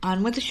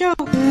On with the show.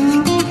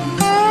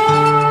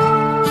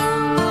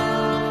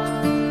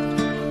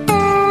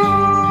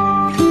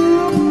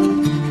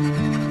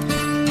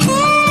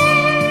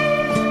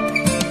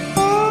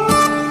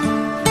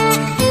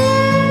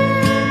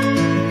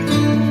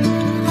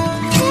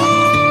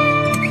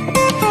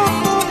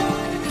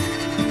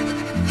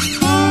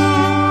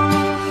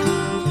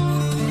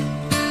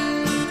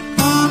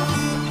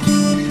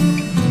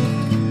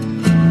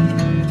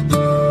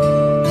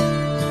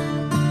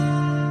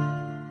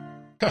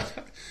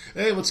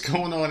 Hey, what's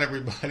going on,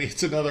 everybody?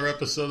 It's another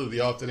episode of the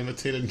often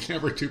imitated,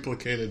 never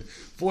duplicated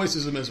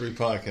Voices of Misery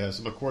podcast.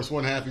 And of course,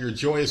 one half of your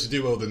joyous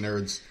duo, the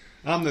nerds.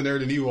 I'm the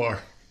nerd and you are.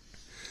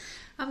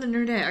 I'm the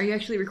nerdette. Are you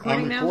actually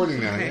recording now? I'm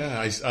recording now,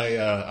 okay.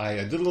 yeah. I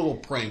did a little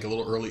prank, a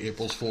little early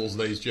April Fool's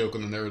Day's joke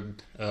on the nerd,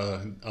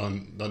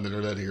 on the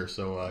nerdette here.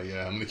 So,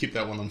 yeah, I'm going to keep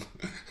that one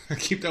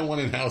keep that one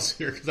in-house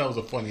here because that was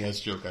a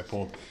funny-ass joke I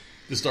pulled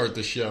to start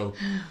the show.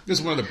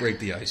 Just wanted to break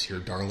the ice here,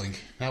 darling.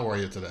 How are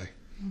you today?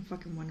 I'm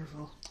fucking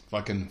wonderful.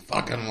 Fucking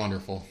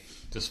wonderful.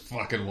 Just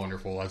fucking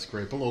wonderful. That's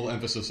great. Put a little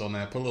emphasis on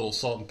that. Put a little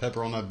salt and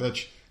pepper on that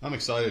bitch. I'm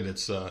excited.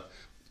 It's,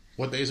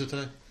 what day is it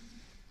today?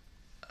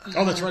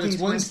 Oh, that's right. It's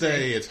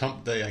Wednesday. It's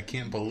hump day. I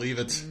can't believe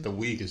it. Mm-hmm. The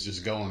week is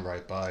just going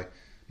right by.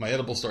 My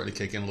edible's starting to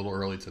kick in a little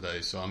early today,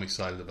 so I'm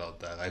excited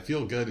about that. I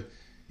feel good,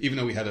 even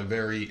though we had a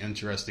very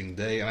interesting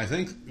day. And I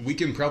think we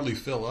can probably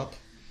fill up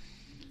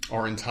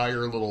our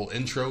entire little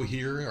intro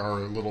here,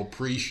 our little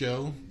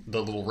pre-show,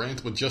 the little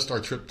rant with just our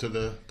trip to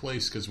the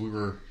place, because we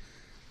were,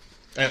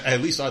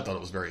 at least I thought it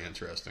was very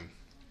interesting.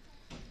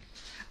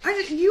 I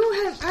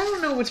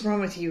don't know what's wrong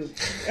with you.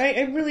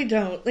 I really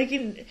don't. Like,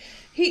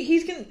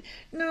 he's gonna,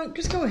 no,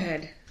 just go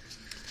ahead.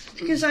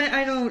 Because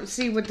I don't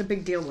see what the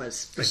big deal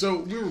was. But. So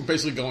we were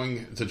basically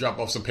going to drop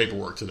off some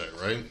paperwork today,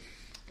 right?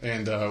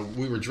 And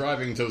we were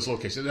driving to this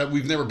location.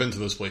 We've never been to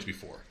this place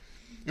before.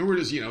 And we're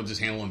just,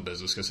 just handling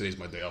business because today's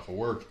my day off of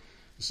work.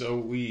 So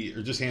we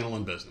are just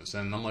handling business.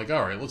 And I'm like,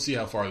 all right, let's see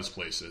how far this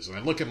place is. And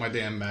I look at my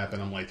damn map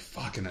and I'm like,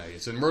 fucking A.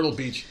 It's in Myrtle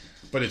Beach,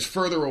 but it's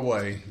further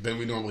away than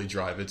we normally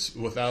drive. It's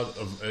like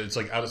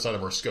outside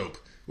of our scope,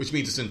 which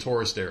means it's in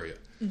tourist area.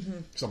 Mm-hmm.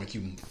 So I'm like,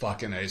 you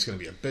fucking A. It's going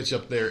to be a bitch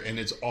up there. And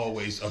it's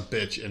always a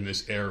bitch in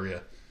this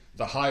area.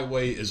 The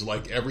highway is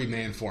like every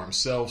man for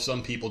himself.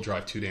 Some people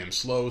drive too damn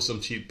slow. Some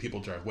people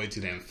drive way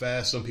too damn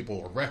fast. Some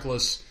people are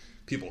reckless.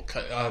 People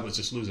cut. I was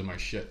just losing my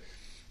shit.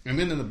 And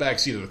then in the back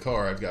seat of the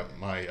car, I've got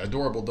my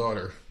adorable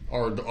daughter,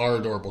 our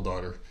adorable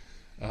daughter,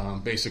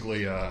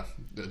 basically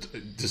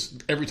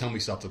just every time we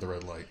stopped at the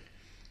red light.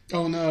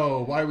 Oh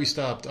no, why we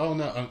stopped? Oh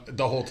no,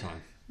 the whole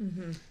time.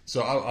 Mm-hmm.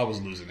 So I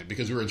was losing it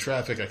because we were in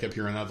traffic. I kept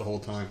hearing that the whole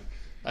time.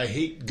 I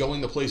hate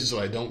going to places that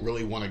I don't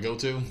really want to go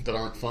to, that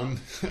aren't fun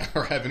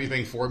or have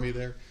anything for me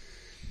there.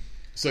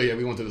 So yeah,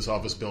 we went to this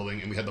office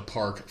building and we had to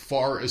park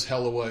far as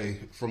hell away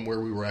from where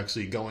we were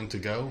actually going to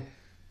go.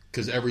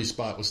 Because every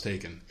spot was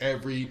taken.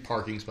 Every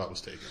parking spot was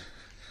taken.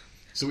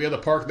 So we had to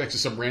park next to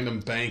some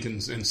random bank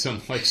in some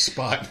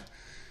spot.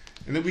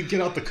 And then we get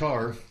out the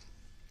car.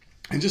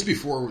 And just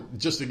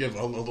to give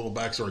a little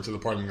backstory to the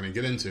part I'm going to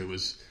get into,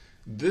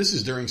 this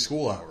is during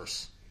school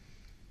hours.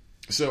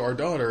 So our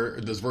daughter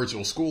does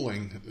virtual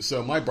schooling.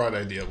 So my bright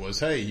idea was,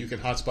 hey, you can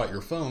hotspot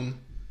your phone.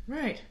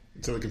 Right.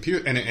 To the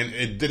computer. And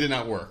it did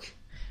not work.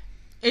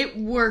 It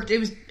worked. It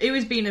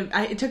was being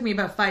it took me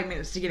about 5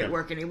 minutes to get it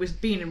working. It was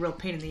being a real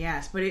pain in the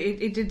ass, but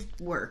it did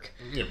work.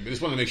 Yeah, we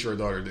just wanted to make sure our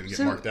daughter didn't get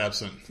marked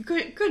absent.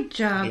 Good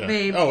job,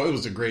 babe. Oh, it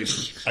was a great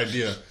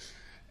idea.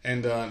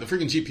 And the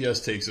freaking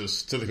GPS takes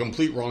us to the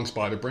complete wrong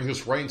spot. It brings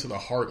us right into the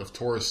heart of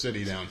Tourist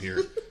City down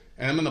here.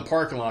 And I'm in the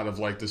parking lot of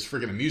this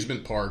freaking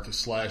amusement park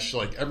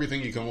 /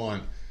 everything you can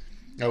want.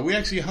 We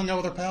actually hung out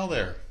with our pal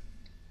there.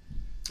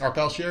 Our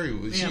pal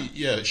Sherry.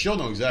 She'll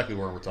know exactly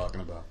what we're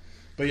talking about.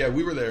 But yeah,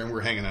 we were there and we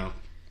were hanging out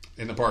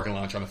in the parking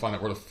lot trying to find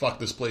out where the fuck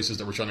this place is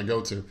that we're trying to go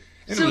to.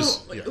 And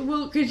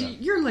because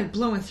you're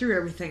blowing through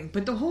everything,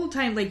 but the whole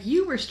time,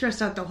 you were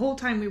stressed out the whole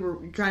time we were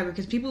driving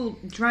because people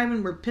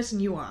driving were pissing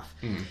you off.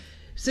 Mm.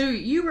 So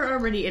you were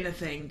already in a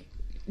thing.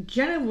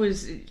 Jenna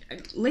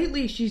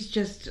lately she's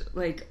just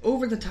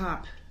over the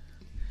top,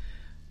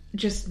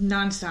 just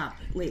nonstop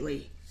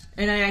lately.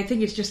 And I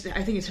think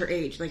it's her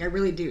age. I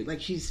really do.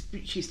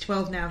 She's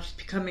 12 now. She's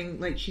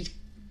becoming she's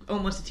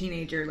almost a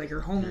teenager.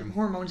 Her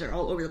hormones are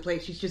all over the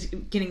place. She's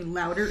just getting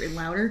louder and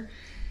louder,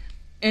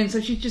 and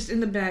so she's just in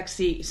the back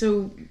seat.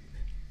 So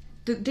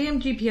the damn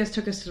GPS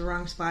took us to the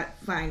wrong spot.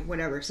 Fine,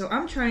 whatever. So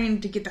I'm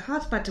trying to get the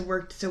hotspot to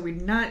work so we're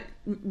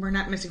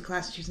not missing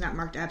class. She's not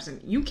marked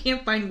absent. You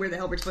can't find where the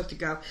hell we're supposed to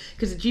go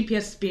because the GPS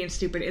is being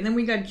stupid. And then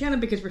we got Jenna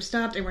because we're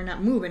stopped and we're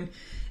not moving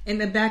in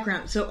the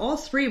background. So all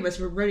three of us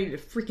were ready to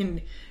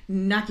freaking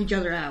knock each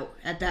other out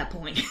at that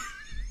point.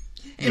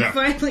 And I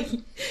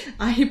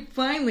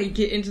finally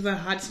get into the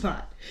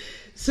hotspot.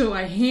 So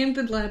I hand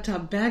the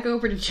laptop back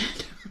over to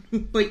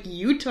Jenna.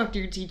 You talk to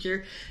your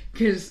teacher,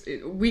 because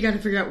we got to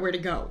figure out where to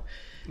go.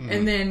 Mm-hmm.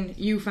 And then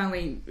you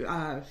finally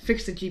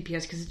fixed the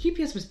GPS, because the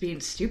GPS was being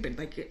stupid.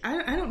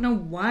 I don't know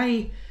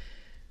why.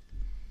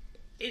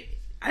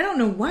 I don't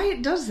know why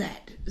it does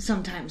that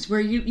sometimes,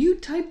 where you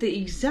type the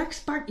exact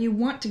spot you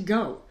want to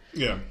go.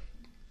 Yeah.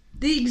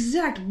 The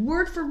exact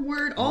word for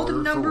word, all the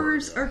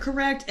numbers are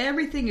correct,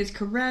 everything is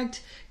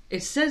correct.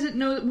 It says it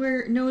knows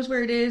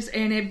where it is,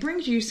 and it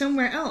brings you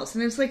somewhere else.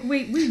 And it's like,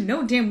 wait, we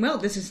know damn well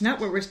this is not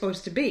where we're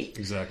supposed to be.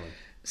 Exactly.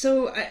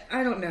 So,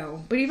 I don't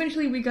know. But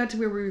eventually we got to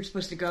where we were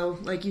supposed to go.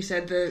 Like you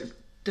said,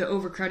 the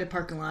overcrowded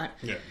parking lot.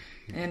 Yeah.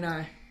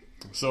 And,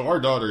 so our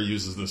daughter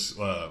uses this,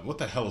 what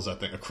the hell is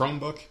that thing? A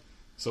Chromebook?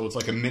 So it's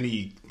like a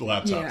mini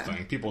laptop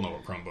thing. People know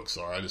what Chromebooks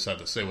are. I just had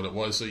to say what it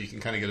was so you can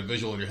kind of get a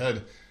visual in your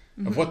head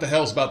of what the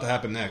hell's about to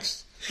happen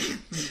next.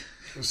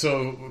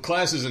 So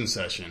class is in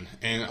session,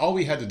 and all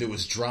we had to do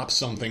was drop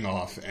something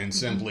off and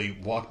simply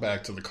walk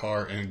back to the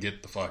car and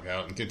get the fuck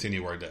out and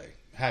continue our day.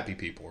 Happy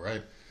people,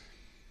 right?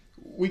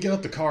 We get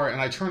out the car, and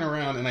I turn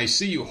around, and I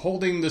see you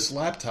holding this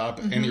laptop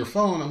and your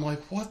phone. I'm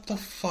like, what the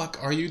fuck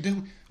are you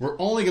doing? We're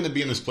only going to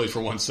be in this place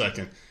for 1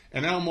 second.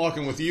 And now I'm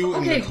walking with you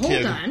and the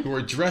kid who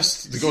are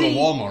dressed to go to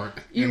Walmart.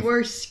 You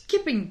were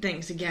skipping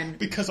things again.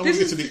 Because I want to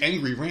get to the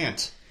angry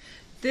rant.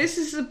 This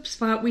is a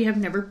spot we have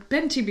never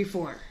been to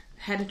before.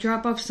 Had to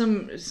drop off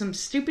some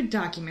stupid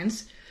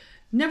documents.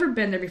 Never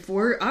been there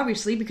before,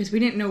 obviously, because we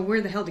didn't know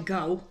where the hell to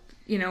go.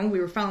 You know, we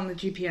were following the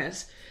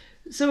GPS.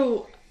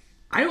 So,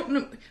 I don't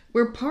know.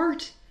 We're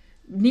parked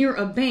near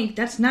a bank.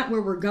 That's not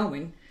where we're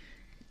going.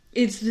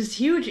 It's this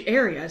huge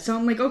area. So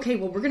I'm like, okay,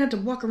 well, we're going to have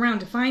to walk around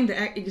to find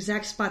the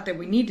exact spot that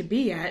we need to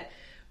be at.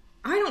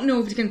 I don't know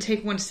if it's going to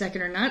take 1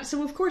 second or not.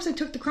 So, of course, I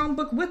took the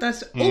Chromebook with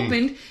us,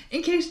 opened,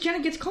 in case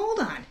Jenna gets called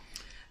on.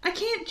 I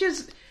can't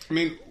just...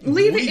 leave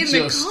it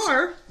in the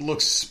car.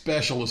 Look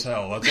special as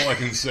hell. That's all I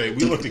can say.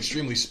 We looked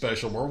extremely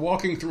special. We're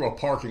walking through a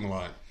parking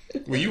lot.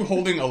 Were you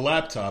holding a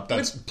laptop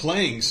that's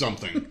playing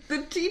something?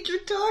 The teacher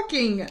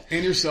talking.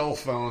 And your cell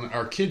phone.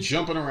 Our kid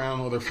jumping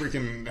around with her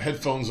freaking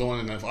headphones on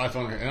and an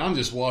iPhone. And I'm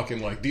just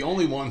walking like the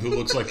only one who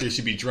looks like they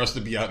should be dressed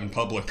to be out in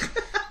public.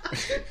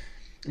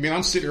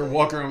 I'm sitting here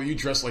walking around with you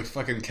dressed like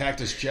fucking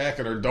Cactus Jack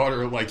and our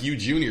daughter like you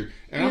Junior.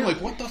 And I'm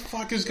like, what the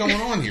fuck is going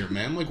on here,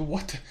 man? Like,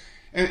 what the...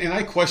 And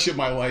I question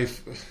my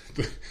life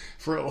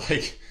for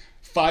like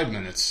 5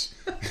 minutes.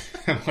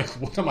 I'm like,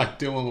 what am I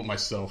doing with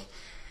myself?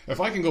 If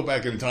I can go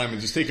back in time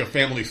and just take a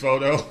family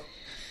photo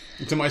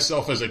to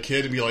myself as a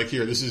kid and be like,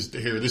 this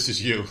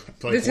is you.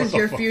 Like, this is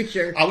your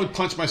future. I would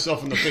punch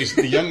myself in the face.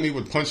 The young me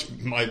would punch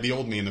the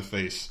old me in the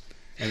face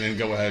and then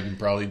go ahead and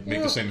probably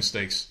make the same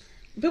mistakes.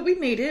 But we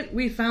made it.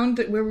 We found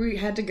where we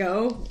had to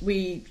go.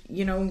 We,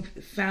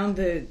 found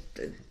the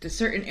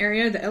certain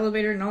area, the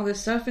elevator, and all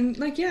this stuff.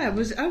 And I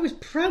was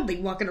proudly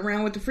walking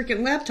around with the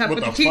freaking laptop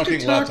with the teacher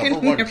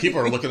talking.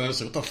 People are looking at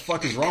us like, what the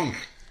fuck is wrong?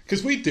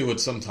 Because we do it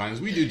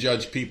sometimes. We do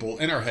judge people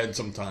in our head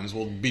sometimes.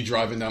 We'll be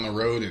driving down the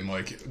road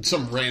and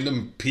some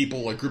random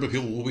people, group of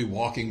people will be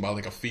walking by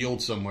a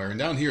field somewhere. And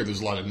down here,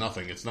 there's a lot of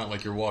nothing. It's not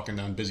like you're walking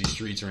down busy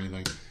streets or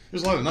anything.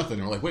 There's a lot of nothing.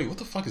 And we're like, wait, what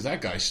the fuck is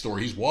that guy's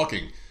story? He's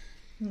walking.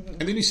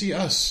 And then you see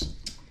us.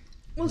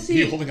 Well,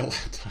 see, holding a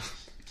laptop.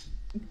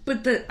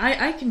 But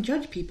I can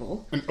judge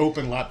people. An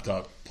open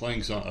laptop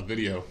playing a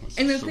video.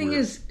 And the thing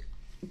is,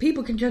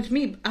 people can judge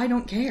me. I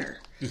don't care.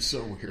 It's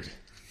so weird.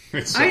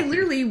 I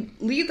literally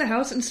leave the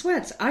house in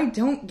sweats. I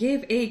don't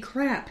give a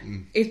crap.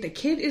 If the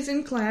kid is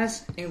in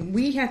class and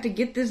we have to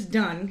get this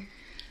done,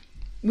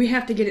 we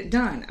have to get it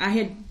done.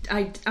 I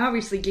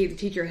obviously gave the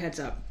teacher a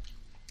heads up,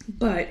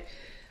 but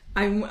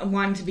I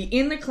wanted to be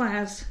in the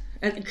class.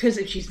 Because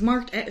if she's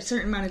marked a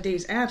certain amount of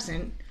days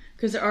absent,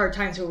 because there are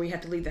times where we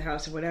have to leave the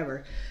house or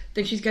whatever,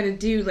 then she's got to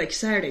do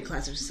Saturday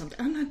classes or something.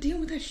 I'm not dealing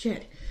with that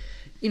shit.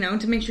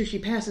 To make sure she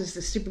passes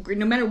the stupid grade.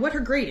 No matter what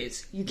her grade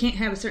is, you can't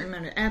have a certain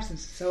amount of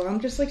absence. So I'm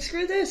just like,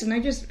 screw this. And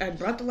I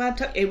brought the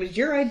laptop. It was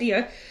your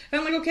idea.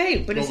 And I'm like, okay,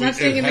 but it's not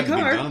staying in the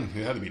car.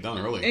 It had to be done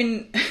early.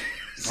 And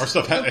our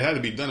stuff it had to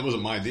be done. It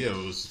wasn't my idea.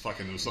 It was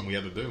something we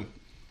had to do.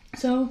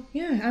 So,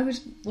 yeah, I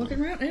was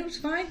walking around and it was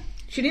fine.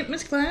 She didn't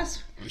miss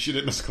class. She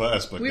didn't miss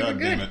class, but god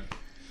damn it.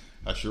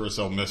 I sure as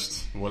hell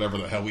missed whatever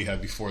the hell we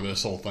had before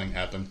this whole thing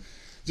happened.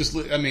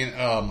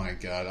 Oh my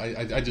god.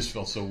 I just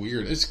felt so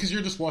weird. It's because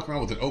you're just walking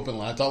around with an open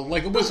laptop.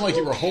 It was like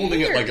you were holding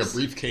it like a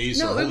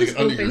briefcase or holding it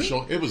under your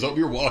shoulder. It was open.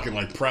 You're walking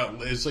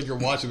proud. It's like you're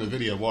watching a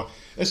video.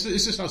 It's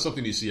just not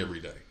something you see every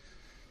day.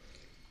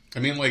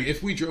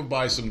 If we drove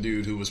by some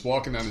dude who was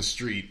walking down the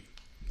street,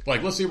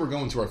 let's say we're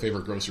going to our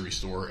favorite grocery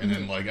store, and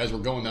then, as we're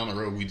going down the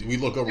road, we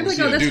look over and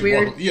see a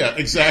dude walking. Yeah,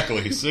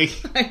 exactly. See?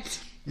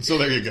 So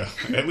there you go.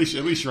 At least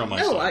you're on my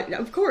side. No,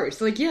 of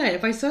course.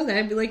 If I saw that,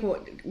 I'd be like,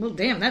 well,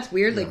 damn, that's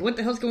weird. Yeah. What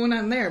the hell's going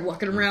on there?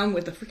 Walking around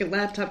with a freaking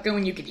laptop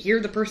going, you could hear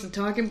the person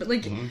talking, but,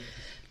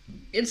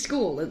 it's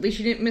school. At least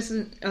you didn't miss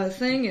a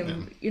thing,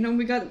 and,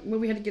 we got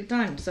what we had to get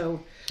done,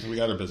 so... And we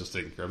got our business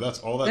taken care of. That's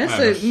all that matters.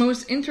 That's the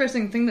most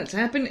interesting thing that's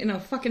happened in a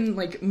fucking,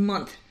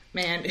 month.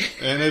 Man.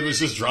 And it was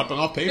just dropping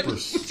off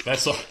papers.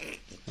 That's all.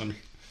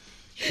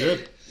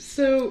 Good.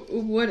 So,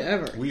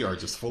 whatever. We are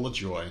just full of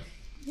joy.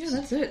 Yeah,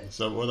 that's it.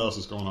 So, what else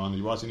is going on?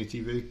 You watch any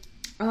TV?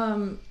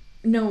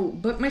 No,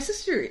 but my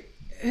sister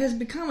has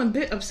become a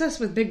bit obsessed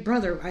with Big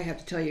Brother, I have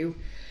to tell you.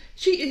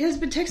 She has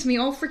been texting me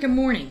all freaking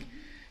morning.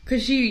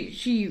 because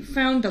she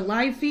found the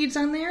live feeds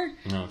on there,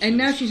 and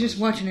now she's just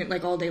watching it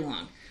like all day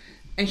long.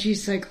 And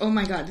she's like, "Oh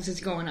my god, this is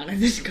going on,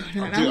 and this is going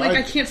on." Dude,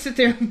 I can't sit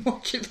there and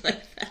watch it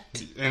like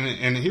that.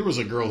 And here was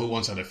a girl who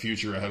once had a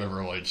future ahead of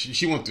her. Like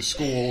she went to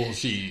school,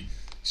 she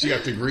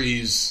got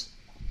degrees.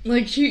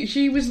 Like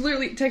she was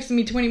literally texting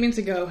me 20 minutes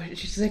ago.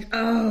 She's like,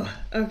 "Oh,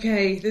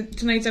 okay,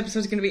 tonight's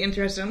episode's going to be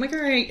interesting." I'm like, "All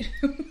right."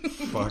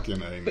 Fucking A,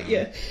 man. But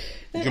yeah,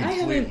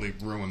 completely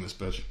ruined this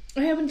bitch.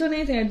 I haven't done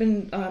anything. I've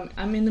been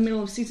I'm in the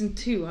middle of season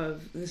 2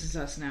 of This Is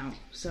Us now.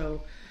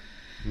 So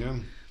yeah,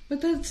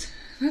 but that's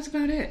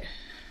about it.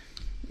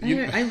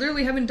 I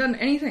literally haven't done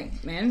anything,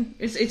 man.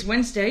 It's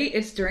Wednesday.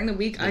 It's during the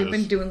week. I've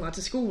been doing lots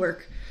of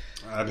schoolwork.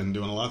 I've been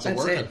doing lots of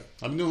working.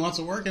 I've been doing lots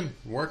of working.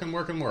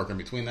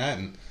 Between that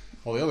and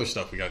all the other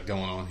stuff we got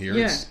going on here,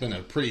 it's been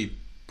a pretty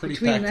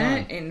between packed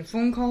that time. And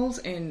phone calls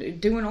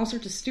and doing all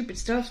sorts of stupid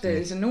stuff that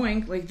is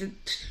annoying. Like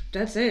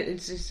that's it.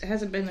 It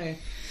hasn't been a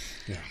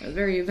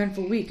very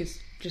eventful week. It's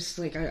just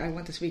like I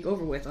want this week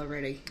over with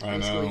already. I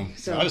know.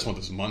 So I just want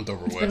this month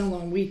over with. It's been a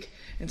long week.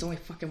 It's only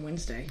fucking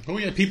Wednesday. Oh,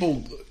 we had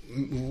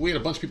a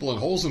bunch of people in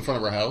holes in front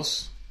of our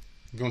house.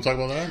 You want to talk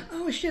about that?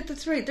 Oh, shit,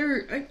 that's right.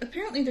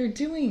 Apparently they're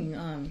doing,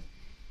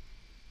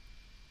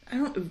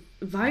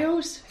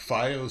 Vios?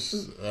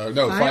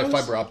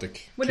 Fiber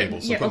optic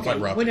cables.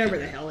 Whatever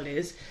the hell it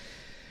is.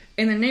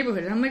 In the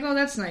neighborhood. And I'm like, oh,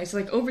 that's nice.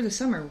 Like, over the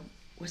summer.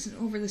 Wasn't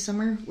it over the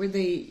summer where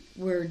they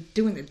were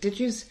doing the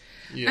ditches?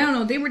 Yeah. I don't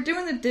know. They were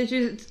doing the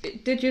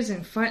ditches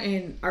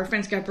and our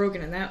fence got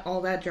broken and all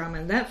that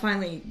drama. And that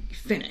finally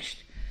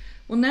finished.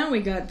 Well, now we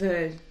got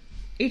the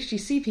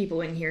HTC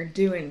people in here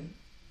doing,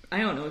 I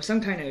don't know,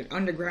 some kind of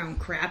underground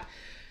crap.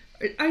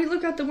 I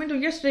look out the window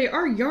yesterday,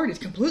 our yard is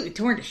completely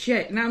torn to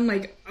shit, and I'm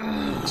like,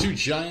 ugh. 2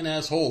 giant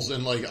ass holes,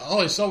 and like,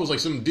 all I saw was like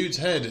some dude's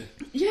head.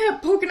 Yeah,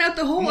 poking out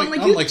the hole. I'm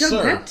like, you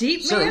dug that deep,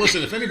 man? Sir,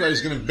 listen, if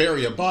anybody's going to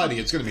bury a body,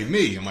 it's going to be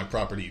me on my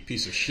property, you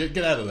piece of shit.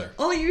 Get out of there.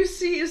 All you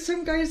see is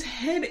some guy's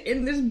head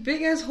in this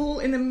big ass hole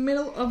in the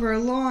middle of our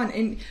lawn,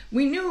 and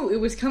we knew it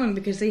was coming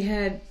because they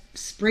had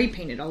spray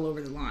painted all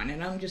over the lawn,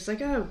 and I'm just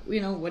like, oh,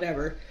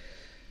 whatever.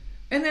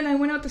 And then I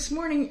went out this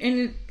morning, and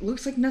it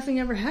looks like nothing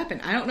ever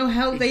happened. I don't know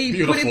how they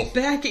put it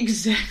back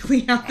exactly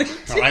how they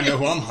did. I know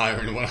who I'm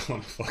hiring when I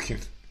want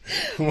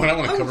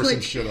to cover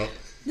some shit up.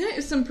 That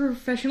is some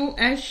professional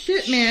ass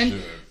shit, man.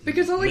 Shit.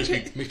 Because all makes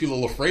me a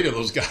little afraid of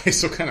those guys.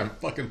 So kind of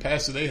fucking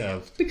past do they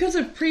have? Because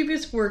of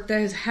previous work that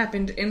has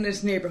happened in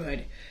this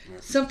neighborhood,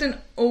 something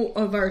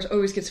of ours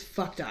always gets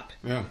fucked up.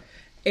 Yeah.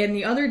 And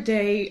the other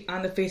day,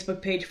 on the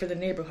Facebook page for the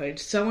neighborhood,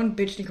 someone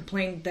bitched and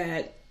complained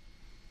that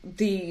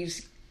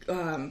these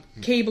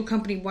cable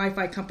company,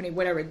 Wi-Fi company,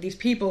 whatever, these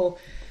people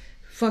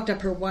fucked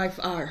up her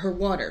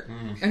water.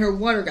 And her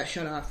water got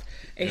shut off.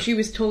 And she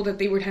was told that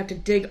they would have to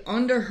dig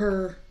under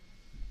her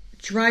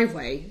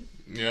driveway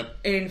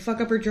and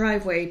fuck up her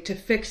driveway to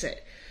fix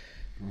it.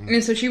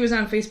 And so she was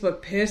on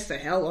Facebook pissed the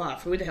hell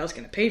off. Who the hell's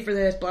going to pay for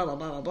this? Blah, blah,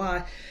 blah, blah,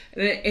 blah.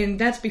 And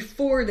that's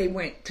before they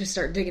went to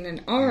start digging in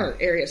our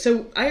area.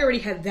 So I already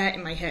had that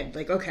in my head.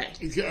 Like, okay.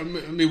 I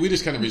mean, we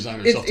just kind of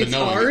resigned ourselves to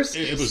knowing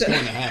it was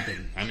going to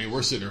happen. I mean,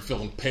 we're sitting there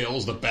filling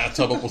pails, the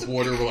bathtub up with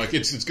water. We're like,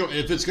 if it's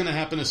going to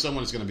happen to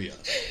someone, it's going to be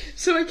us.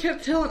 So I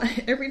kept telling,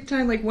 every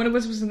time like one of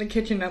us was in the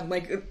kitchen, I'm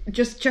like,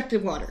 just check the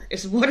water.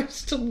 Is the water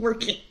still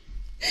working?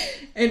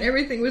 And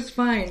everything was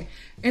fine.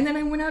 And then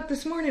I went out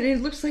this morning and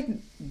it looks like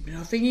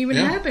nothing even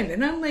happened.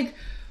 And I'm like,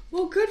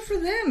 well, good for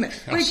them.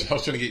 I was trying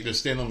to get you to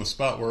stand on the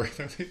spot where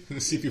to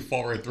see if you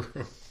fall right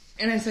through.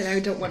 And I said, I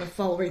don't want to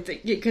fall right through.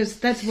 Because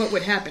that's what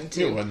would happen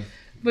too. It wouldn't.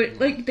 But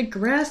like the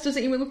grass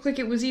doesn't even look like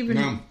it was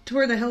even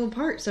tore the hell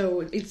apart. So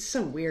it's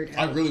so weird.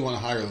 I really want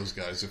to hire those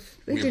guys if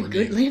they did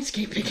good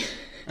landscaping.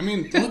 I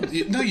mean,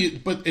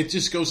 but it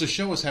just goes to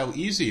show us how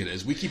easy it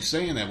is. We keep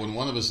saying that when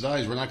one of us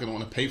dies, we're not going to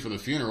want to pay for the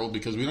funeral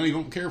because we don't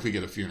even care if we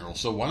get a funeral.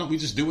 So why don't we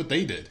just do what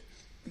they did?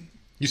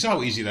 You saw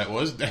how easy that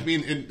was. I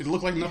mean, it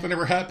looked like nothing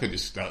ever happened.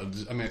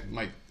 I mean, it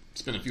might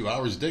spend a few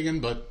hours digging,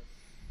 but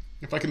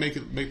if I can make the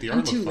art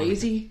look fun. I'm too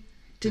lazy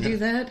to do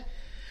that.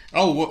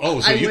 So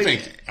you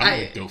think I'm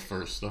going to go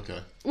first.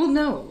 Okay. Well,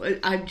 no.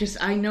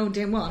 I know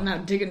damn well I'm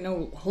not digging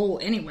no hole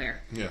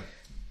anywhere. Yeah.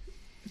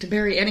 To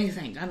bury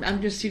anything.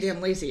 I'm just too damn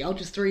lazy. I'll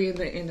just throw you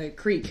in the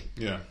creek.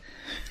 Yeah.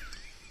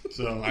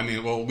 So, I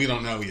mean, well, we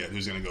don't know yet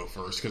who's going to go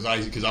first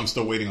because I'm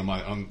still waiting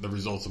on the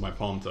results of my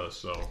palm test,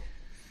 so...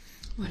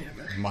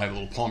 Whatever. My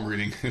little palm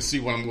reading to see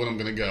what I'm going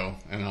to go.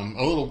 And I'm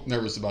a little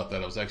nervous about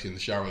that. I was actually in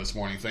the shower this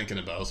morning thinking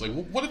about it. I was like,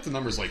 well, what if the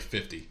number's like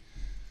 50?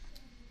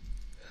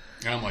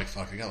 And I'm like,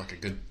 fuck, I got like a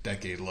good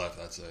decade left.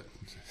 That's it.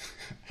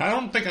 I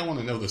don't think I want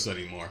to know this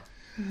anymore.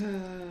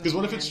 Because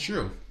what if it's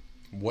true?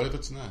 What if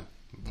it's not?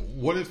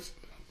 What if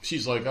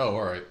she's like, oh,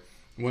 all right.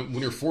 When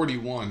you're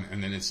 41,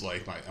 and then it's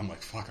like, I'm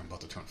like, fuck, I'm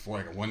about to turn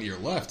 40. I got 1 year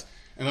left.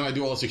 And then I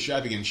do all this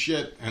extravagant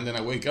shit, and then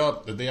I wake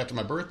up the day after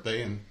my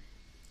birthday, and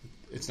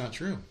it's not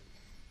true.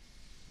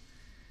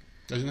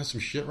 Isn't that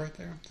some shit right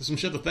there? There's some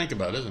shit to think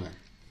about, isn't it?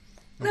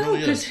 No,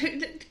 because,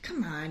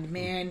 come on,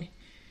 man.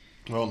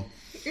 Well,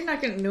 you're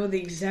not going to know the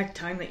exact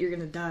time that you're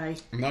going to die.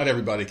 Not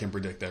everybody can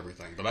predict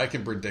everything, but I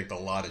can predict a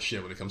lot of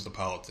shit when it comes to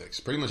politics.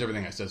 Pretty much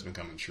everything I said has been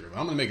coming true.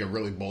 I'm going to make a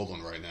really bold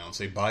one right now and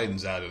say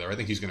Biden's out of there. I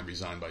think he's going to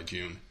resign by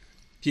June.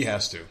 He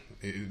has to.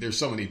 There's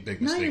so many big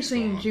mistakes. Now you're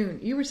saying June.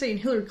 You were saying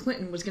Hillary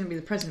Clinton was going to be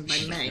the president by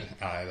May.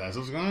 That's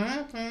what's going to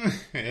happen.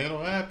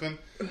 It'll happen.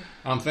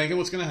 I'm thinking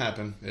what's going to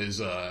happen is,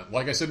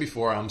 like I said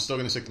before, I'm still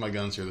going to stick to my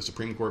guns here. The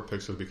Supreme Court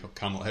picks her to become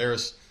Kamala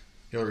Harris.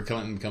 Hillary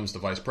Clinton becomes the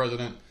vice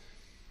president.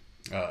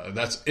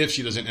 That's if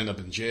she doesn't end up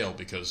in jail,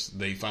 because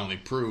they finally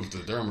proved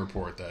the Durham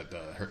report that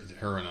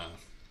her and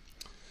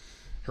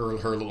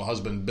her little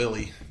husband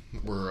Billy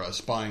were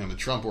spying on the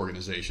Trump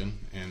organization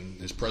and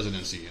his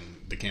presidency and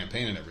the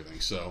campaign and everything.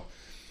 So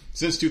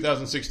since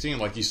 2016,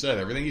 like you said,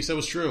 everything he said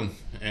was true,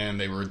 and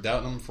they were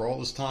doubting him for all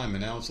this time,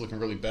 and now it's looking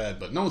really bad.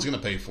 But no one's going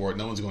to pay for it.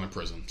 No one's going to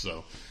prison.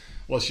 So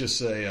let's just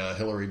say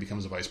Hillary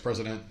becomes a vice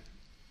president,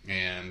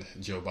 and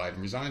Joe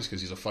Biden resigns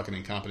because he's a fucking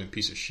incompetent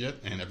piece of shit,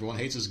 and everyone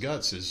hates his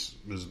guts. His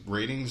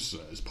ratings,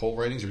 his poll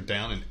ratings are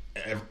down in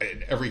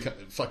every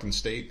fucking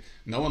state.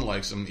 No one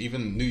likes him.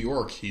 Even New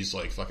York, he's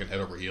like fucking head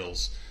over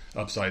heels,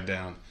 upside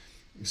down.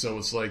 So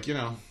it's like,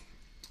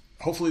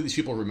 hopefully these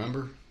people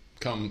remember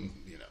come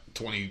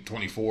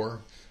 2024,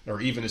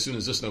 or even as soon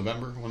as this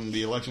November when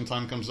the election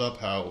time comes up,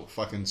 how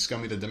fucking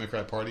scummy the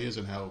Democrat Party is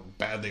and how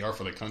bad they are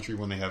for the country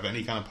when they have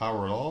any kind of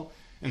power at all,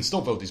 and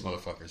still vote these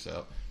motherfuckers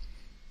out.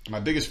 My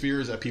biggest fear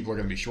is that people are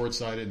going to be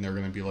short-sighted and they're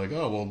going to be like,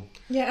 oh, well,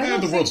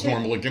 the world's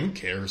normal again. Who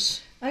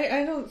cares?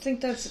 I don't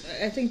think that's...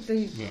 I think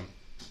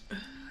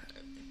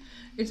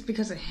it's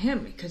because of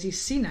him, because he's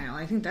senile.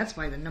 I think that's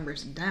why the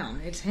number's down.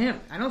 It's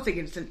him. I don't think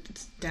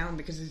it's down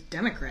because it's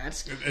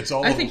Democrats. It's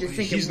all. I think you're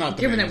thinking he's not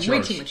the giving man him in way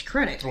charge. too much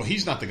credit. Well,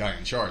 he's not the guy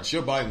in charge.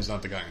 Joe Biden's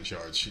not the guy in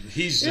charge.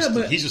 He's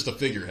just a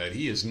figurehead.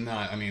 He is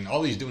not. I mean,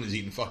 all he's doing is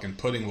eating fucking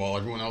pudding while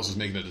everyone else is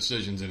making the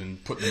decisions and then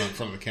putting them in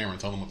front of the camera and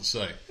telling them what to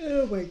say.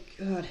 Oh my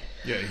god.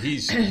 Yeah,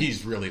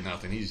 he's really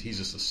nothing. He's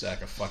just a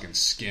sack of fucking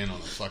skin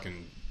on a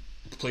fucking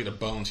plate of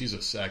bones. He's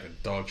a sack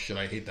of dog shit.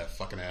 I hate that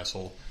fucking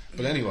asshole.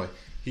 But anyway.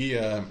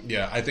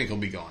 I think he'll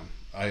be gone.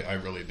 I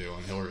really do.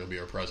 And Hillary will be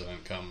our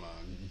president come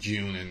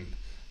June, and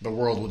the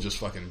world will just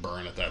fucking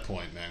burn at that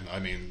point, man. I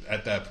mean,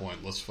 at that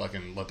point, let's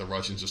fucking let the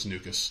Russians just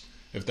nuke us,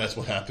 if that's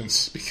what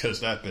happens,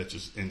 because that bitch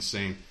is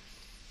insane.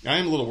 I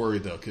am a little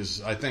worried, though,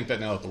 because I think that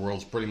now that the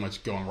world's pretty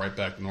much going right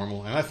back to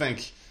normal, and I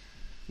think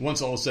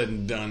once all is said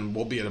and done,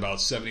 we'll be at about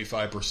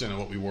 75% of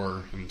what we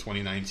were in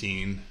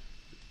 2019,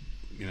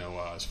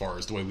 as far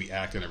as the way we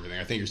act and everything.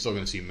 I think you're still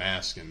going to see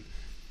masks and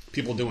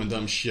people doing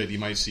dumb shit. You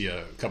might see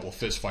a couple of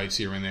fist fights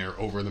here and there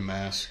over the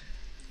mask.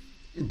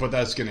 But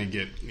that's going to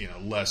get,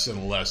 less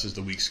and less as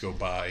the weeks go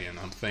by. And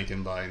I'm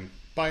thinking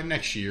by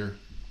next year,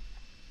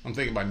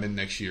 by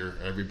mid-next year,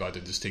 everybody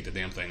to just take the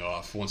damn thing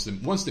off. Once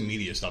the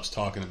media stops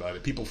talking about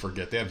it, people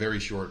forget. They have very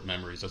short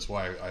memories. That's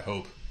why I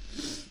hope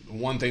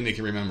one thing they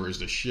can remember is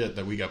the shit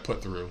that we got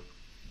put through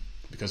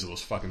because of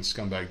those fucking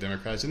scumbag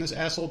Democrats. And this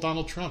asshole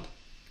Donald Trump.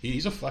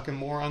 He's a fucking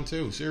moron,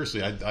 too.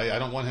 Seriously, I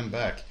don't want him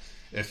back.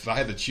 If I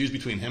had to choose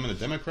between him and the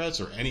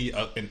Democrats, or any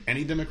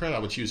Democrat, I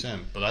would choose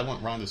him. But I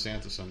want Ron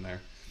DeSantis in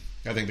there.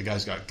 I think the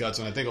guy's got guts,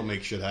 and I think he'll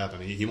make shit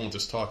happen. He won't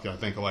just talk. I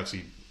think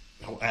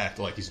he'll act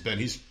like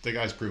the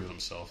guy's proven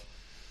himself.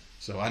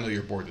 So I know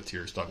you're bored to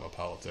tears talking about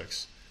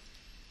politics.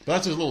 But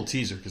that's a little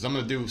teaser, because I'm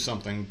going to do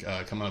something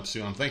coming up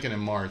soon. I'm thinking in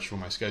March, when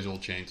my schedule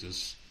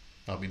changes,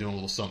 I'll be doing a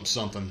little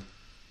something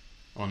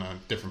on a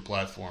different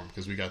platform,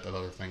 because we got that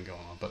other thing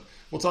going on. But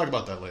we'll talk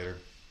about that later.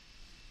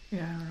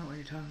 Yeah, I don't know what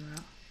you're talking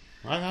about.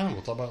 I don't know.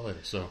 We'll talk about it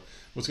later. So,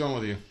 what's going on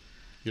with you?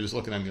 You're just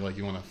looking at me like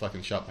you want to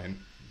fucking chop my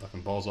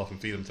fucking balls off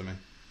and feed them to me.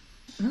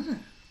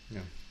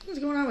 Yeah. What's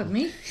going on with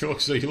me? You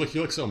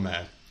look so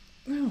mad.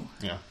 No.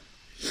 Yeah.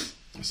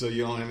 So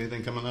you don't have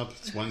anything coming up?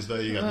 It's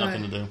Wednesday. You got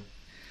nothing to do.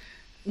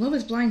 Love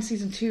is Blind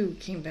Season 2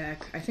 came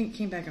back. I think it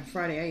came back on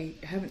Friday.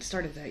 I haven't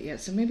started that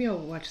yet, so maybe I'll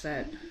watch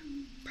that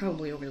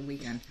probably over the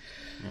weekend.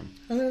 Yeah.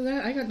 Other than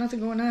that, I got nothing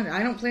going on.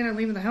 I don't plan on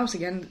leaving the house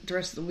again the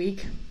rest of the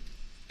week.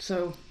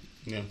 So...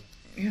 Yeah.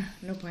 Yeah,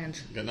 no plans.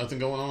 Got nothing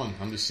going on.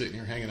 I'm just sitting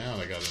here hanging out.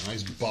 I got a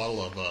nice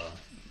bottle of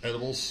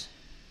edibles.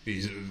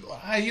 These,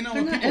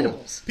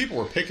 edibles. People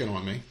were picking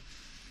on me,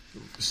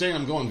 saying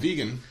I'm going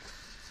vegan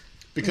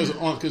because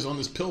on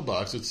this pill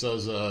box it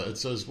says what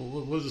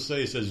does it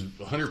say? It says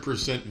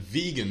 100%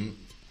 vegan,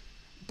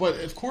 but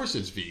of course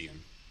it's vegan.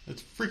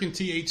 It's freaking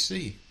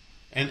THC,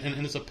 and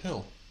it's a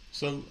pill.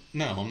 So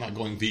no, I'm not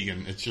going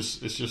vegan. It's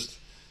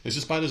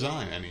just by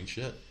design. I mean,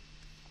 shit.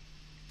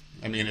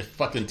 I mean, if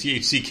fucking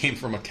THC came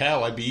from a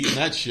cow, I'd be eating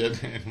that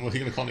shit. And what are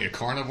you going to call me, a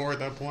carnivore at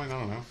that point? I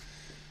don't know.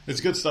 It's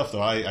good stuff, though.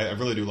 I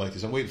really do like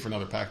this. I'm waiting for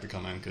another pack to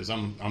come in because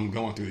I'm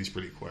going through these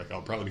pretty quick.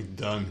 I'll probably be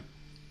done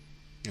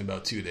in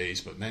about 2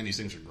 days. But, man, these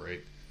things are great.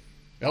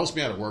 It helps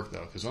me out at work,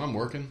 though, because when I'm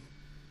working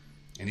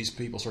and these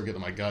people start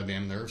getting on my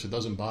goddamn nerves, it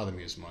doesn't bother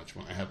me as much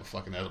when I have a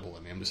fucking edible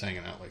in me. I'm just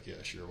hanging out like,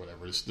 yeah, sure,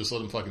 whatever. Just let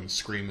them fucking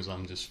scream as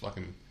I'm just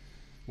fucking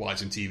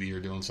watching TV or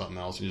doing something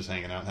else and just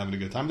hanging out and having a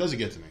good time. It doesn't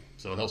get to me,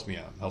 so it helps me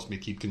out. It helps me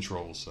keep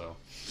control, so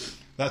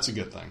that's a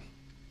good thing.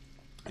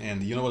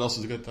 And you know what else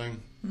is a good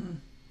thing?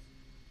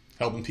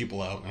 Helping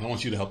people out. And I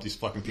want you to help these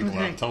fucking people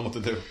out and tell them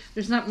what to do.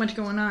 There's not much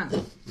going on.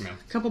 No.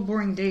 A couple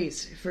boring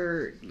days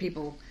for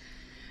people.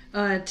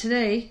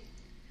 Today,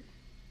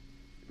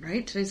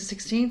 right? Today's the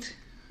 16th.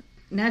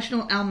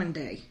 National Almond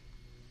Day.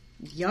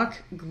 Yuck.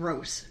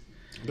 Gross.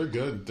 They're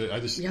good.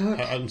 I'm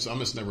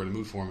just never in the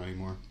mood for them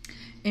anymore.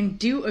 And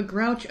Do a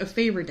Grouch a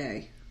Favor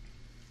Day.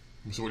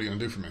 So what are you going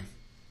to do for me?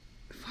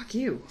 Fuck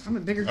you. I'm a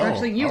bigger grouch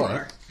than you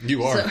are.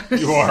 You are. So,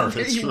 you are.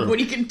 It's true. What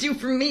are you going to do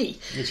for me?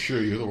 It's true.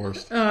 You're the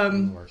worst.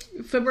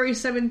 February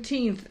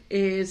 17th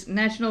is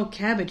National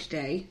Cabbage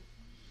Day.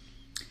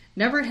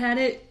 Never had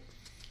it,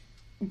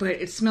 but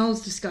it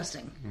smells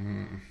disgusting.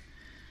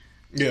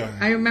 Yeah.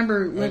 I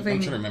remember living...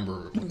 I'm trying to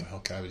remember what the hell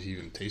cabbage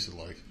even tasted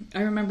like.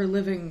 I remember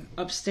living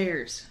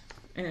upstairs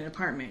in an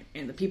apartment,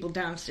 and the people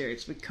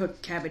downstairs would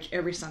cook cabbage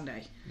every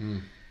Sunday.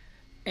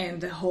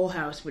 And the whole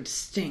house would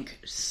stink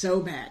so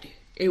bad.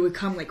 It would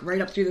come like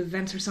right up through the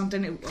vents or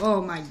something.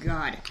 Oh my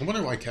God. I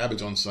wonder why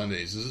cabbage on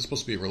Sundays. Is this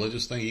supposed to be a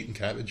religious thing, eating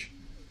cabbage?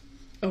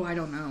 Oh, I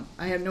don't know.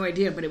 I have no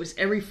idea, but it was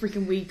every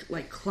freaking week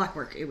like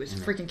clockwork. It was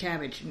freaking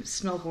cabbage, and it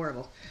smelled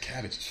horrible.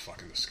 Cabbage is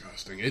fucking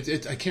disgusting.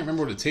 I can't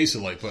remember what it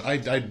tasted like, but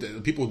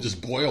people would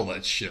just boil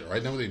that shit,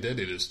 right? Know what they did?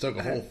 They just took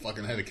a whole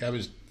fucking head of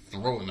cabbage,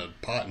 throw it in a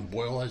pot, and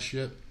boil that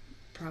shit.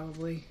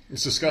 Probably.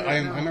 It's disgusting.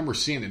 I remember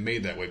seeing it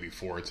made that way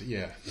before.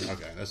 Okay,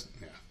 that's...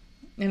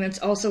 And it's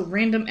also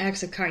Random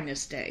Acts of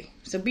Kindness Day.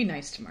 So be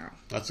nice tomorrow.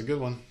 That's a good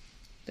one.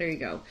 There you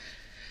go.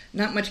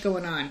 Not much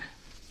going on.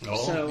 Oh,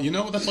 so, you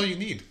know what? That's all you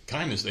need.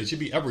 Kindness. It should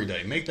be every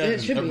day. Make that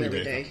it should be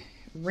every day.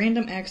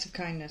 Random acts of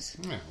kindness.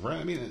 Yeah, right.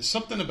 I mean, it's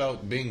something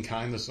about being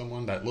kind to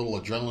someone, that little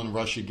adrenaline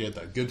rush you get,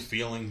 that good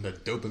feeling,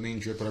 that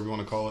dopamine drip, whatever you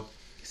want to call it.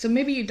 So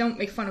maybe you don't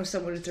make fun of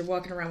someone if they're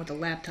walking around with a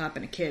laptop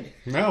and a kid.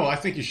 No, I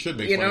think you should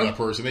make fun of that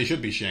person. They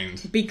should be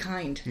shamed. Be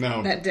kind.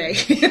 No. That day.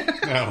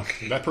 No,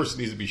 that person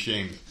needs to be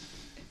shamed.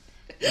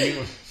 I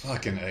mean,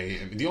 fucking A.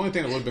 The only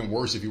thing that would have been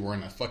worse if you were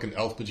in fucking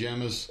elf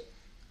pajamas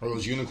or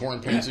those unicorn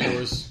pants of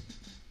yours.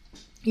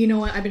 You know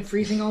what? I've been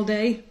freezing all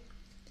day.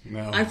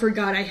 No. I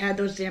forgot I had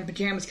those damn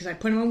pajamas because I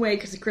put them away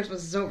because the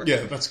Christmas is over.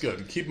 Yeah, that's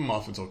good. Keep them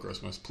off until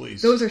Christmas,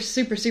 please. Those are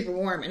super, super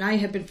warm, and I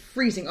have been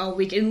freezing all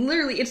week. And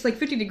literally, it's like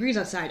 50 degrees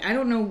outside. I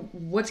don't know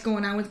what's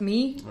going on with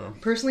me,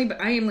 personally, but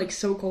I am like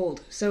so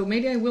cold. So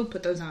maybe I will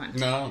put those on.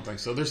 No, I don't think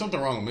so. There's something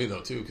wrong with me,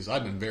 though, too, because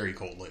I've been very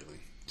cold lately.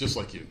 Just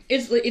like you.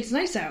 It's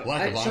nice out,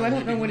 so I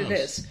don't know what it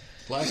is.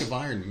 Lack of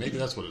iron, maybe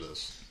that's what it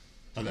is.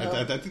 I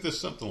think there's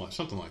something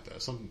like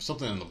that.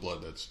 Something in the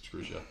blood that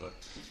screws you up. But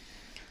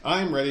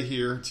I'm ready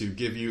here to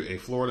give you a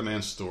Florida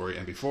man story.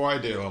 And before I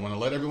do, I want to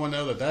let everyone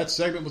know that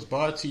segment was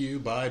brought to you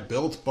by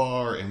Built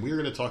Bar. And we're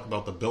going to talk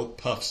about the Built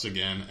Puffs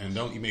again. And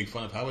don't you make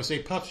fun of how I say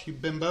puffs, you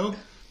bimbo.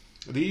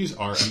 These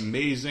are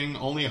amazing.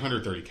 Only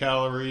 130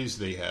 calories.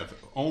 They have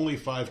only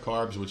 5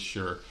 carbs, which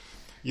are...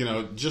 You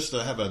know, just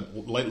to have a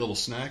light little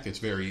snack, it's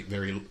very,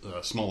 very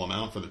small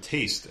amount. For the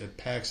taste, it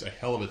packs a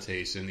hell of a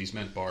taste. And these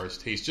mint bars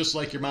taste just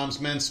like your mom's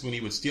mints when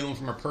you would steal them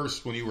from her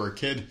purse when you were a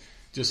kid.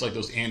 Just like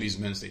those Andes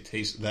mints, they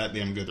taste that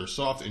damn good. They're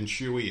soft and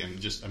chewy and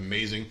just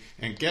amazing.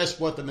 And guess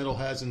what the middle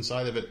has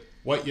inside of it?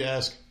 What, you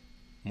ask?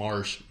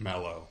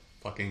 Marshmallow.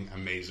 Fucking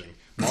amazing.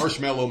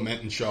 Marshmallow,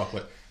 mint, and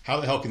chocolate.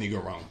 How the hell can you go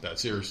wrong with that?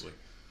 Seriously.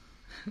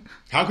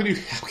 How can you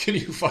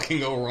fucking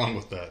go wrong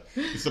with that?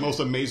 It's the most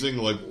amazing,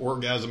 like,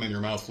 orgasm in your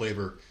mouth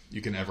flavor you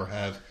can ever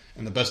have.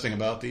 And the best thing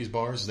about these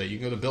bars is that you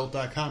can go to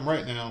Built.com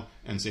right now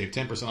and save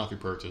 10% off your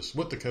purchase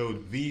with the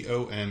code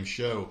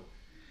VOMSHOW.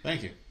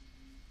 Thank you.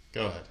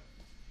 Go ahead.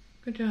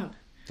 Good job.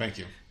 Thank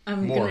you.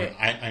 More.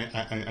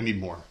 I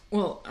need more.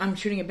 Well, I'm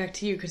shooting it back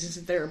to you because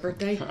isn't there a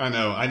birthday? I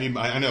know. I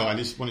know. I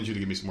just wanted you to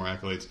give me some more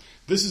accolades.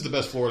 This is the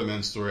best Florida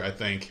man story, I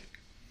think.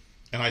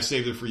 And I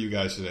saved it for you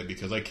guys today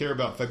because I care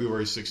about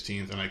February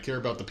 16th and I care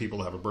about the people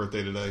that have a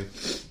birthday today.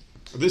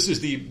 This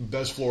is the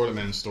best Florida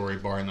man story,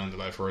 bar none,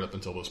 that I've heard up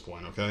until this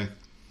point, okay?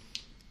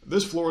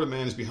 This Florida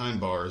man is behind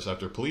bars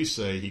after police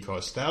say he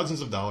caused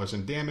thousands of dollars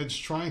in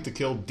damage trying to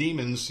kill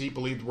demons he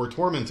believed were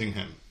tormenting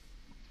him.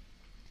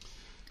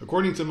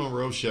 According to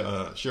Monroe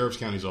Sheriff's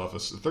County's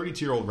office, the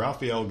 32-year-old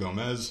Rafael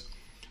Gomez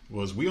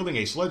was wielding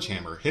a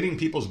sledgehammer, hitting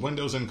people's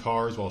windows and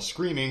cars while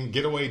screaming,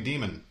 "Get away,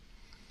 demon."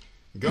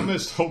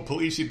 Gomez told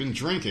police he'd been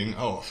drinking,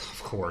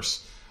 of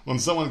course, when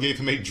someone gave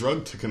him a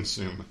drug to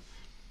consume.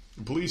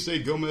 Police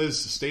say Gomez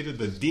stated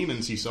the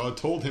demons he saw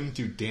told him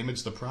to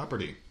damage the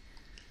property.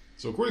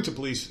 So according to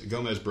police,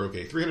 Gomez broke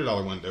a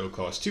 $300 window,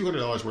 caused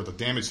 $200 worth of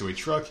damage to a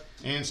truck,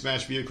 and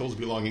smashed vehicles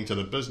belonging to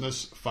the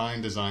business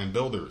Fine Design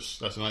Builders.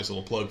 That's a nice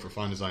little plug for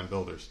Fine Design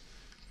Builders.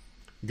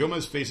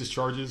 Gomez faces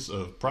charges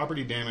of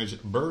property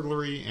damage,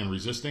 burglary, and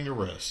resisting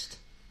arrest.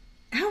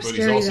 How scary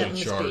that must be. But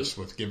he's also charged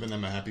with giving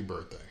them a happy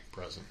birthday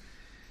present.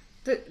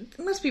 That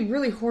must be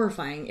really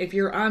horrifying if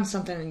you're on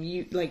something and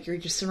you're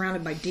just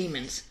surrounded by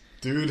demons.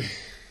 Dude.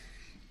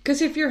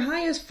 Because if you're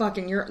high as fuck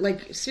and you're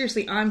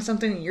seriously on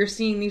something and you're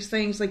seeing these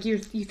things, you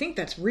think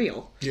that's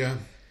real. Yeah.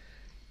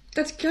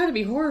 That's gotta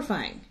be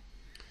horrifying.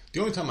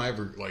 The only time I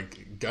ever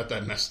got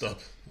that messed up,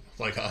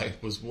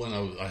 was when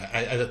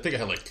I think I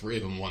had 3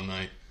 of them one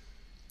night.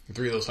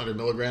 3 of those 100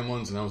 milligram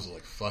ones, and I was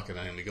like, fucking,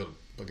 I am to go to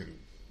fucking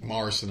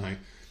Mars tonight.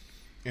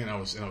 And I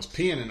was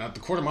peeing, and at the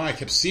corner of my eye, I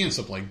kept seeing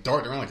something like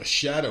darting around like a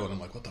shadow, and I'm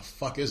like, what the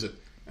fuck is it?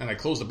 And I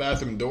closed the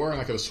bathroom door,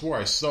 and I could have swore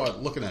I saw it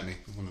looking at me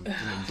when the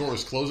door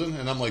was closing.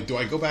 And I'm like, do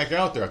I go back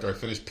out there after I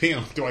finish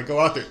peeing? Do I go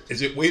out there?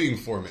 Is it waiting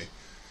for me?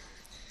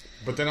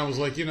 But then I was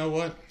like, you know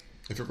what?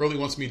 If it really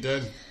wants me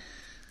dead,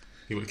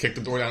 he would have kicked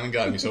the door down and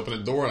got me. So I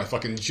opened the door, and I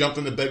fucking jumped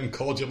in the bed and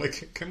called you. I'm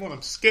like, come on,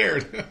 I'm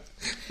scared.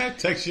 I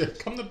text you,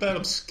 come to bed,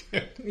 I'm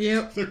scared.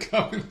 Yep. They're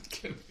coming.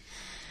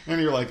 And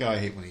you're like, oh, I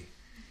hate when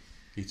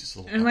he's just a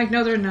little... And I'm like,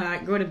 no, they're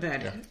not. Go to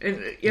bed. Yeah.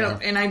 And, know,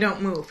 and I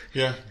don't move.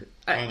 Yeah.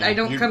 I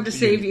don't come to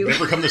save you.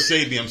 Never come to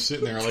save me. I'm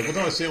sitting there like, what did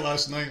I say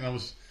last night? And I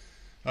was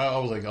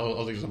like,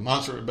 there's a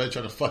monster in bed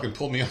trying to fucking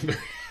pull me under.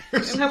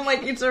 And I'm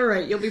like, it's all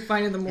right. You'll be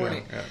fine in the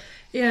morning.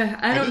 Yeah,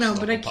 I don't know,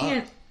 but I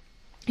can't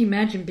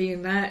imagine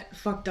being that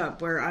fucked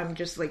up where I'm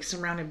just like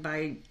surrounded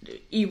by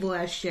evil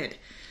ass shit,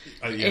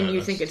 and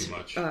you think it's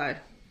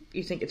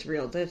you think it's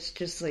real. That's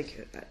just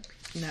like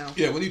no.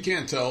 Yeah, when you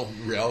can't tell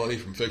reality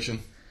from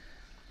fiction,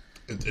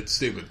 it's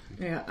stupid.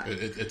 Yeah,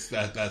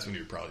 that's when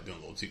you're probably doing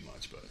a little too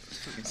much. But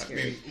I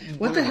mean,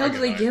 what the hell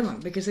did they give him?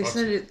 Because they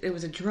said it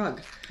was a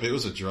drug. It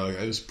was a drug.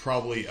 It was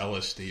probably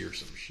LSD or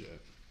some shit.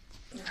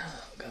 Oh,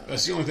 God.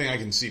 That's the only thing I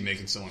can see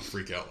making someone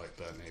freak out like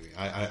that. Maybe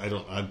I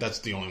don't. That's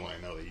the only one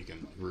I know that you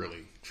can really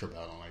trip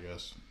out on, I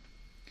guess.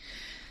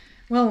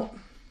 Well,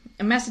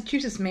 a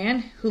Massachusetts man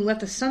who left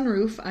the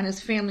sunroof on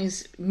his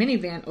family's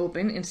minivan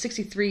open in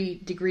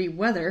 63-degree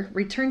weather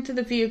returned to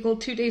the vehicle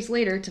 2 days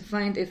later to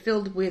find it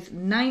filled with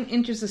 9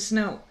 inches of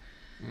snow.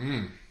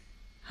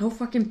 How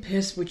fucking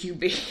pissed would you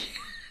be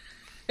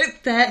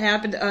if that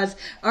happened to us?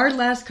 Our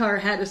last car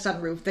had a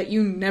sunroof that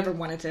you never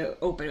wanted to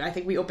open. I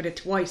think we opened it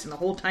twice in the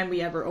whole time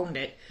we ever owned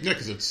it. Yeah,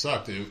 because it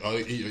sucked.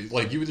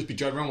 Like, you would just be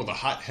driving around with a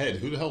hot head.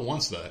 Who the hell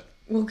wants that?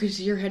 Well,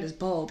 because your head is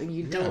bald, and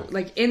you don't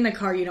like in the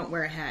car. You don't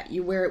wear a hat.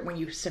 You wear it when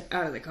you step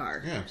out of the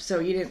car. Yeah. So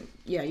you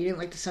didn't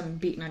like the sun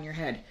beating on your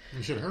head.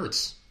 That shit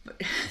hurts.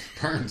 It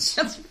burns.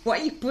 That's why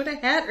you put a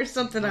hat or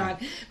something on.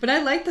 But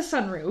I like the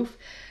sunroof,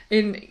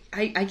 and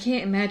I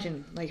can't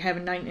imagine like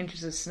having 9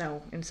 inches of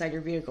snow inside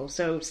your vehicle.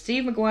 So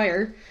Steve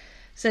McGuire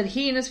said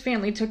he and his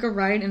family took a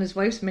ride in his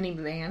wife's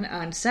minivan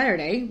on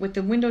Saturday with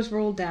the windows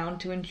rolled down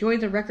to enjoy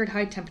the record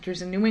high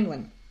temperatures in New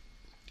England.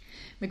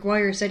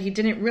 McGuire said he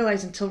didn't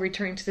realize until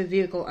returning to the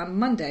vehicle on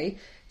Monday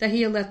that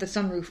he had left the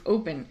sunroof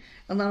open,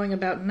 allowing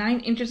about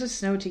 9 inches of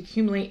snow to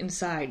accumulate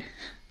inside.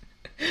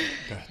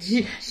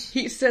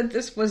 He said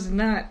this was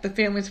not the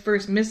family's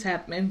first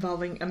mishap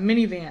involving a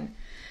minivan.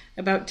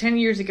 About 10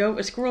 years ago,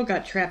 a squirrel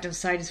got trapped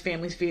inside his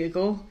family's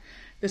vehicle.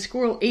 The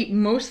squirrel ate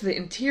most of the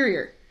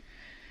interior.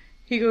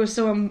 He goes,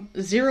 so I'm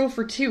 0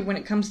 for 2 when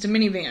it comes to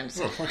minivans.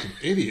 What a fucking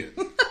idiot.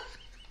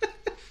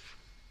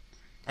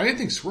 I didn't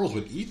think squirrels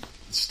would eat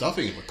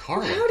stuffing in a car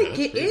like that. How'd it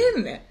get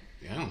in?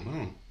 Yeah, I don't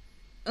know.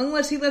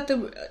 Unless he left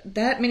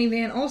that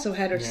minivan also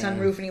had a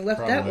sunroof and he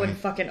left that one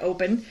fucking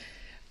open.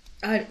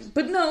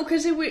 But no,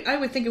 because I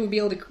would think it would be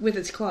able to, with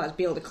its claws,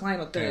 be able to climb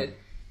up the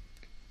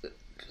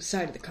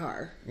side of the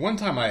car. One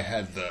time I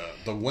had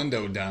the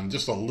window down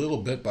just a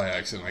little bit by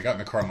accident. I got in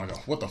the car, I'm like,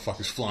 oh, what the fuck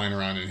is flying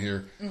around in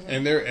here? Mm-hmm.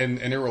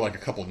 And there were like a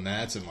couple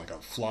gnats and like a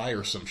fly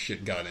or some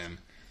shit got in.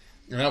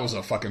 And that was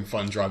a fucking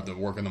fun drive to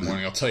work in the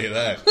morning, I'll tell you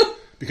that.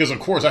 Because,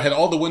 of course, I had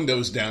all the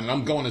windows down, and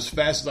I'm going as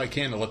fast as I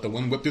can to let the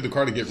wind whip through the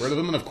car to get rid of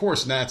them. And, of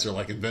course, gnats are,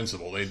 like,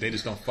 invincible. They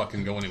just don't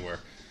fucking go anywhere.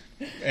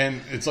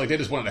 And it's like they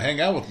just wanted to hang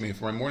out with me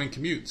for my morning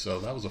commute. So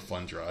that was a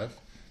fun drive.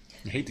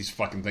 I hate these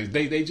fucking things.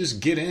 They just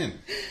get in.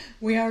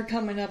 We are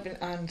coming up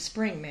on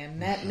spring, man.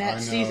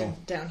 Gnat season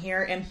down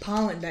here. And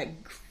pollen, that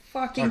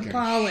fucking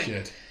pollen.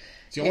 Shit.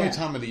 It's the only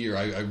time of the year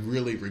I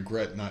really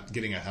regret not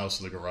getting a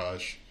house with a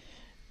garage.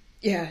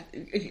 Yeah,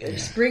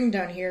 spring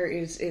down here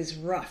is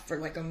rough for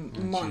like a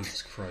month.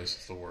 Jesus Christ,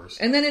 it's the worst.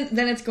 And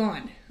then it's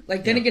gone.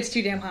 Like, then it gets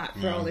too damn hot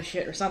for all this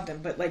shit or something.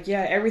 But, like,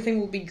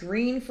 everything will be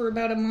green for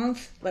about a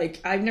month.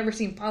 Like, I've never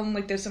seen pollen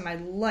like this in my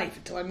life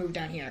until I moved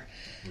down here.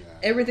 Yeah.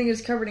 Everything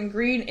is covered in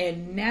green,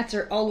 and gnats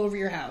are all over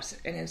your house.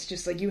 And it's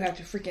just like you have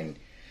to freaking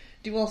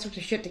do all sorts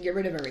of shit to get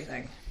rid of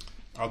everything.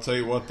 I'll tell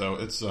you what, though.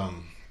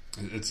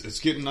 It's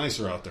getting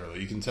nicer out there, though.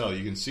 You can tell.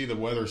 You can see the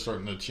weather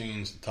starting to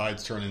change. The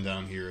tide's turning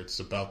down here. It's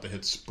about to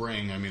hit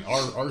spring. I mean,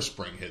 our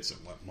spring hits in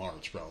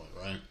March, probably,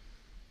 right?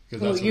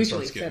 Because that's when it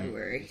starts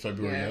getting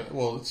February. Yeah.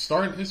 Well, it's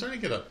starting to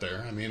get up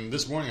there. I mean,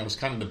 this morning I was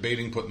kind of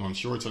debating putting on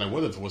shorts, and I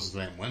would if it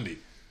wasn't damn windy.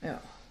 Yeah.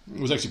 It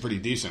was actually pretty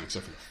decent,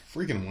 except for the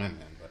freaking wind,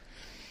 man. But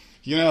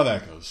you know how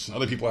that goes.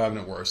 Other people are having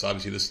it worse.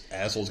 Obviously, this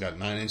asshole's got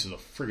 9 inches of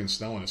freaking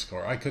snow in his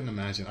car. I couldn't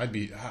imagine. I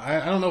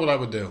don't know what I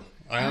would do.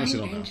 I honestly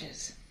don't know. 9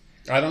 inches.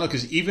 I don't know,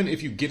 because even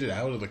if you get it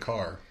out of the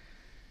car,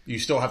 you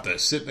still have to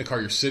sit in the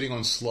car. You're sitting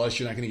on slush.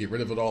 You're not going to get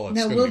rid of it all.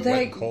 It's going to be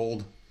wet and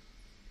cold.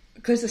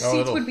 Because the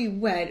seats would be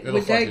wet.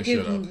 Would that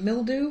give you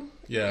mildew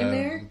in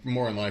there?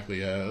 More than likely,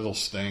 yeah. It'll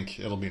stink.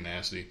 It'll be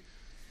nasty.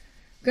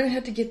 Going to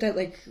have to get that,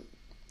 like,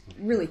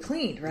 really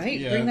cleaned, right?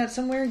 Yeah. Bring that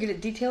somewhere and get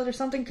it detailed or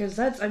something? Because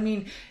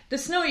the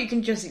snow, you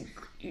can just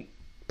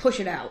push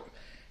it out.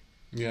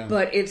 Yeah.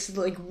 But it's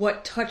like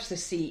what touched the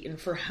seat and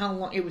for how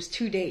long. It was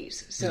 2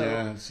 days. So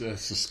yeah,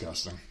 it's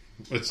disgusting.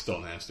 It's still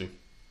nasty.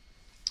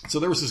 So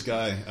there was this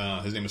guy,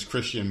 his name is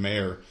Christian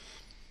Mayer.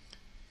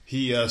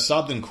 He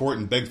sobbed in court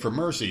and begged for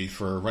mercy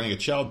for running a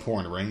child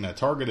porn ring that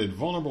targeted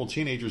vulnerable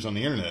teenagers on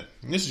the internet.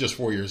 And this is just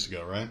 4 years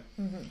ago, right?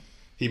 Mm-hmm.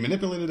 He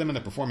manipulated them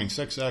into performing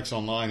sex acts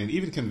online and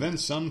even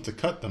convinced some to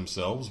cut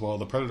themselves while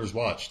the predators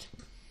watched.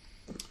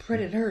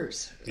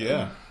 Predators.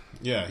 Yeah.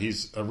 Yeah,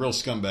 he's a real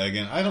scumbag.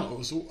 And I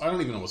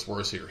don't even know what's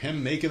worse here.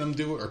 Him making them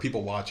do it or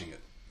people watching it.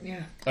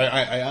 Yeah.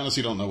 I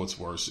honestly don't know what's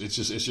worse. It's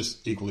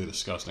just equally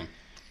disgusting.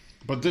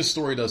 But this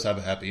story does have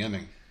a happy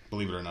ending,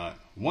 believe it or not.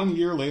 1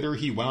 year later,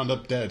 he wound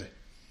up dead.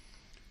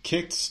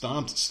 Kicked,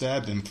 stomped,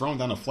 stabbed, and thrown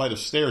down a flight of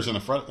stairs in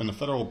a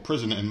federal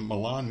prison in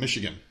Milan,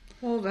 Michigan.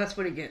 Well, that's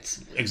what he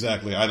gets.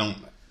 Exactly. I don't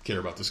care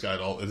about this guy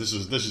at all. This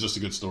is just a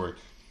good story.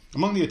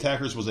 Among the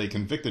attackers was a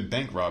convicted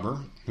bank robber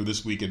who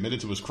this week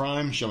admitted to his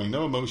crime, showing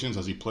no emotions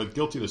as he pled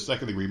guilty to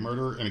second-degree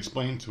murder and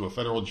explained to a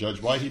federal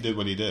judge why he did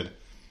what he did.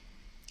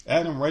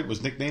 Adam Wright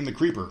was nicknamed the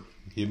Creeper.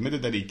 He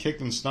admitted that he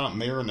kicked and stomped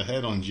Mayer in the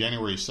head on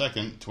January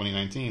 2nd,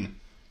 2019.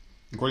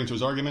 According to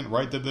his argument,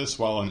 Wright did this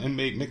while an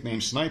inmate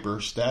nicknamed Sniper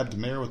stabbed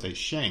Mayer with a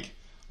shank,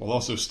 while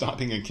also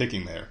stomping and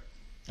kicking Mayer.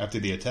 After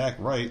the attack,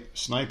 Wright,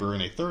 Sniper,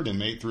 and a third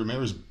inmate threw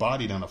Mayer's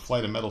body down a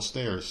flight of metal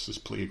stairs, his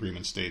plea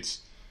agreement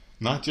states.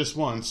 Not just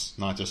once,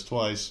 not just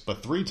twice,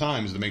 but 3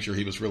 times to make sure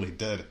he was really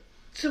dead.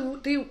 So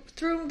they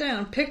threw him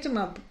down, picked him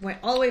up, went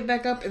all the way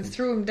back up, and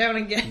threw him down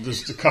again.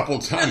 Just a couple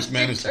of times,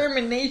 man.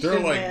 Determination, they're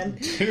like, man.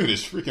 Dude,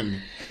 his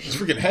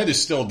freaking head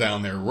is still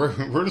down there.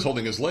 We're just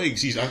holding his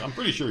legs. I'm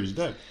pretty sure he's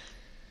dead.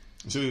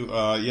 So,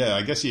 yeah,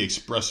 I guess he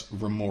expressed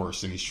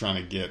remorse, and he's trying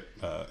to get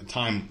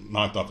time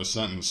knocked off his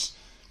sentence.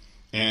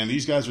 And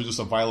these guys are just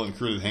a violent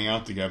crew that hang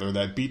out together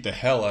that beat the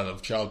hell out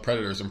of child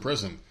predators in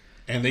prison.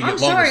 And they get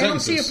longer sentences. I don't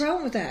see a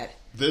problem with that.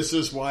 This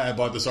is why I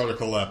bought this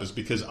article up, is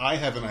because I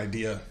have an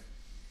idea.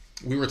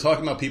 We were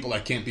talking about people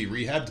that can't be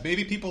rehabbed.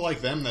 Maybe people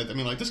like them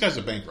like this guy's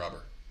a bank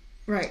robber.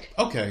 Right.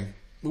 Okay.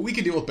 But we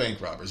can deal with bank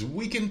robbers.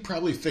 We can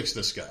probably fix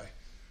this guy.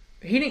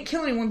 He didn't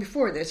kill anyone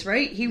before this,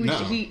 right?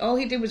 All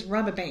he did was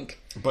rob a bank.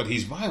 But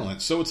he's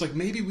violent, so it's like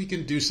maybe we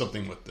can do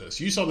something with this.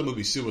 You saw the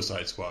movie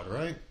Suicide Squad,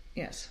 right?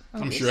 Yes.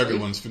 Obviously. I'm sure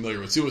everyone's familiar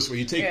with Suicide.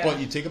 You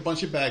take a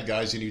bunch of bad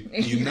guys and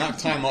you knock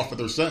time off of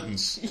their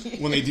sentence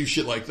when they do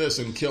shit like this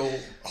and kill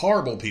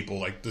horrible people,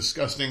 like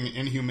disgusting,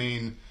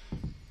 inhumane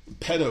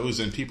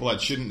pedos and people that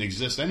shouldn't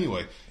exist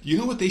anyway. You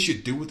know what they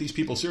should do with these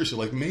people? Seriously,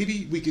 like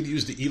maybe we could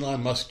use the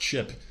Elon Musk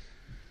chip.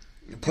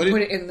 Put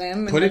it in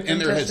them. Put it in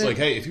their heads. Like,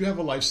 hey, if you have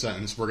a life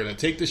sentence, we're going to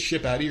take this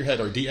chip out of your head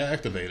or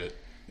deactivate it.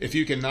 If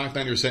you can knock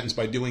down your sentence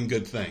by doing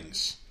good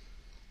things.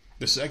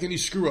 The second you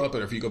screw up,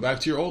 or if you go back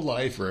to your old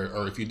life,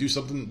 or if you do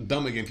something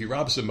dumb again, if you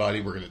rob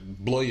somebody, we're going to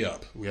blow you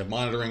up. We have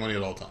monitoring on you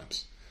at all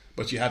times.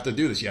 But you have to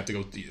do this. You have to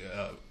go.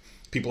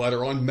 People that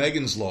are on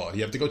Megan's Law,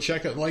 you have to go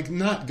check it. Like,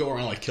 not go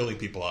around like killing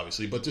people,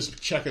 obviously, but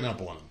just checking up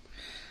on them.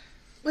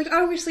 Like,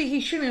 obviously,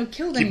 he shouldn't have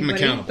killed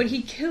anybody, but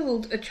he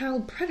killed a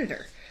child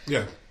predator.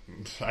 Yeah.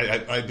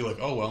 I'd be like,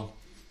 oh well,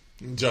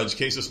 judge,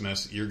 case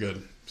dismissed. You're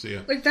good. See ya.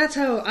 Like that's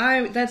how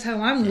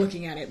I'm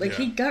looking at it. Like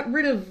he got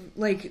rid of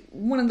like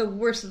one of the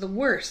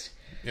worst.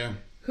 Yeah.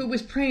 Who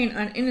was preying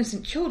on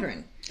innocent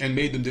children and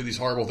made them do these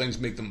horrible things,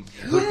 make them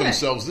hurt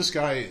themselves. This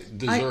guy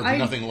deserved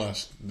nothing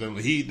less than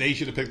they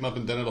should have picked him up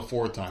and done it a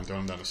 4th time,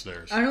 thrown him down the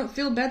stairs. I don't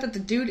feel bad that the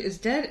dude is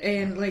dead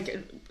and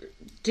like.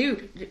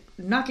 Dude,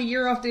 knock a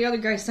year off the other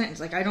guy's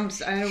sentence. Like I don't.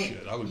 Shit,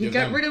 I would he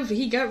got rid of a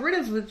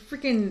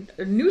freaking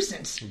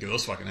nuisance. Give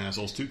those fucking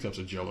assholes 2 cups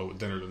of Jello with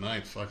dinner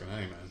tonight. Fucking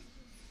hey, man.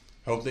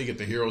 Hope they get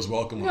the hero's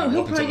welcome. No,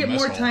 he'll probably get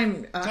more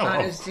time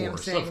on his damn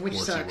thing, which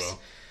sucks.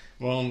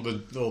 Well,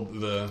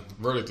 the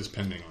verdict is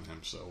pending on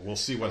him, so we'll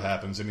see what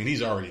happens. I mean,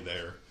 he's already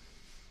there.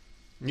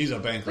 He's a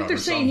bank robber. They're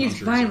saying he's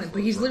violent,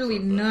 but he's literally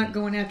not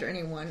going after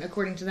anyone,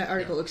 according to that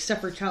article,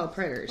 except for child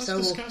predators.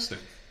 That's disgusting.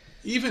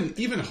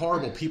 Even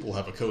horrible people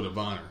have a code of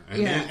honor,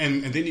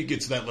 and then you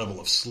get to that level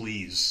of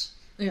sleaze,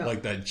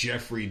 like that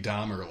Jeffrey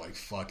Dahmer, like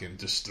fucking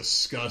just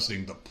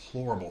disgusting,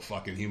 deplorable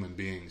fucking human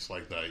beings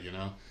like that. You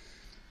know,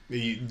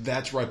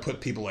 that's where I put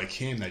people like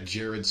him, that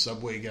Jared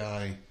Subway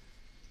guy,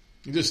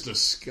 just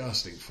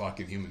disgusting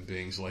fucking human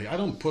beings. Like I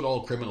don't put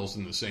all criminals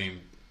in the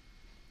same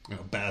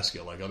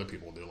basket like other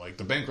people do. Like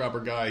the bank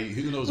robber guy,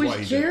 who knows why he did.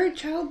 Was Jared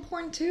child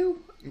porn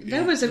too?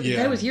 That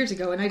was years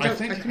ago, and I couldn't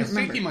remember. I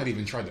think he might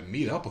even tried to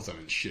meet up with him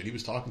and shit. He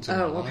was talking to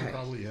him online,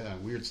 probably. Yeah,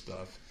 weird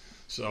stuff.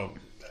 So,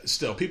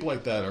 still, people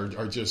like that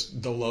are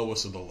just the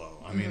lowest of the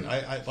low. I mean,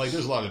 I like.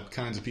 There's a lot of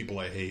kinds of people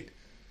I hate,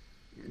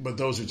 but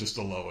those are just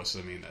the lowest.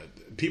 I mean,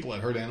 people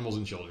that hurt animals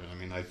and children. I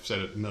mean, I've said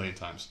it a million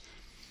times.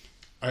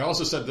 I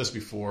also said this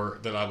before,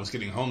 that I was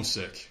getting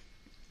homesick.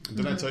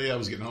 Did I tell you I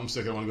was getting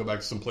homesick? I want to go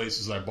back to some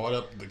places. I bought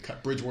up the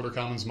Bridgewater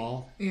Commons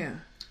Mall. Yeah.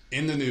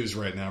 In the news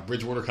right now,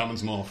 Bridgewater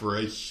Commons Mall, for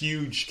a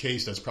huge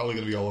case that's probably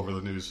going to be all over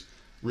the news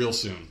real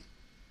soon.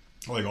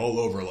 Like all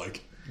over,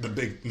 like the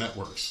big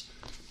networks.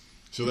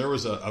 So there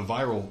was a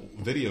viral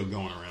video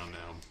going around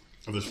now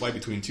of this fight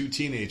between 2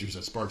 teenagers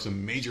that sparked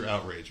some major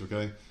outrage,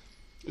 okay?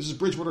 This is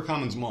Bridgewater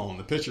Commons Mall, and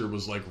the picture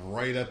was like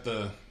right at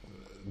the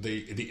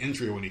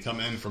entry when you come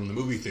in from the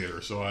movie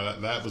theater. So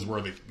that was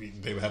where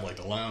they would have like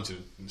the lounge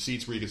and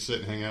seats where you could sit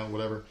and hang out,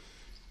 whatever.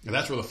 And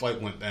that's where the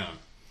fight went down.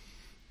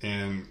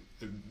 And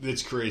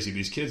it's crazy.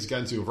 These kids got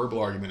into a verbal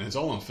argument, and it's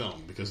all on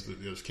film because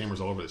there's cameras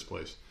all over this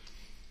place.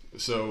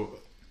 So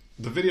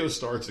the video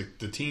starts.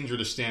 The teens are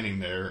just standing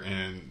there,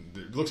 and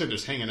it looks like they're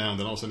just hanging out. And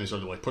then all of a sudden, they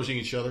started like pushing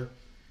each other.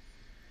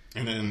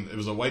 And then it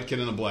was a white kid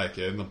and a black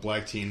kid, and the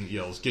black teen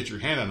yells, "Get your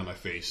hand out of my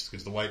face,"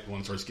 because the white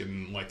one starts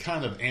getting like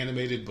kind of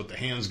animated, but the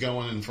hand's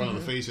going in front of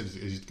the face as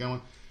he's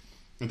going.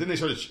 And then they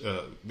started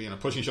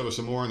pushing each other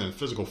some more, and then a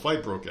physical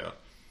fight broke out.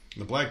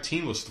 The black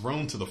teen was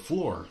thrown to the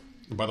floor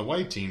by the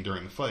white teen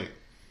during the fight.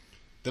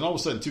 Then all of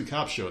a sudden, 2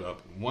 cops showed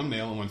up, one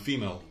male and one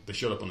female. They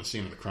showed up on the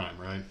scene of the crime,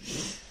 right?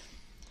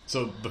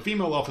 So the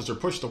female officer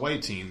pushed the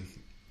white teen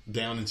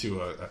down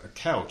into a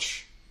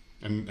couch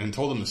and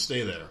told him to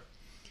stay there.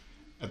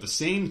 At the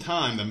same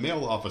time, the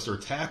male officer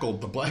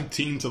tackled the black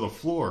teen to the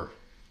floor,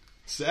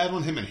 sat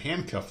on him and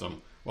handcuffed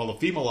him, while the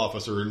female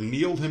officer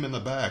kneeled him in the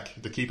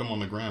back to keep him on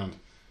the ground,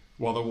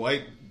 while the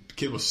white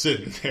kid was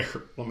sitting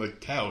there on the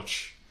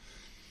couch.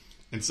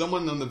 And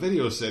someone on the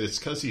video said it's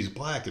because he's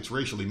black, it's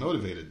racially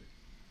motivated.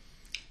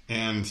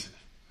 And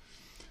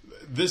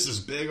this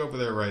is big over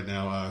there right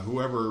now.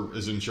 Whoever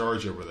is in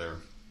charge over there,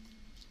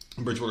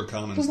 Bridgewater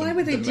Commons. But why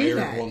would they do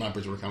that? Well, not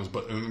Bridgewater Commons,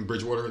 but in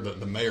Bridgewater,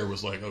 the mayor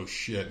was like, "Oh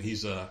shit,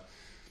 he's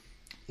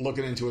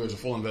looking into it." There's a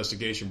full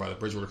investigation by the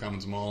Bridgewater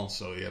Commons Mall.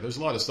 So yeah, there's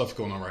a lot of stuff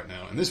going on right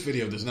now. And this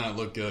video does not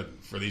look good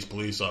for these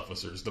police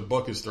officers. The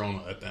book is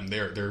thrown at them.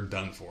 They're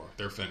done for.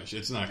 They're finished.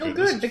 It's not good. Oh,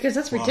 good, because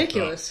that's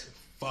ridiculous.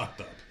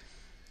 Fucked up.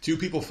 2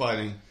 people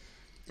fighting.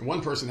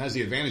 One person has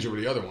the advantage over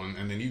the other one,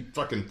 and then you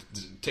fucking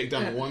take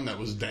down the one that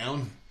was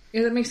down.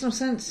 Yeah, that makes no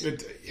sense.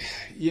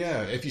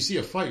 If you see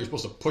a fight, you're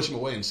supposed to push him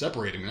away and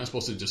separate him. You're not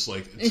supposed to just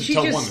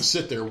tell one to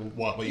sit there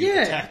while you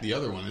attack the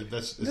other one.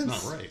 It's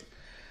not right.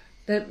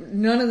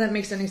 None of that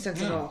makes any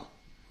sense at all.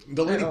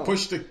 The lady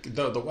pushed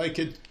the white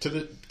kid to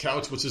the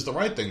couch, which is the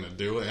right thing to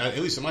do. At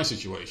least in my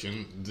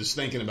situation, just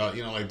thinking about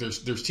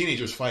there's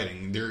teenagers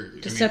fighting.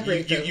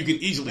 Separate them. You can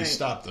easily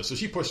stop this. So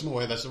she pushed him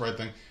away. That's the right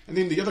thing. And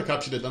then the other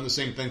cop should have done the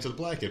same thing to the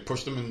black kid,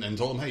 pushed him and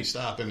told him, "Hey,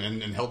 stop,"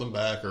 and held him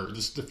back or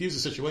just diffuse the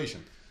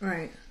situation.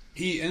 Right.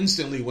 He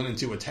instantly went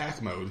into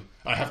attack mode.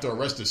 I have to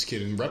arrest this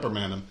kid and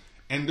reprimand him.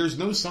 And there's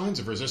no signs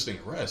of resisting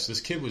arrest. This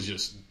kid was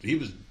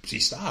he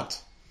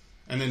stopped.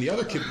 And then the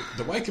other kid,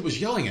 the white kid, was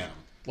yelling at him.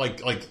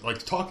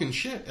 Like talking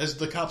shit as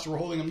the cops were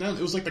holding him down.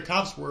 It was like the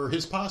cops were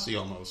his posse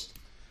almost.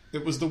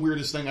 It was the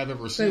weirdest thing I've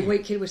ever seen. The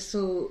white kid was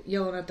still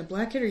yelling at the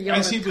black kid, or yelling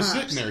at the cops? As he was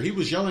sitting there, he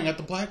was yelling at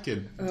the black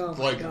kid. Oh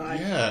my God!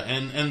 Yeah,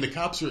 and the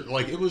cops were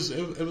like, it was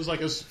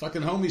like his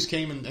fucking homies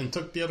came and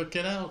took the other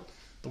kid out.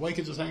 The white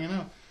kid's just hanging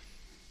out.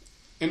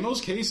 In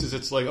most cases,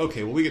 it's like,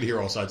 okay, well, we get to hear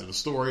all sides of the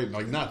story.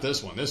 Like, not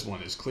this one. This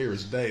one is clear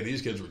as day.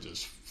 These kids were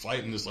just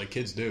fighting just like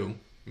kids do.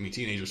 I mean,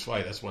 teenagers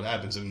fight. That's what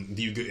happens. And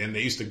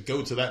they used to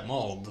go to that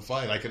mall to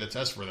fight. I could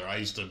attest for there. I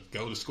used to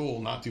go to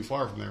school not too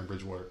far from there in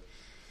Bridgewater.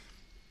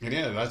 And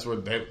yeah, that's where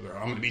I'm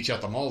going to meet you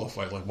at the mall to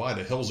fight. Like, why?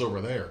 The hill's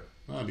over there.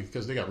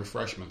 Because they got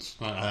refreshments.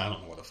 I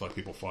don't know what the fuck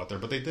people fought there,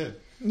 but they did.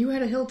 You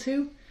had a hill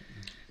too?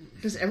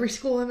 Does every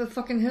school have a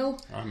fucking hill?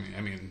 I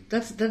mean,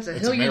 that's a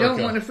hill America. You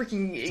don't want to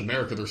freaking. It's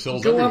America. There's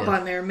hills go everywhere. Up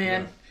on there,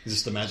 man. Yeah. It's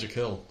just the magic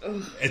hill.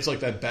 Ugh. It's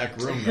like that back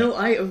room. It's a hill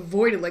I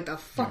avoided like the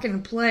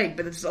fucking plague,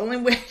 but it's the only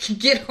way I can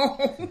get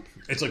home.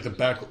 It's like the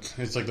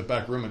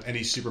back room at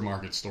any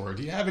supermarket store.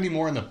 Do you have any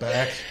more in the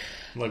back?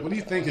 Like, what do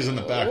you think is in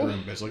the back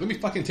room, bitch? Like, let me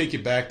fucking take you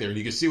back there, and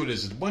you can see what it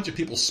is. It's a bunch of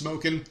people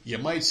smoking. You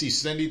might see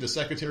Cindy, the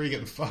secretary,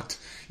 getting fucked.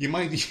 You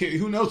might.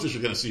 Who knows what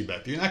you're going to see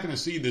back there? You're not going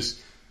to see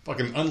this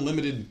fucking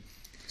unlimited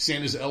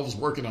Santa's elves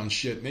working on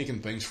shit,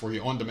 making things for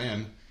you on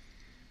demand.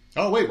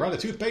 Oh, wait, we're out of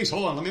toothpaste.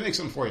 Hold on, let me make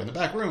something for you in the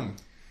back room.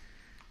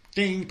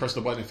 Ding, press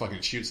the button and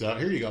fucking shoots out.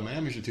 Here you go,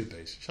 ma'am. Here's your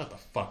toothpaste. Shut the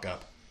fuck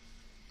up.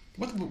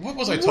 What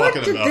was I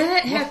talking about? What did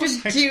that have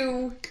to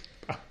do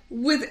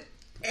with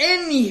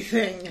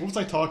anything? What was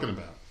I talking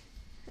about?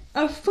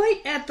 A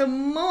fight at the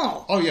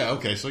mall. Oh, yeah,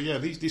 okay. So, yeah,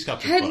 these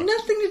cops had nothing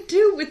to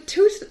do with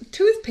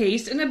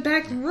toothpaste in a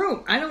back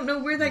room. I don't know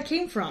where that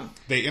came from.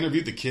 They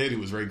interviewed the kid, who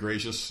was very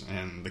gracious,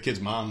 and the kid's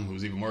mom, who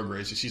was even more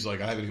gracious. She's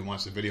like, I haven't even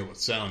watched the video with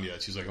sound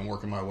yet. She's like, I'm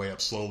working my way up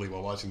slowly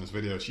while watching this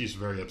video. She's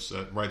very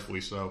upset,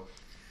 rightfully so.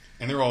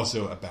 And they're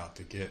also about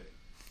to get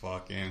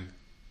fucking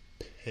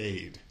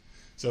paid.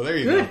 So there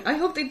you go. Good. I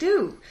hope they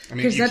do. I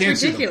mean, that's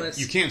ridiculous.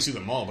 You can't sue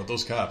them all, but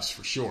those cops,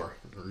 for sure.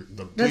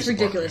 That's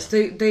ridiculous.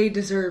 Yeah. They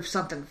deserve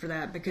something for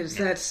that, because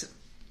that's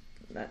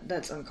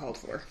uncalled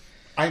for.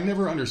 I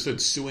never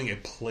understood suing a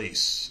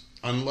place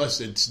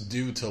unless it's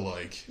due to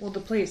like. Well,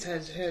 the place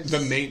has the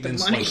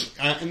maintenance. The money.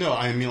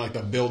 I mean like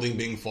the building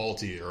being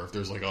faulty, or if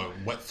there's like a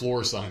wet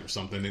floor sign or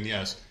something. Then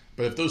yes.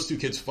 But if those two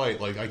kids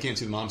fight, like I can't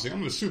see the mom saying, "I'm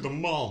going to sue the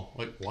mall."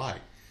 Like, why?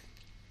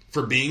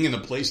 For being in a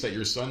place that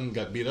your son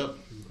got beat up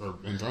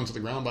and thrown to the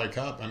ground by a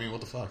cop? I mean, what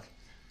the fuck?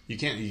 You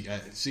can't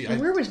see.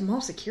 Where was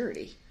mall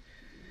security?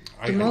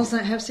 Do malls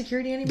not have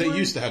security anymore? They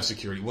used to have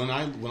security. When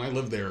I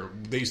lived there,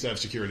 they used to have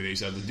security. They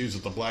used to have the dudes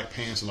with the black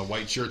pants and the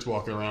white shirts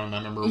walking around. And I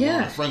remember one of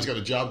my friends got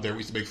a job there. We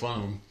used to make fun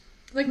of them.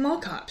 Like mall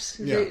cops.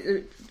 Yeah.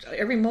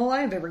 Every mall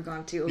I've ever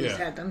gone to always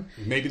had them.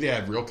 Maybe they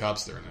have real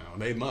cops there now.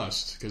 They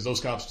must, because those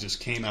cops just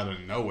came out of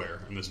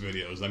nowhere in this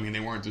videos. I mean, they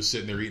weren't just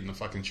sitting there eating the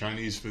fucking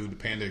Chinese food, the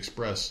Panda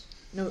Express.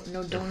 No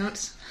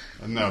donuts?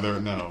 No,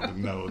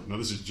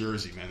 this is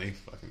Jersey, man. They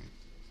fucking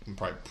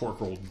probably pork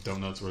rolled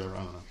donuts or whatever. I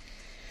don't know.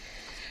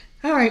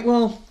 All right,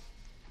 well,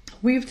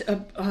 we've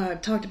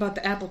talked about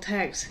the Apple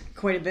tags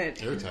quite a bit.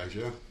 AirTags,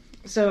 yeah.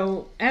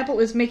 So, Apple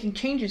is making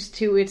changes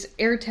to its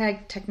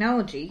AirTag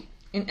technology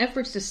in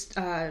efforts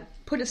to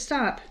put a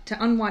stop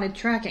to unwanted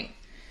tracking.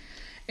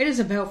 It is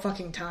about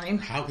fucking time.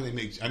 How can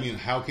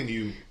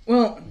you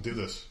do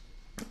this?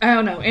 I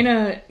don't know. In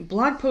a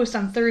blog post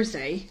on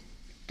Thursday,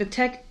 the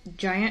tech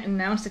giant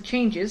announced the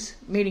changes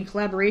made in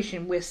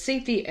collaboration with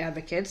safety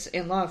advocates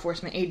and law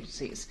enforcement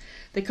agencies.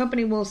 The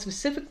company will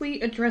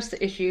specifically address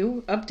the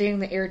issue, updating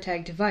the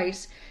AirTag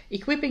device,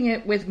 equipping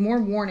it with more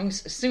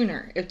warnings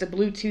sooner if the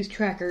Bluetooth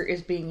tracker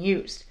is being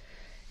used.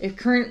 It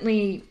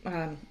currently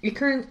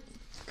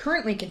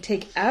can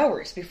take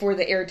hours before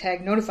the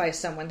AirTag notifies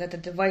someone that the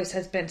device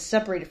has been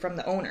separated from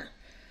the owner.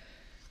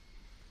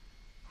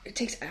 It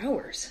takes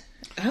hours.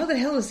 How the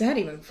hell is that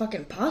even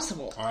fucking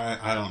possible?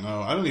 I don't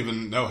know. I don't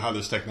even know how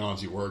this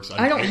technology works. We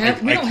don't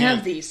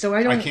have these, so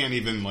I can't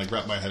even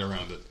wrap my head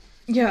around it.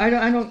 Yeah,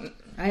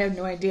 I have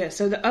no idea.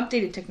 So the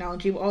updated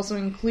technology will also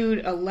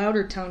include a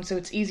louder tone so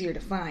it's easier to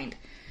find.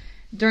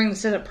 During the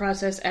setup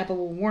process, Apple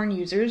will warn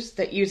users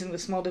that using the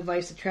small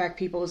device to track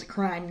people is a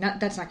crime.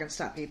 That's not going to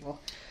stop people.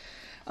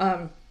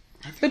 But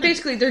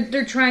basically,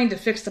 they're trying to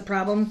fix the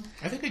problem.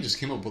 I think I just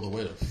came up with a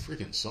way to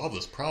freaking solve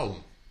this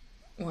problem.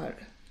 What?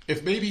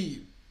 If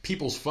maybe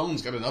people's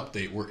phones got an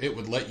update where it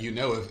would let you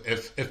know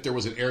if there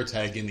was an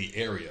AirTag in the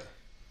area.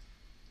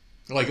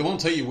 Like, it won't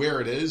tell you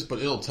where it is, but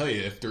it'll tell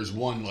you if there's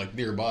one, like,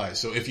 nearby.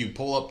 So if you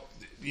pull up,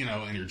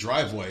 in your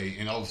driveway,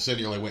 and all of a sudden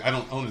you're like, wait, I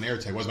don't own an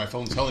AirTag. Why's my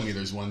phone telling me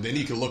there's one? Then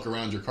you can look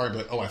around your car and be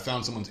like, oh, I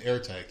found someone's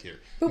AirTag here.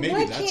 But maybe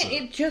why can't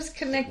it just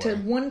connect to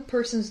one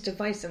person's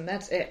device and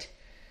that's it?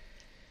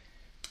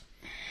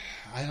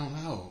 I don't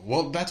know.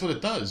 Well, that's what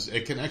it does.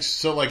 It connects.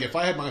 So, like, if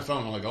I had my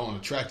phone, I'm like, I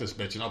want to track this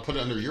bitch, and I'll put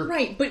it under your...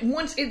 Right, but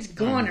once it's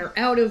gone or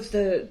out of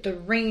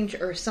the range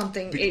or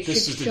something, it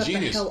should shut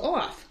the hell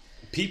off.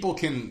 People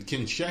can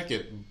check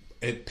it.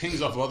 It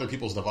pings off of other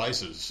people's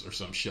devices or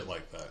some shit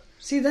like that.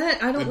 See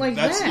that? I don't like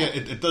that. Yeah,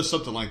 it does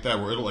something like that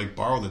where it'll, like,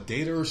 borrow the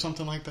data or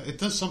something like that. It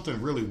does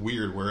something really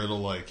weird where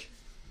it'll, like...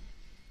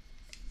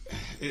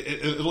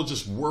 It'll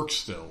just work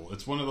still.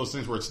 It's one of those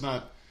things where it's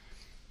not...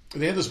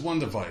 They had this one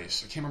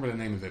device. I can't remember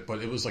the name of it,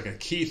 but it was like a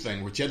key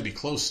thing which you had to be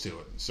close to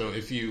it. So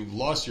if you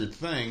lost your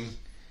thing,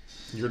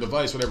 your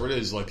device, whatever it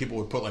is, like people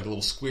would put like a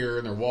little square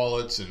in their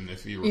wallets, and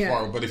if you were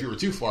far, but if you were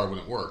too far, it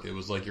wouldn't work. It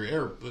was like your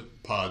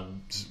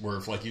AirPods, where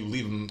if like you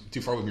leave them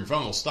too far with your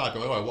phone, it'll stop.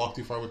 You're like, oh, I walked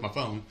too far with my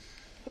phone.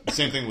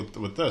 Same thing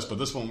with this, but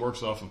this one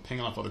works off of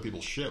pinging off other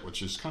people's shit,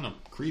 which is kind of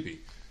creepy.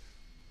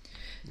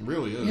 It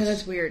really is. Yeah,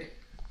 that's weird.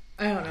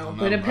 I don't know,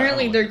 but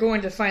apparently they're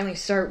going to finally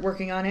start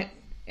working on it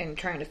and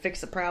trying to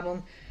fix the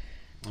problem.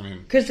 I mean,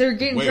 because they're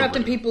getting trapped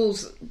in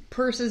people's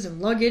purses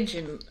and luggage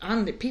and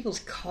on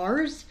people's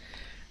cars.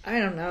 I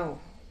don't know,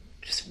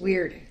 just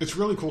weird. It's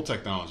really cool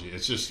technology.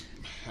 It's just,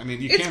 I mean,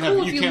 you can't have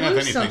anything good. You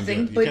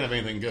can't have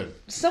anything good.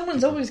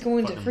 Someone's always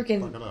going to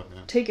freaking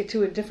take it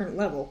to a different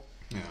level.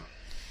 Yeah.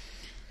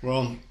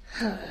 Well,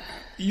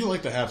 you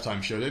liked the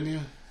halftime show, didn't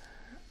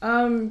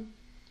you?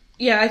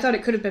 Yeah, I thought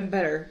it could have been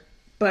better,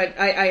 but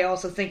I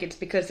also think it's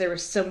because there were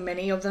so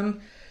many of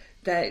them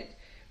that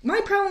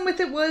my problem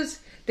with it was.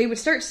 They would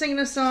start singing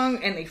a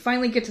song, and they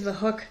finally get to the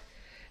hook.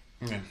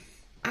 Yeah.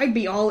 I'd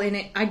be all in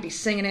it. I'd be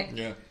singing it.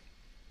 Yeah.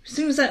 As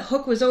soon as that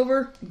hook was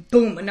over,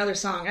 boom, another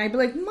song. I'd be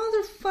like,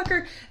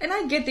 motherfucker. And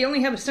I get they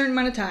only have a certain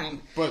amount of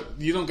time. But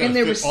you don't got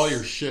to fit all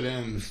your shit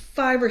in.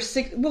 5 or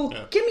 6. Well,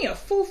 give me a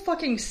full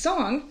fucking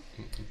song.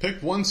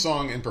 Pick one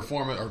song and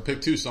perform it, or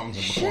pick 2 songs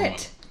and perform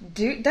it.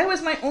 Dude, that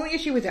was my only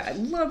issue with it. I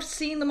loved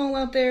seeing them all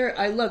out there.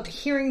 I loved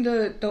hearing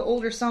the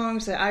older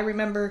songs that I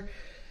remember.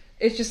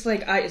 It's just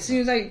like, as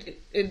soon as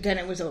then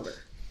it was over.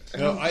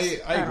 No,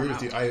 I agree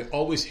with you. I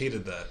always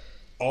hated that.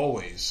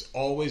 Always,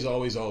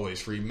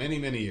 for many,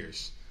 many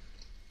years.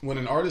 When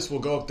an artist will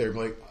go up there and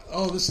be like,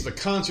 oh, this is the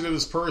concert of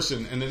this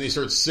person, and then they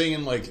start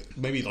singing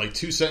maybe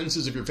 2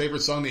 sentences of your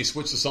favorite song, they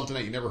switch to something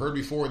that you never heard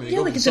before, and then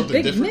you go to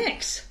something different. Yeah, like it's a big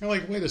mix. You're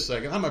like, wait a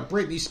second, I'm a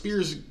Britney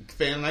Spears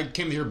fan, and I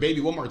came to hear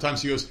Baby one more time,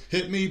 she goes,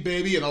 hit me,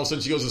 baby, and all of a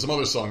sudden she goes to some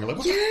other song. You're like,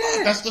 what the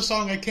fuck? That's the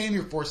song I came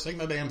here for, sing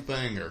the damn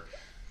thing, or...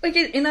 Like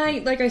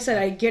I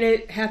said, I get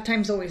it.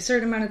 Halftime's only a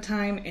certain amount of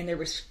time, and there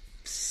was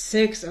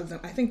 6 of them.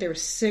 I think there were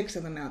 6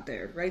 of them out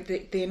there, right?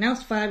 They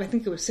announced 5. I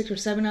think there was 6 or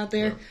 7 out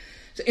there,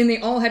 and they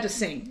all had to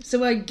sing.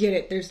 So I get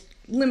it. There's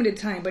limited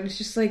time, but it's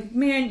just like,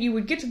 man, you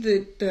would get to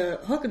the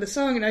hook of the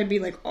song, and I'd be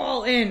like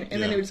all in,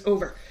 and then it was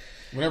over.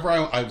 Whenever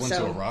I went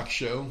to a rock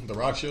show, the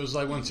rock shows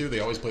I went to, they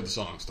always played the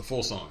songs, the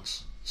full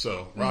songs.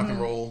 So rock and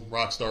roll,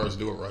 rock stars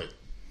do it right.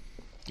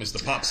 It's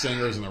the pop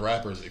singers and the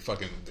rappers. They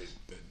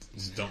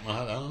just don't know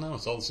how. I don't know.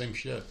 It's all the same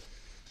shit.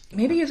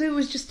 Maybe if it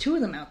was just two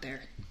of them out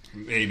there.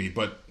 Maybe,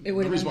 but the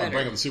reason why I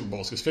bring up the Super Bowl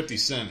is because 50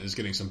 Cent is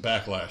getting some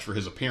backlash for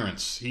his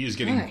appearance. He is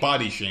getting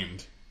body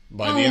shamed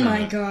by the internet.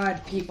 Oh my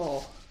god,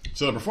 people.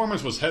 So the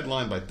performance was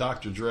headlined by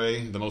Dr.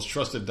 Dre, the most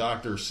trusted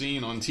doctor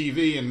seen on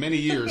TV in many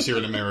years here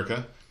in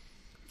America.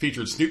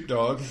 Featured Snoop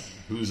Dogg,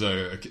 who's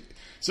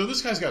So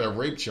this guy's got a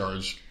rape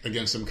charge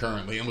against him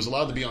currently and was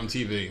allowed to be on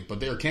TV,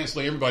 but they are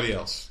canceling everybody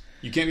else.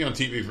 You can't be on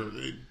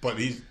TV but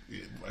he's...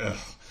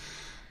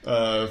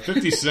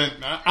 50 Cent,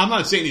 I'm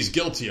not saying he's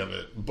guilty of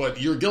it,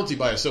 but you're guilty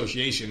by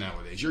association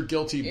nowadays. You're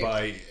guilty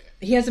by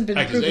he hasn't been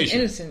proven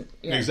innocent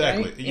yet,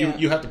 exactly. Right?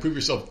 You have to prove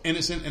yourself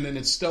innocent, and then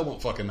it still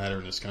won't fucking matter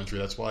in this country.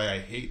 That's why I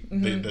hate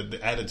the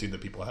attitude that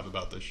people have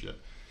about this shit.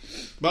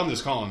 But I'm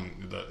just calling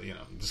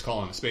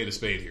a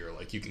spade here.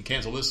 Like, you can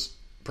cancel this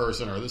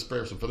person or this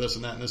person for this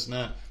and that and this and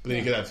that, but then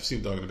you could have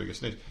Snoop Dogg on the biggest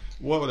stage.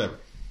 Whatever.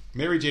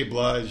 Mary J.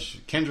 Blige,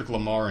 Kendrick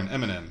Lamar, and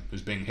Eminem,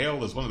 who's being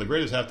hailed as one of the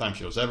greatest halftime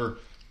shows ever.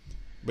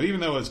 But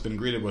even though it's been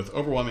greeted with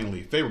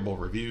overwhelmingly favorable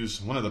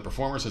reviews, one of the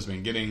performers has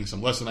been getting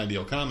some less than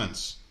ideal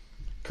comments.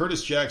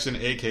 Curtis Jackson,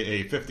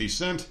 a.k.a. 50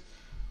 Cent,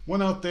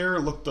 went out there,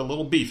 looked a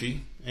little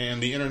beefy,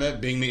 and the internet,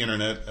 being the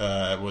internet,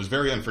 was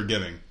very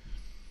unforgiving.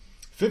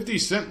 50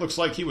 Cent looks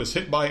like he was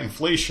hit by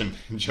inflation,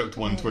 joked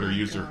one Twitter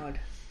user.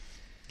 God.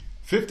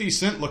 50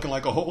 Cent looking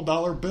like a whole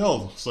dollar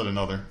bill, said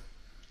another.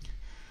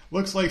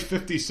 Looks like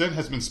 50 Cent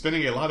has been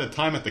spending a lot of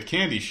time at the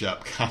candy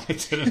shop,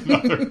 commented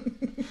another,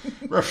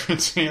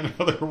 referencing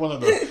another one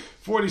of the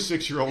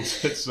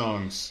 46-year-old's hit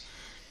songs.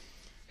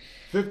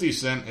 50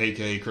 Cent,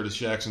 a.k.a. Curtis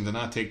Jackson, did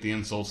not take the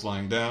insults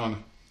lying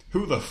down.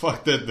 Who the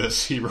fuck did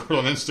this? He wrote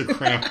on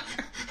Instagram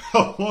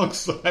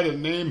alongside a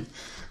name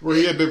where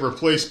he had been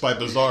replaced by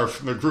Bizarre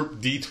from the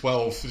group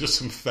D12. Just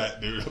some fat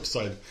dude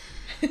upside.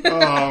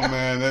 Oh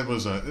man, that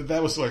was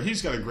like,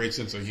 he's got a great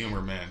sense of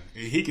humor, man.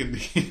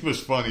 He was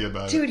funny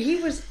about it. Dude, he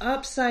was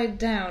upside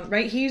down,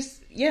 right? He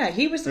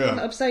was the one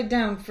upside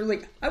down for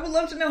like, I would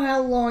love to know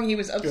how long he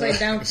was upside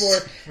down for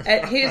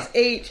at his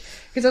age.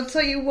 Because I'll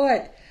tell you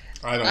what,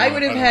 I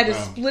would have had a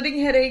splitting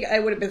headache. I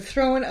would have been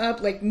throwing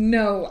up. Like,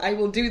 no, I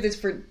will do this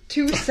for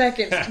 2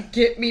 seconds.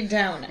 Get me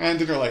down. And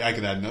then they're like, I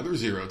could add another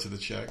 0 to the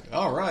check.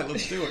 All right,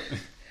 let's do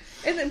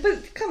it.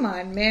 But come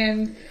on,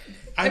 man.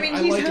 I mean,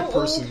 I he's like how a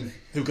person old?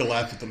 who can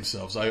laugh at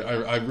themselves.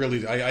 I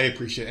really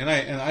appreciate it.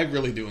 And I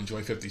really do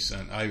enjoy 50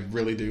 Cent. I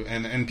really do.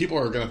 And people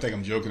are going to think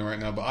I'm joking right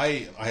now, but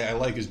I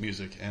like his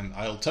music. And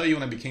I'll tell you,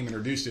 when I became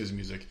introduced to his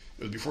music,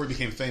 it was before he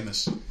became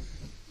famous.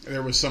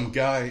 There was some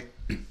guy,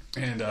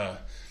 and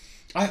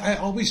I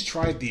always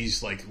tried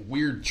these like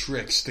weird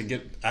tricks to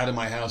get out of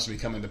my house and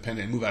become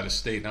independent and move out of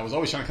state. And I was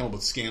always trying to come up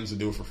with scams to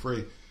do it for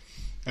free.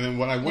 And then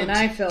when I went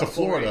to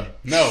Florida,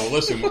 when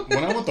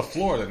I went to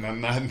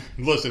Florida,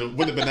 listen, it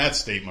wouldn't have been that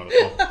state,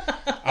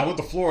 motherfucker. I went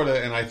to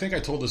Florida, and I think I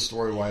told this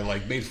story where I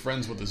like made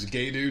friends with this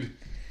gay dude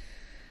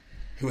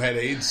who had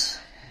AIDS.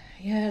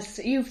 Yes,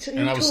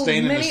 and I was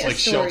staying in this like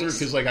shelter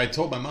because like I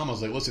told my mom, I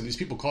was like, listen, these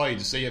people call you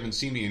to say you haven't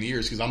seen me in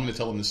years because I'm going to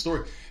tell them this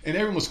story. And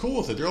everyone was cool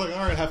with it. They're like,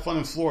 all right, have fun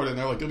in Florida. And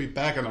they're like, they'll be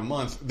back in a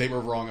month. They were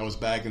wrong. I was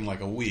back in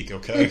like a week,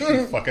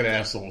 okay? Fucking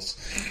assholes.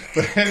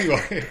 But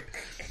anyway,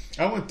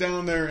 I went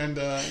down there and,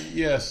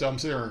 so I'm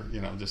sitting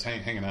there, just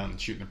hanging out and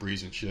shooting the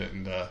breeze and shit.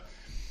 And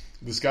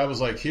this guy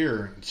was like,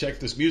 here, check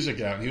this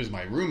music out. And he was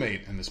my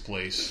roommate in this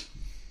place.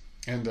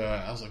 And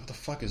I was like, what the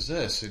fuck is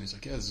this? And he's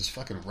like, yeah, there's this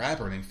fucking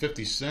rapper named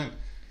 50 Cent.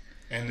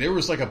 And there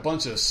was like a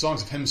bunch of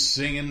songs of him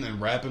singing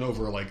and rapping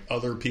over like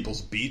other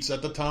people's beats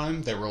at the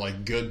time that were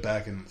like good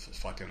back in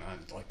fucking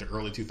like the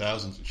early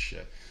 2000s and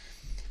shit.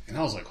 And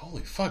I was like,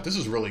 holy fuck, this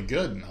is really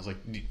good. And I was like,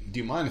 do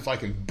you mind if I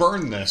can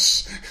burn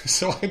this?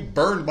 So I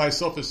burned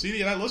myself a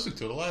CD and I listened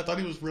to it a lot. I thought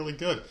he was really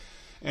good.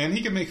 And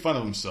he can make fun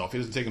of himself. He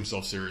doesn't take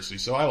himself seriously.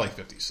 So I like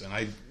 50 Cent.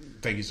 I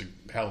think he's a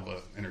hell of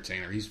an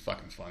entertainer. He's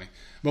fucking funny.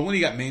 But when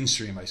he got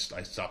mainstream, I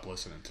stopped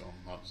listening to him.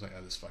 I was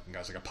like, this fucking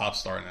guy's like a pop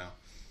star now.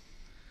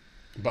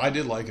 But I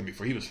did like him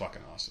before. He was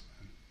fucking awesome.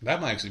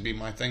 That might actually be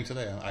my thing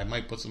today. I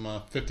might put some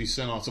 50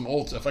 Cent on some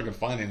old, if I can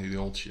find any of the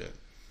old shit.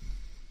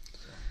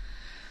 So,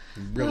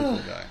 really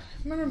cool guy.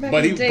 Remember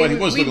back in the day, but he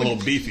was looking a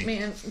little beefy.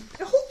 Man,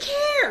 who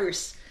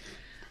cares?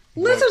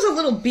 Lizzo's a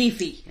little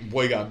beefy.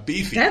 Boy got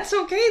beefy. That's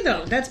okay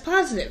though. That's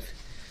positive.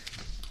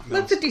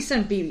 Let 50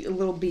 Cent be a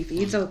little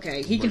beefy. It's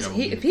okay.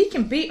 If he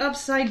can be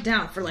upside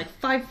down for like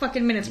 5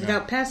 fucking minutes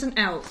without passing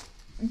out,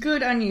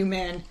 good on you,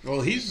 man.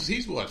 Well,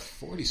 he's what,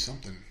 40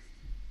 something.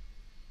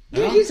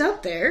 Yeah, he's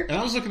up there. And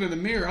I was looking in the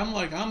mirror. I'm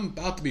like, I'm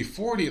about to be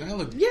 40, and I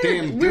look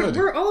damn good.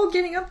 We're all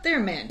getting up there,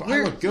 man. But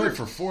I look good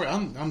for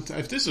 40.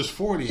 If this is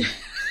 40,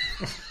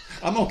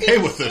 I'm okay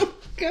with it.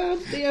 God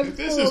damn. If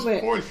this is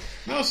 40,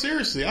 no,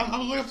 seriously. I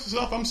was looking at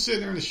myself. I'm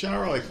sitting there in the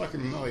shower, like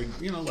fucking, like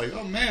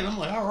oh man. I'm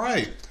like, all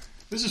right,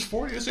 this is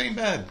 40. This ain't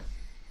bad.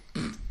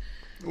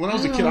 When I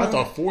was a kid, I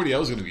thought 40, I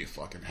was going to be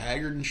fucking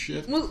haggard and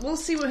shit. We'll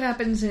see what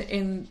happens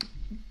in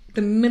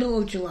the middle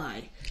of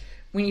July.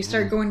 When you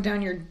start going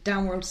down your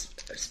downward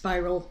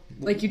spiral,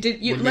 like you did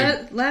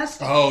last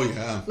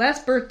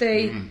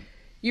birthday,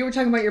 You were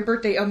talking about your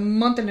birthday a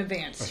month in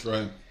advance. That's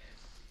right.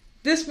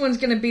 This one's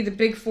going to be the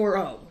big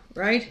 4-0,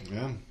 right?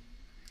 Yeah,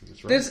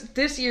 that's right.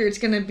 This year it's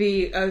going to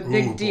be a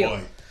big deal.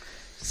 Boy.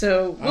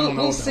 So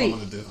we'll see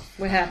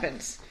what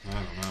happens. I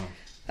don't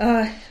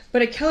know.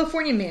 But a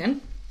California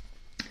man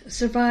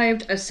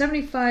survived a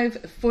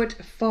 75-foot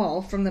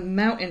fall from the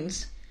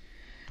mountains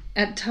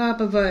at top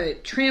of a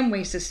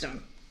tramway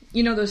system.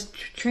 You know those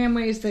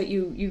tramways that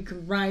you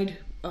can ride?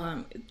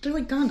 They're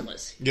like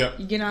gondolas. Yeah.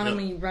 You get on them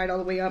and you ride all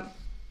the way up.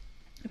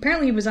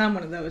 Apparently he was on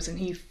one of those and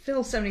he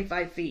fell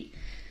 75 feet.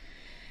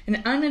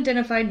 An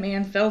unidentified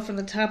man fell from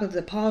the top of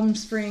the Palm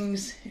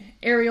Springs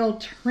aerial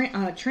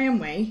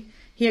tramway.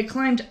 He had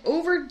climbed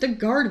over the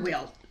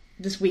guardrail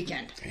this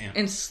weekend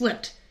and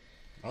slipped.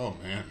 Oh,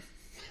 man.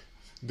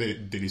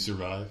 Did he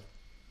survive?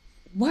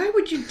 Why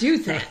would you do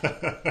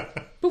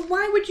that? But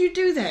why would you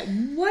do that?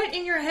 What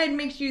in your head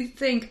makes you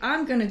think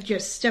I'm going to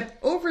just step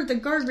over the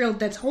guardrail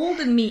that's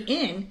holding me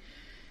in?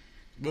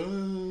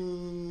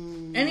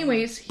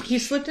 Anyways, he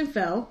slipped and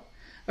fell.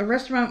 A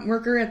restaurant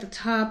worker at the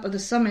top of the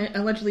summit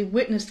allegedly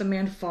witnessed the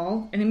man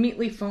fall and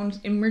immediately phoned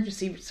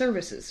emergency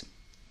services.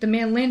 The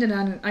man landed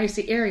on an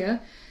icy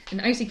area,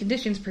 and icy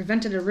conditions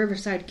prevented a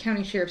Riverside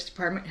County Sheriff's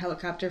Department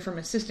helicopter from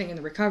assisting in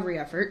the recovery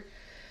effort.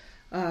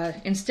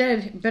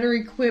 Instead,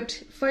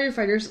 better-equipped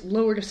firefighters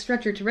lowered a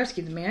stretcher to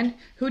rescue the man,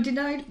 who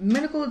denied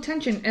medical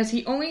attention as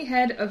he only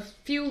had a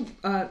few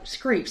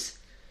scrapes.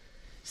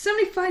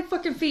 75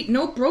 fucking feet,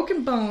 no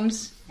broken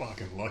bones.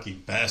 Fucking lucky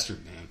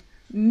bastard, man.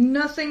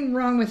 Nothing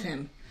wrong with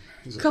him.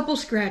 He's Couple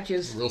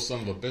scratches. A real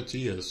son of a bitch,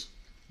 he is.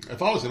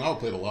 If I was him, I would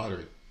play the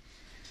lottery.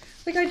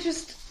 Like, I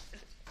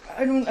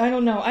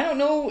don't know. I don't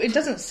know. It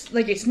doesn't,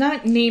 like, it's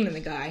not naming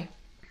the guy.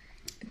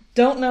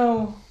 Don't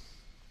know.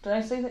 Did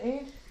I say the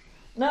age?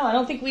 No, I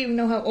don't think we even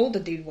know how old the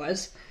dude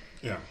was.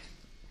 Yeah.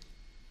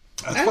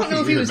 I don't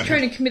know if he was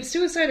trying to commit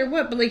suicide or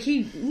what, but, like,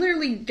 he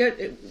literally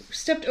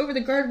stepped over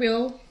the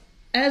guardrail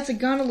as the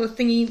gondola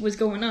thingy was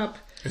going up.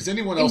 Is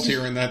anyone else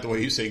hearing that the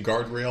way you say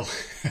guardrail?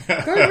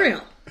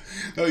 Guardrail.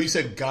 No, you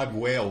said God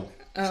whale.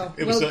 Oh,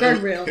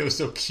 guardrail. It was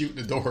so cute and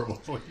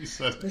adorable what you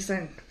said.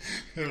 Listen.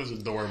 It was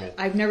adorable.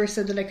 I've never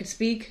said that I could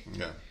speak.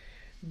 Yeah.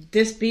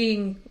 This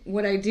being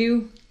what I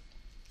do,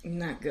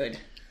 not good.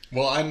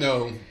 Well, I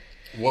know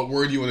what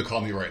word you want to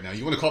call me right now.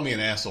 You want to call me an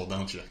asshole,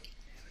 don't you?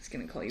 I was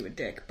going to call you a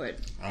dick, but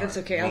that's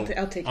right. okay. Well,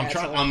 I'll take I'm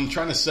asshole. I'm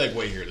trying to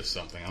segue here to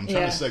something. I'm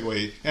trying to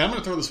segue. And I'm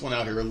going to throw this one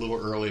out here a little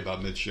early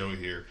about mid-show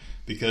here,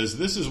 because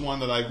this is one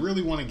that I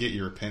really want to get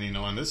your opinion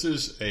on. This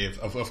is,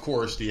 of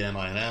course, the Am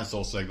I an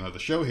Asshole segment of the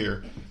show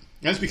here.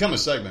 And it's become a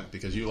segment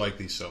because you like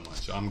these so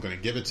much. So I'm going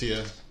to give it to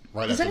you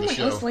right after the show. Does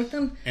anyone else like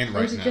them? And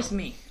or is it just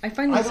me? I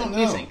find this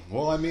amusing.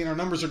 Well, I mean, our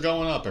numbers are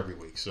going up every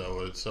week,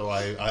 so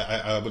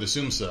I would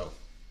assume so.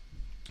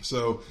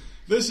 So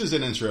this is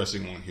an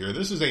interesting one here.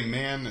 This is a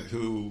man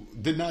who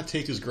did not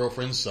take his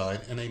girlfriend's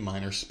side in a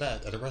minor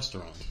spat at a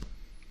restaurant.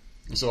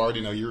 So I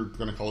already know you're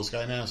going to call this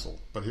guy an asshole,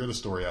 but hear the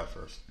story out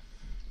first.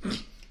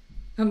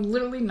 I'm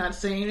literally not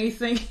saying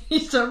anything.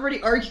 He's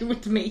already arguing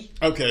with me.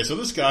 Okay, so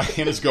this guy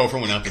and his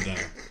girlfriend went out to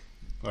dinner.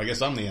 Well, I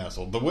guess I'm the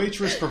asshole. The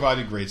waitress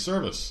provided great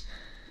service,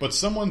 but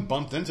someone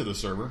bumped into the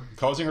server,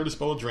 causing her to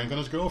spill a drink on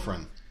his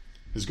girlfriend.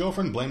 His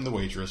girlfriend blamed the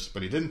waitress,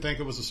 but he didn't think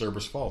it was the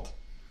server's fault.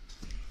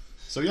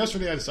 So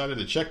yesterday I decided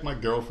to check my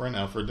girlfriend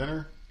out for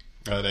dinner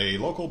at a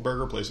local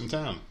burger place in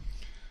town.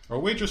 Our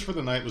waitress for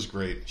the night was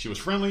great. She was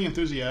friendly,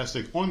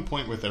 enthusiastic, on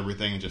point with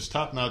everything, and just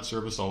top-notch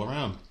service all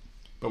around.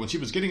 But when she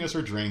was getting us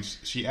our drinks,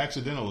 she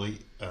accidentally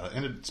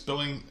ended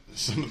spilling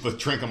some of the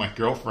drink on my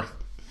girlfriend.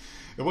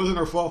 It wasn't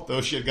her fault,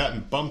 though. She had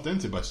gotten bumped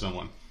into by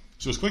someone.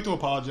 She was quick to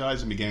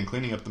apologize and began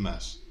cleaning up the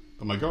mess.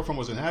 But my girlfriend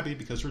wasn't happy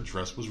because her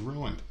dress was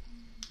ruined.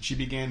 She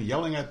began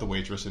yelling at the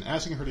waitress and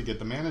asking her to get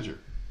the manager.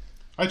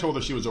 I told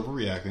her she was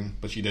overreacting,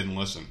 but she didn't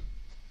listen.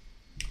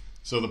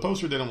 So the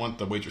poster didn't want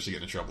the waitress to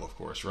get in trouble, of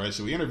course, right?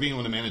 So we intervened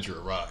when the manager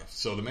arrived.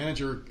 So the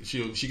manager,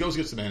 she goes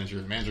gets the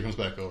manager comes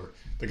back over.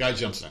 The guy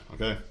jumps in,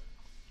 okay?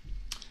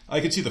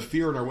 I could see the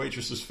fear in our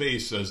waitress's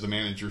face as the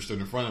manager stood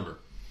in front of her.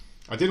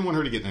 I didn't want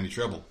her to get in any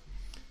trouble.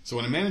 So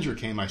when the manager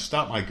came, I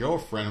stopped my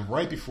girlfriend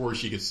right before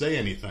she could say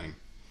anything.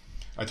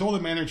 I told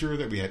the manager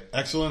that we had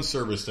excellent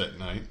service that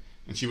night,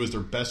 and she was their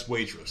best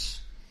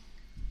waitress.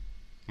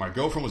 My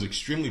girlfriend was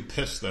extremely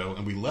pissed, though,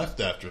 and we left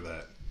after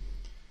that.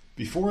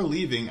 Before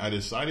leaving, I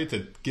decided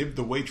to give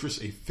the waitress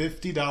a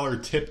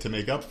 $50 tip to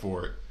make up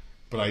for it,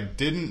 but I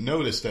didn't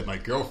notice that my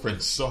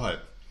girlfriend saw it.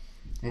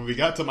 When we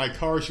got to my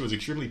car, she was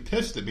extremely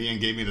pissed at me and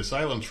gave me the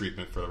silent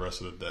treatment for the rest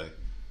of the day.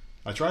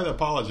 I tried to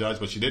apologize,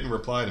 but she didn't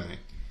reply to me.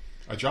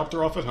 I dropped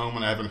her off at home,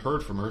 and I haven't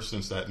heard from her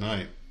since that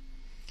night.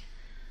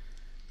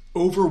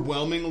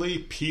 Overwhelmingly,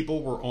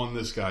 people were on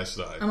this guy's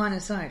side. I'm on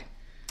his side.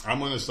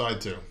 I'm on his side,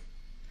 too.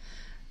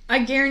 I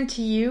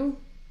guarantee you,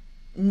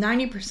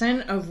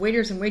 90% of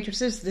waiters and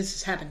waitresses, this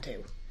has happened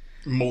to.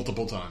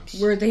 Multiple times.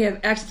 Where they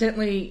have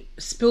accidentally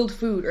spilled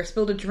food or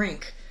spilled a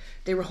drink.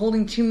 They were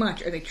holding too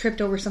much or they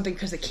tripped over something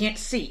because they can't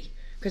see.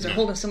 because they're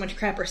holding so much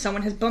crap, or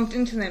someone has bumped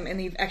into them and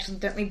they've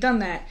accidentally done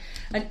that.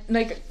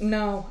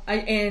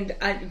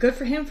 Good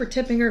for him for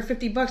tipping her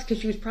 $50 because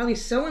she was probably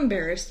so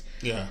embarrassed.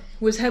 Yeah.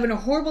 Was having a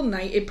horrible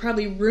night. It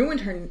probably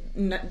ruined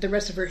the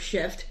rest of her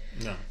shift.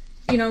 No.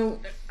 You know,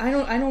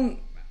 I'm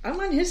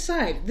on his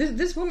side.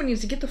 This woman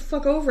needs to get the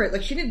fuck over it.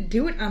 Like, she didn't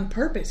do it on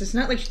purpose. It's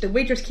not like the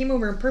waitress came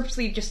over and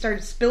purposely just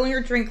started spilling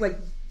her drink, like,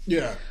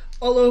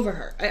 all over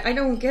her. I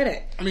don't get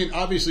it. I mean,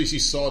 obviously she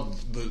saw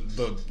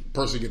the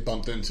person get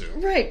bumped into.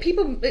 Right.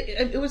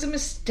 It was a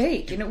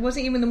mistake, and it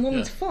wasn't even the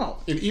woman's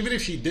fault. And even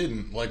if she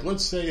didn't, like,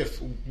 let's say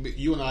if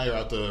you and I are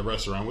at the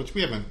restaurant, which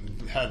we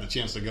haven't had the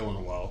chance to go in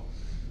a while,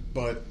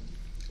 but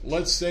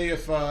let's say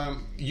if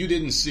you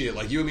didn't see it,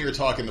 like you and me are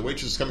talking, the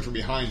waitress is coming from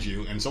behind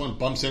you, and someone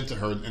bumps into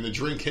her, and the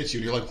drink hits you,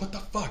 and you're like, what the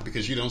fuck?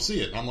 Because you don't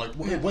see it. And I'm like,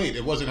 wait,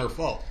 it wasn't her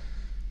fault.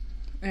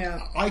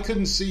 Yeah. I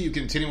couldn't see you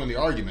continuing the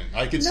argument.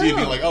 I could see you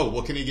being like, oh,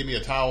 well, can you give me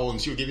a towel?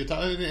 And she would give you a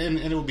towel, and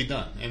it would be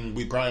done. And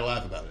we'd probably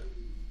laugh about it.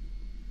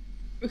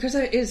 Because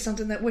that is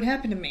something that would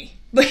happen to me.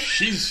 But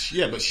she's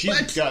got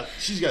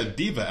a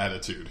diva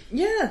attitude.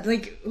 Yeah,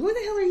 like, who the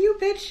hell are you,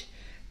 bitch?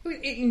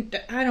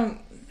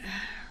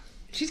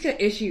 She's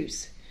got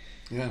issues.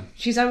 Yeah.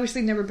 She's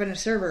obviously never been a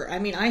server. I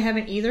mean, I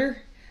haven't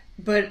either.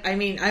 But, I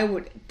mean,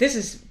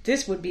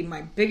 this would be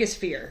my biggest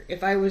fear.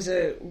 If I was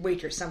a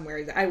waitress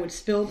somewhere, that I would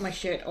spill my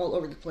shit all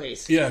over the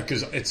place. Yeah,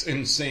 because it's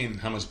insane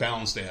how much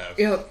balance they have.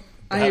 Yep.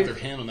 To have their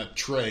hand on that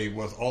tray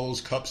with all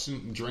those cups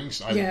and drinks.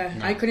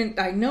 I couldn't.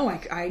 I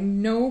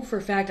know for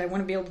a fact I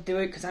want to be able to do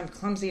it because I'm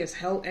clumsy as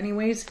hell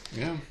anyways.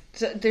 Yeah.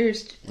 So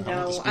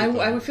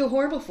I would feel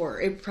horrible for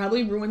her. It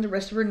probably ruined the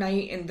rest of her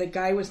night, and the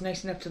guy was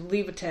nice enough to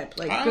leave a tip.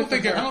 Like, I don't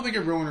think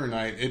it ruined her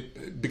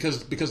night.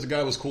 Because the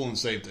guy was cool and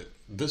saved it.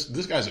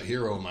 This guy's a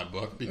hero in my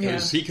book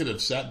because he could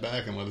have sat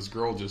back and let this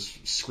girl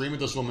just scream at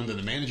this woman. Then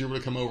the manager would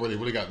have come over. They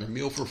would have gotten their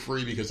meal for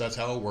free because that's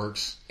how it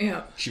works.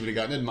 Yeah, she would have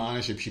gotten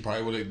admonished. She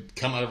probably would have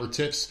come out of her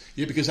tips.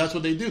 Yeah, because that's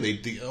what they do.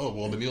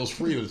 The meal's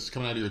free, but it's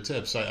coming out of your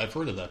tips. I've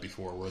heard of that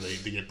before, where they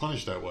get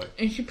punished that way.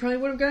 And she probably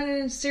would have gotten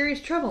in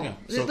serious trouble. Yeah.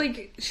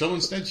 So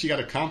instead, she got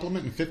a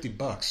compliment and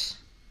 $50.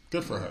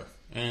 Good for her.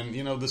 And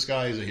this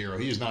guy is a hero.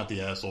 He is not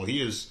the asshole.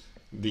 He is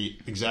the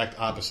exact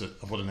opposite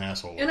of what an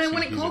asshole is. And I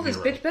wouldn't call this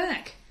bitch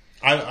back.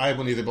 I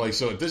wouldn't either. But like,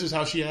 so if this is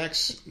how she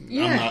acts,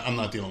 I'm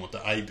not dealing with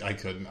that. I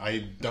couldn't.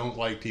 I don't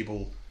like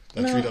people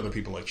that treat other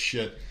people like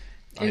shit.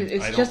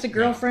 It's just a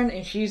girlfriend,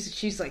 and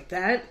she's like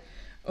that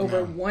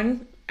over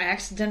one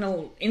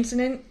accidental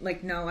incident.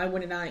 Like, no, I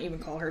would not even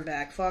call her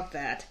back. Fuck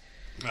that.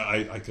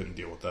 I couldn't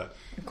deal with that.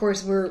 Of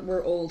course,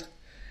 we're old,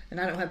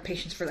 and I don't have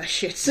patience for that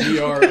shit. So. We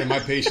are, and my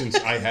patience,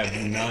 I have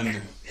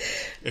none.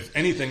 If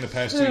anything, the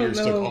past 2 years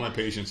took all my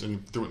patience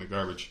and threw it in the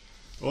garbage.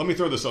 Well, let me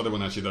throw this other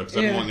one at you, though, because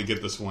I've been wanting to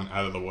get this one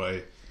out of the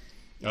way.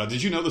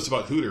 Did you know this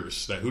about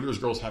Hooters? That Hooters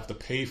girls have to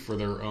pay for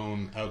their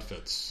own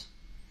outfits?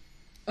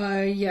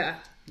 Yeah.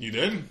 You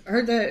did? I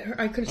heard that.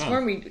 I could have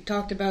sworn we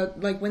talked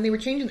about, like, when they were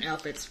changing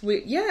outfits.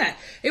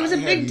 It was a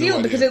big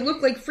deal because it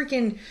looked like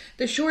freaking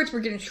the shorts were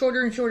getting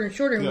shorter and shorter and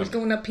shorter and was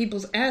going up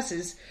people's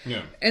asses.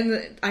 Yeah.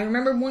 And I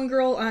remember one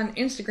girl on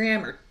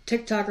Instagram or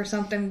TikTok or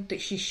something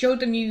that she showed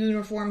the new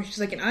uniform and she's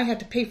like, and I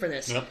had to pay for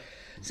this. Yep.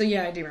 So,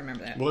 yeah, I do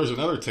remember that. Well, there's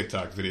another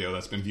TikTok video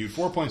that's been viewed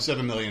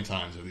 4.7 million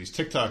times of these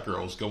TikTok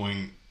girls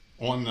going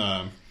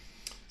on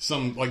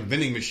some, like,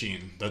 vending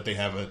machine that they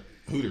have at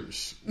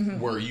Hooters,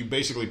 where you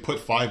basically put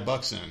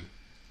 $5 in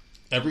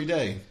every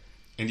day,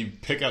 and you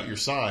pick out your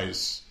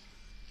size,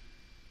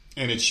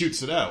 and it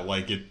shoots it out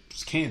like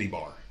it's candy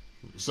bar.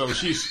 So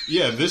this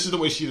is the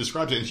way she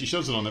describes it, and she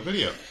shows it on the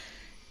video.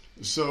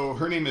 So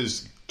her name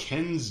is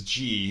Ken's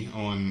G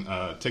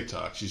on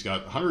TikTok. She's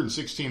got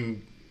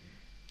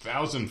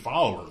 116,000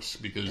 followers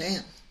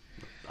because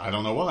I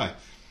don't know why.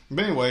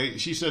 But anyway,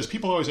 she says,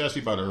 people always ask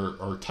me about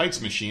her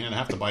tights machine, and I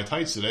have to buy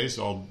tights today,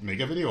 so I'll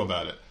make a video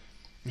about it.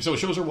 So it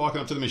shows her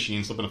walking up to the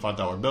machine, slipping a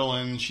 $5 bill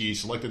in. She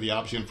selected the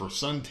option for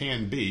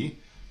Suntan B,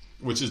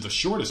 which is the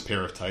shortest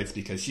pair of tights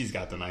because she's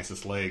got the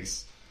nicest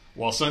legs,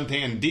 while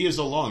Suntan D is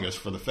the longest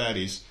for the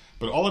fatties,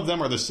 but all of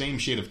them are the same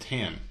shade of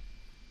tan.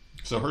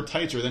 So her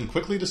tights are then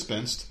quickly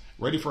dispensed,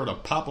 ready for her to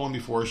pop on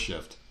before a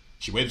shift.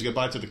 She waves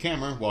goodbye to the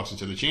camera, walks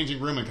into the changing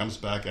room, and comes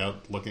back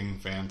out looking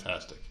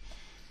fantastic.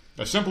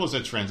 As simple as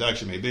that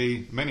transaction may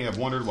be, many have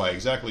wondered why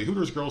exactly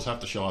Hooters girls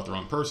have to shell out their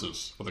own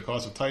purses, with the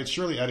cost of tights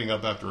surely adding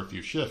up after a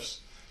few shifts.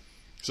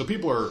 So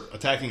people are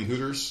attacking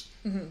Hooters,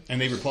 and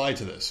they reply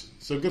to this.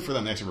 So good for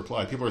them, they actually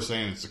reply. People are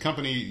saying it's a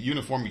company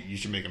uniform, you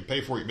should make them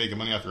pay for it, you're making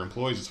money off your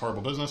employees, it's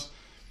horrible business.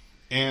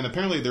 And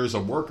apparently there's a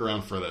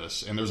workaround for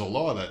this, and there's a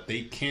law that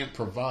they can't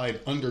provide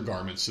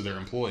undergarments to their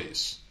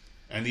employees.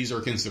 And these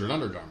are considered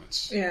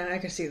undergarments. Yeah, I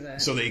can see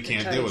that. So they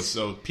can't do it.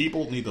 So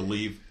people need to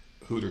leave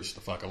Hooters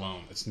the fuck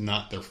alone. It's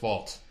not their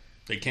fault.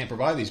 They can't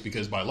provide these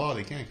because by law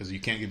they can't, because you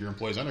can't give your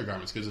employees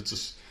undergarments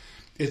because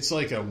it's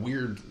like a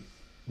weird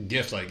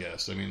gift, I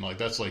guess. I mean, like,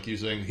 that's like you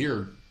saying,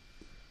 here,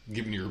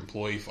 giving your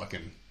employee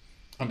fucking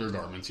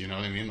undergarments, you know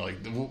what I mean? Like,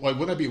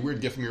 wouldn't that be a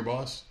weird gift from your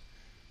boss?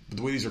 But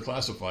the way these are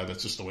classified,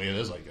 that's just the way it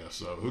is, I guess.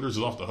 So Hooters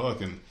is off the hook,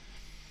 and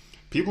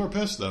People are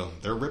pissed though.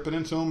 They're ripping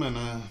into them, and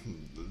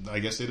I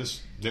guess they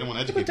don't want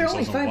to educate but they're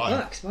only themselves on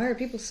why. $5. Why are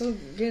people so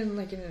getting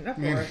like in an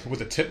uproar? Man, with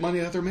the tip money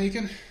that they're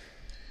making,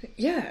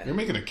 yeah, they're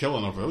making a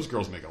killing over. Those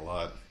girls make a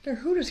lot. They're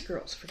Hooters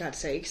girls, for God's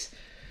sakes.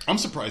 I'm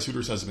surprised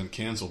Hooters hasn't been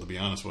canceled. To be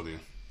honest with you,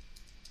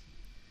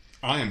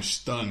 I am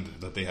stunned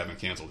that they haven't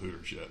canceled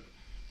Hooters yet.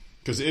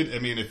 Because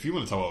if you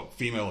want to talk about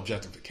female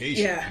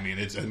objectification,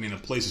 a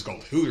place is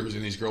called Hooters,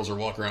 and these girls are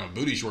walking around in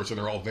booty shorts, and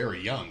they're all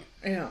very young.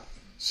 Yeah.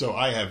 So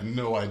I have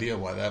no idea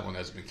why that one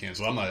hasn't been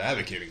canceled. I'm not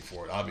advocating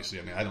for it,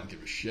 obviously. I don't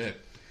give a shit.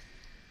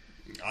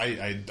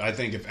 I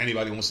think if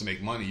anybody wants to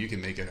make money, you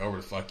can make it however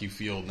the fuck you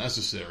feel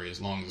necessary,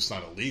 as long as it's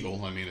not illegal.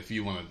 If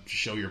you want to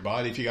show your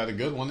body, if you got a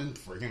good one, then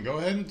freaking go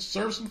ahead and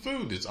serve some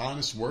food. It's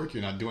honest work.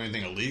 You're not doing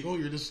anything illegal.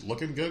 You're just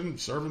looking good and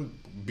serving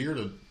beer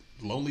to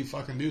lonely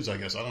fucking dudes, I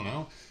guess. I don't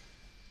know.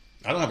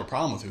 I don't have a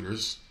problem with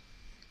Hooters.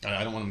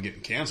 I don't want them getting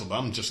canceled. But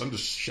I'm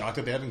just shocked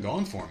that they haven't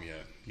gone for them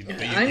yet. You would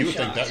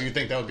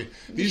think that would be.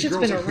 These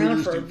girls been at around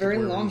Hooters for a very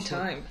long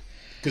time.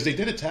 Because they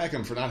did attack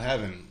them for not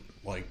having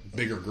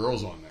bigger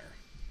girls on there.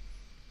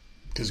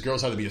 Because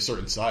girls had to be a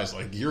certain size.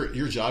 Like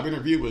your job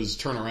interview was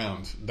turn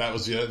around. That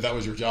was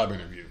your job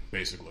interview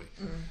basically.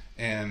 Mm.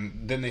 And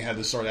then they had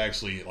to start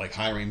actually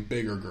hiring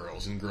bigger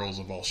girls and girls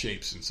of all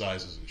shapes and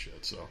sizes and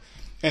shit. So,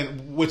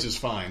 and which is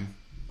fine.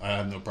 I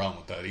have no problem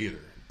with that either.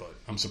 But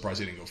I'm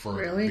surprised they didn't go further.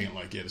 Really?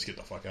 Being just get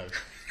the fuck out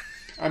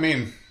of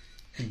here.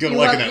 Good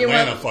luck in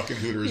Atlanta, fucking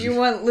Hooters. You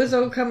want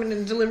Lizzo coming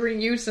and delivering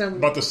you some...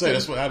 About to say,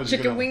 that's what happens.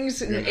 Chicken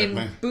wings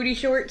in booty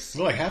shorts?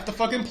 They're half the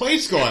fucking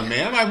plate's gone,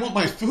 man. I want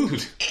my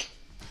food.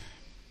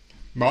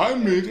 What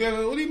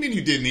do you mean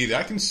you didn't eat it?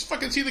 I can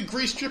fucking see the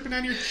grease dripping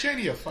down your chin,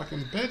 you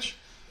fucking bitch.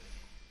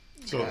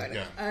 So, God,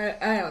 yeah.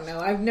 I don't know.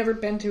 I've never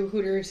been to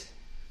Hooters.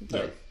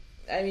 But,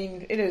 no.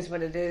 It is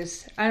what it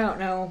is. I don't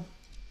know.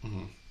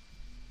 Mm-hmm.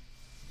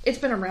 It's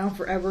been around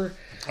forever.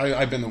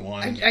 I've been the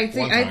one. I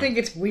think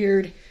it's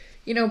weird.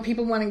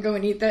 People want to go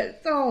and eat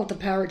that. Oh, the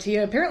power to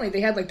you. Apparently,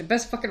 they had the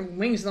best fucking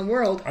wings in the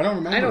world. I don't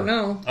remember. I don't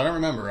know. I don't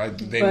remember.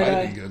 They might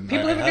have been good.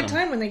 People have a good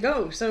time when they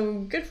go. So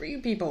good for you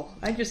people.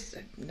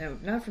 No,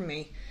 not for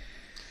me.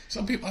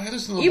 Some people, I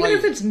just don't know. Even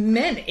if it's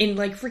men in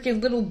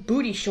freaking little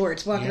booty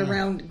shorts walking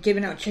around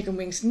giving out chicken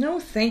wings. No,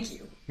 thank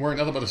you. Wearing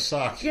nothing but a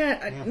sock.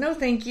 Yeah. No,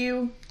 thank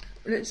you.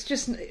 It's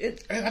just...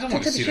 I don't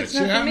want to see that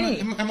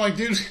shit. I'm like,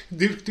 dude,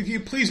 could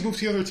you please move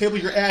to the other table?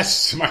 Your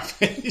ass is in my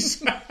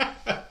face.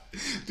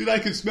 Dude, I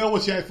can smell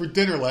what you had for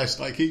dinner last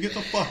night. Can you get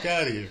the fuck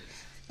out of here?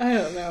 I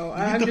don't know.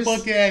 Get the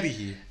fuck out of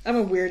here. I'm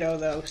a weirdo,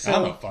 though. So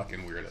I'm a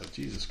fucking weirdo.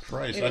 Jesus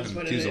Christ. I've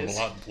been accused of a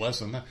lot less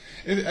than that.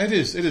 It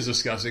is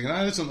disgusting. And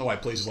I just don't know why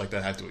places like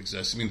that have to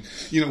exist.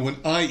 When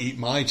I eat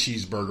my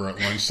cheeseburger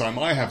at lunchtime,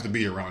 I have to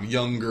be around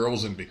young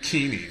girls in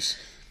bikinis.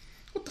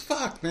 What the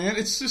fuck, man?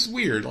 It's just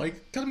weird. Go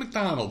to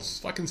McDonald's.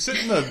 Fucking sit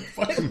in the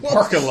fucking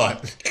parking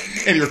lot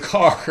in your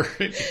car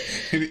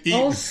and eat.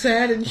 All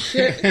sad and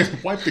shit.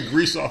 And wipe the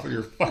grease off of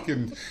your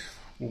fucking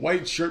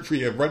white shirt for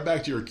you. Run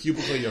back to your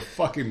cubicle, you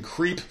fucking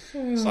creep.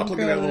 Stop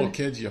looking at little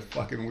kids, you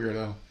fucking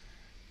weirdo.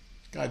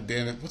 God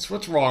damn it.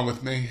 What's wrong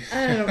with me?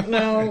 I don't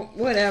know.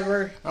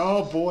 Whatever.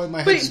 Oh, boy.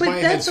 My head's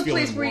But that's a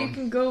feeling place where warm. you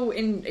can go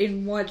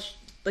and watch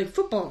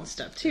football and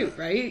stuff, too,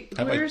 right?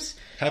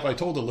 Have I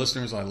told the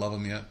listeners I love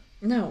them yet?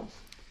 No.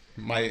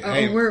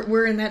 Hey,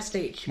 we're in that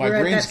stage. My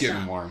brain's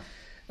getting warm.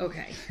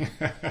 Okay.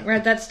 We're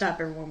at that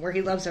stop, everyone, where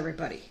he loves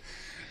everybody.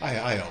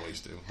 I always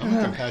do. I'm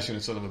a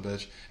compassionate son of a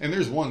bitch. And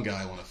there's one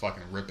guy I want to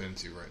fucking rip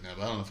into right now,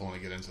 but I don't know if I want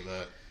to get into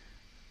that.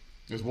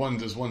 There's one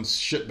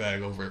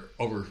shitbag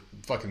over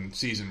fucking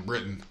seas in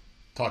Britain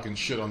talking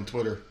shit on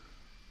Twitter.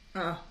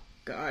 Oh,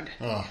 God.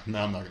 Oh, no,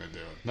 I'm not going to do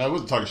it. No, I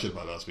wasn't talking shit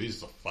about us, but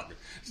he's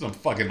some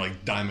fucking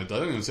diamond. I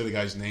don't even say the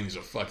guy's name. He's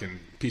a fucking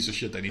piece of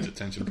shit that needs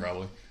attention,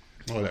 probably.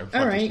 Whatever.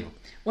 All right.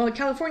 Well, a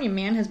California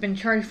man has been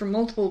charged for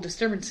multiple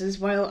disturbances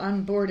while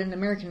on board an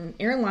American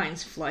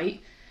Airlines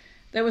flight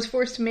that was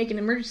forced to make an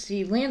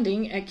emergency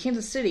landing at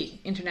Kansas City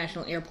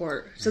International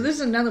Airport. So this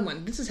is another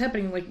one. This is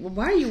happening.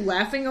 Why are you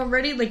laughing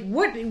already?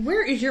 What?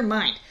 Where is your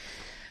mind?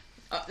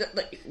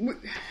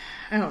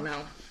 I don't know.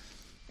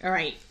 All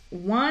right.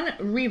 Juan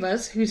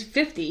Rivas, who's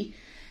 50,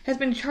 has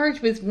been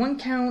charged with one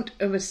count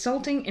of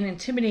assaulting and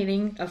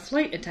intimidating a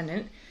flight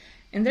attendant,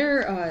 and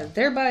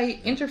thereby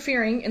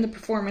interfering in the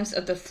performance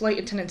of the flight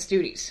attendant's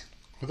duties.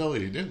 What the hell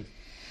did he do?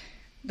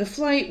 The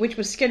flight, which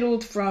was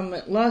scheduled from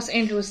Los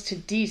Angeles to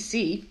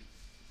D.C.,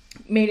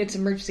 made its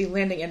emergency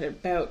landing at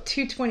about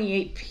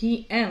 2:28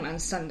 p.m. on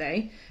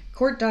Sunday.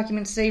 Court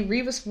documents say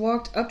Rivas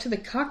walked up to the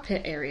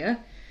cockpit area,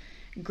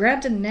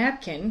 grabbed a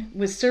napkin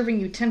with serving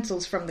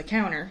utensils from the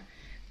counter,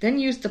 then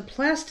used the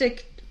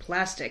plastic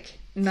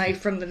knife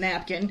from the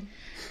napkin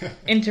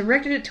and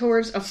directed it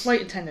towards a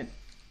flight attendant.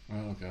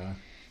 Oh, God.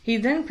 He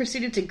then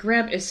proceeded to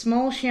grab a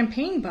small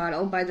champagne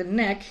bottle by the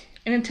neck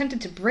and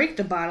attempted to break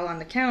the bottle on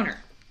the counter.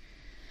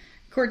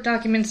 Court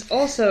documents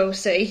also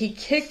say he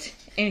kicked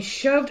and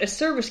shoved a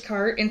service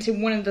cart into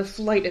one of the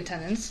flight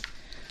attendants.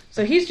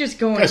 So he's just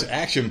going... That's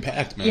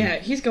action-packed, man. Yeah,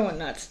 he's going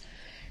nuts.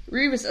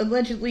 Rivas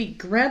allegedly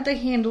grabbed the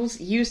handles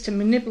used to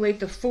manipulate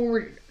the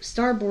forward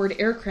starboard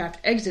aircraft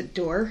exit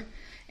door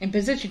and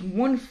positioned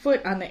 1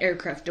 foot on the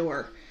aircraft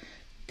door.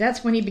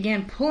 That's when he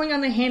began pulling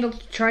on the handle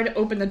to try to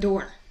open the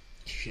door.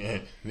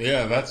 Shit.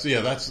 Yeah, that's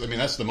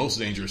the most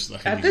dangerous thing.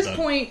 At this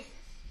point,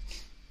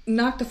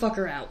 knock the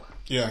fucker out.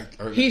 Yeah.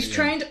 He's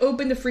trying to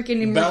open the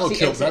freaking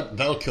emergency exit.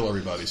 That'll kill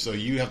everybody, so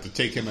you have to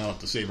take him out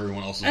to save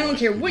everyone else's life. I don't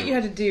care what you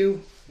had to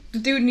do. The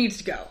dude needs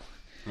to go.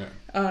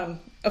 Yeah.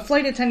 A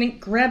flight attendant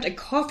grabbed a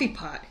coffee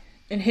pot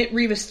and hit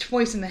Rivas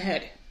twice in the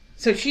head.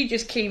 So she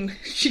just came.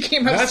 She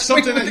came out. That's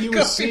something that you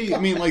would see. Pot.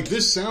 I mean, like,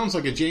 this sounds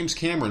like a James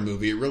Cameron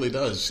movie. It really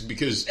does,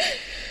 because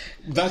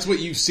that's what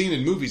you've seen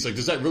in movies. Like,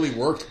 does that really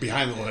work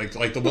behind,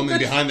 like the woman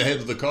behind the head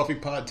of the coffee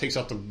pot takes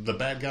out the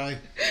bad guy?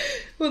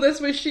 Well,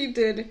 that's what she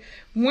did.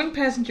 One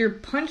passenger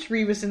punched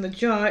Rivas in the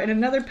jaw, and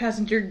another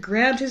passenger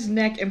grabbed his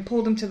neck and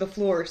pulled him to the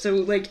floor. So,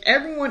 like,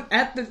 everyone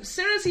as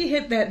soon as he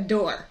hit that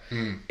door,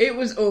 it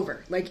was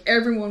over. Like,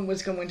 everyone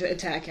was going to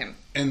attack him.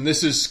 And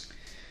this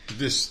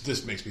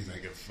makes me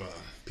think of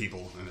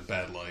people in a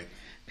bad light.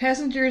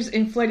 Passengers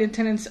and flight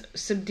attendants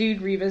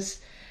subdued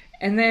Rivas,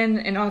 and then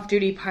an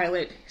off-duty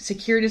pilot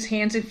secured his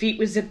hands and feet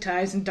with zip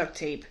ties and duct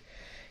tape.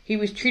 He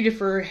was treated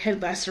for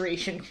head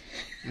laceration.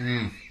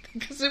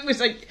 Because it was,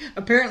 like,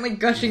 apparently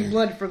gushing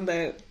blood from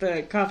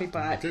the coffee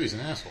pot. Dude, he's an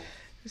asshole.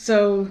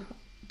 So,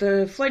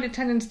 the flight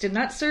attendants did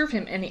not serve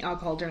him any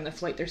alcohol during the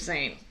flight, they're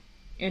saying.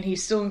 And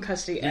he's still in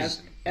custody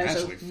as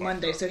of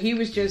Monday. So he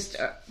was just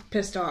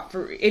pissed off.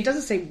 It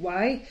doesn't say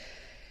why.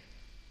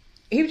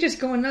 He was just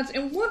going nuts.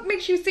 And what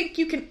makes you think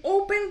you can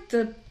open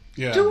the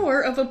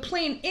door of a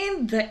plane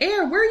in the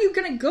air? Where are you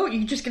going to go?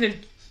 You're just going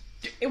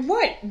to...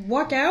 What?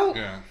 Walk out?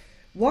 Yeah.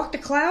 Walk the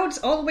clouds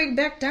all the way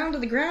back down to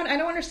the ground? I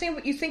don't understand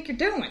what you think you're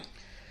doing.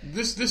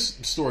 This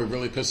story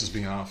really pisses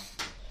me off.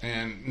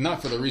 And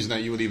not for the reason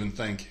that you would even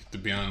think, to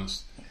be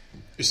honest.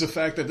 It's the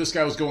fact that this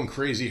guy was going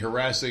crazy,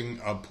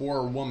 harassing a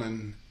poor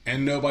woman,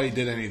 and nobody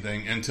did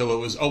anything until it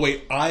was, oh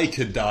wait, I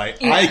could die,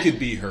 I could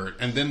be hurt.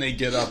 And then they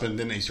get up and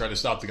then they try to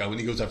stop the guy when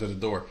he goes after the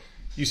door.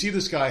 You see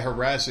this guy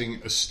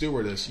harassing a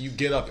stewardess, you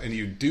get up and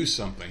you do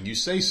something. You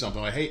say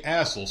something like, hey,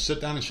 asshole,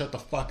 sit down and shut the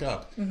fuck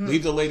up.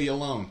 Leave the lady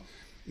alone.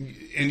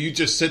 And you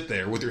just sit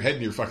there with your head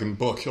in your fucking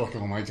book. You're like,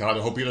 oh my God,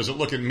 I hope he doesn't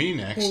look at me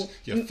next. Well,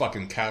 you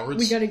fucking cowards.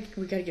 We gotta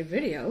get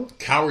video.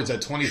 Cowards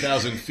at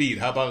 20,000 feet.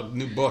 How about a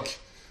new book?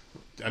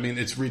 I mean,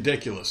 it's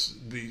ridiculous.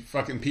 The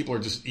fucking people are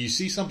just, you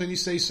see something, you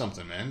say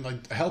something, man.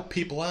 Like, help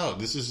people out.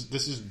 This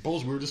is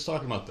bullshit. We were just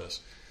talking about this.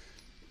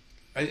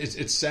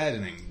 It's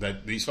saddening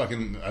that these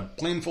fucking, a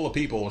plane full of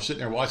people are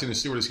sitting there watching the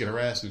stewardess get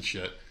harassed and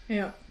shit.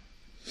 Yeah.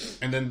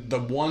 And then the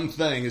one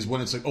thing is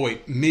when it's like, oh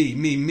wait,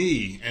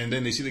 me. And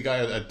then they see the guy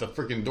at the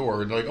freaking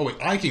door and they're like, oh wait,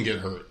 I can get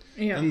hurt.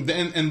 Yeah. And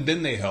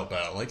then they help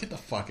out. Like, get the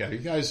fuck out of here.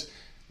 You guys,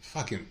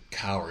 fucking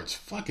cowards.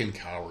 Fucking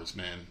cowards,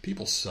 man.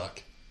 People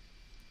suck.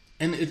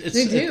 And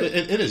they do.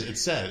 It is.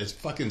 It's sad. It's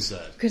fucking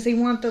sad. Because they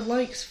want the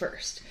likes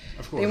first.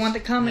 Of course. They want the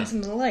comments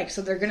and the likes.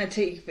 So they're going to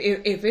take...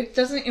 If it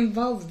doesn't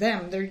involve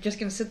them, they're just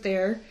going to sit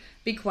there,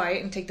 be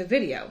quiet, and take the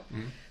video.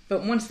 Mm-hmm.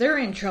 But once they're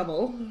in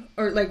trouble,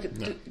 or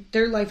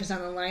their life is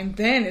on the line,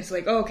 then it's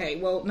like, okay,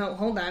 well, no,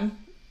 hold on.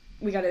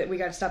 We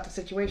gotta stop the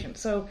situation.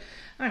 So,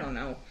 I don't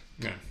know.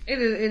 Yeah. It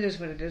is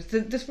what it is.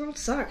 This world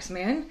sucks,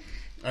 man.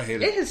 I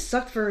hate it. It has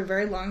sucked for a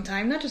very long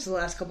time, not just the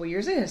last couple of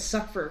years. It has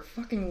sucked for a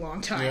fucking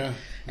long time. Yeah.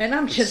 And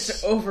I'm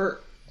just over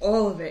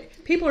all of it.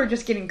 People are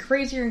just getting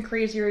crazier and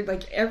crazier.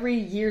 Like, every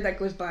year that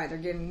goes by, they're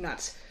getting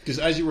nuts. Because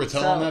as you were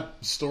telling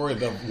that story,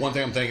 the one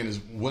thing I'm thinking is,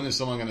 when is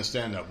someone going to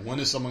stand up? When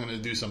is someone going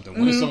to do something?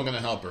 When is someone going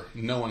to help her?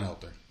 No one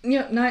helped her.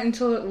 Yeah, not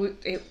until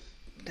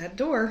that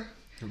door.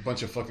 A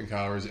bunch of fucking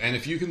cowards. And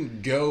if you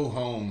can go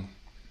home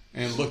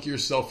and look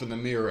yourself in the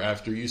mirror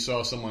after you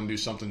saw someone do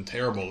something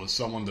terrible to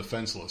someone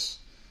defenseless,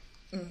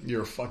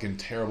 you're a fucking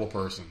terrible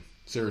person.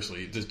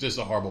 Seriously, just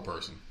a horrible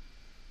person.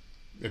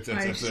 If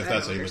that's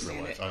how you live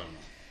your life.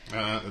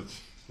 I don't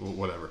know.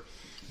 Whatever.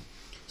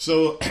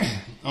 So,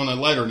 on a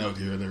lighter note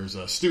here, there's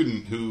a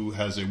student who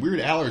has a weird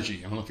allergy.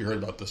 I don't know if you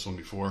heard about this one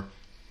before.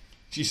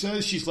 She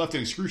says she's left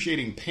in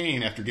excruciating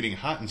pain after getting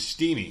hot and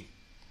steamy.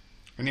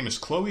 Her name is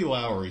Chloe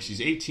Lowry. She's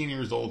 18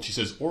 years old. She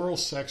says oral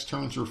sex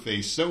turns her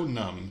face so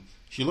numb,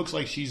 she looks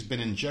like she's been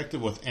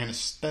injected with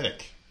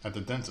anesthetic at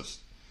the dentist.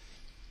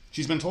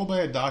 She's been told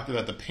by a doctor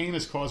that the pain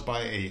is caused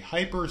by a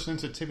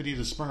hypersensitivity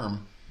to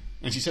sperm,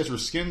 and she says her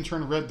skin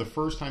turned red the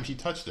first time she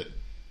touched it,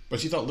 but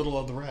she thought little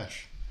of the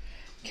rash.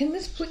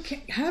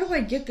 How do I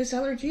get this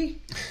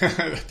allergy?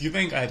 Do you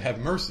think I'd have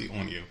mercy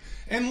on you?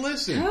 And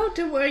listen, how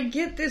do I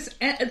get this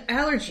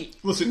allergy?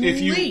 Listen,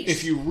 please.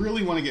 if you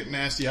really want to get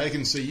nasty, I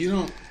can say you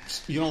don't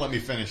let me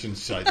finish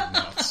inside your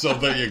mouth. So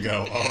there you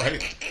go. All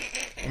right.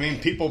 I mean,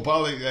 people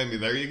probably. I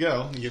mean, there you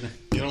go. You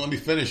don't let me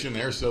finish in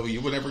there, so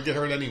you would never get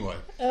hurt anyway.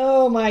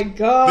 Oh my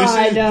God!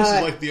 This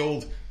is like the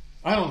old.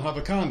 I don't have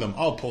a condom.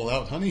 I'll pull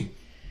out, honey.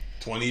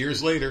 20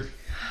 years later,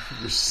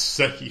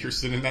 you're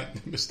sending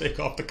that mistake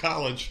off to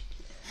college.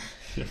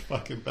 You're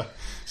fucking bad.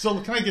 So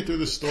can I get through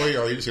this story,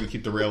 or are you just going to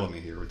keep derailing me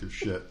here with your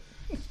shit?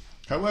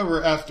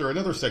 However, after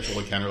another sexual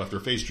encounter left her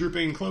face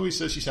drooping, Chloe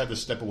says she's had to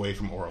step away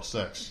from oral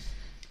sex.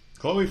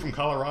 Chloe from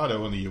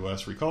Colorado in the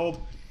U.S. recalled,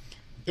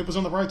 "It was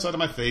on the right side of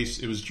my face,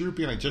 it was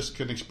droopy, and I just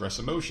couldn't express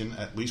emotion,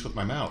 at least with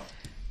my mouth.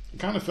 It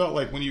kind of felt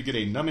like when you get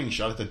a numbing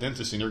shot at the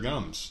dentist in your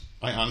gums.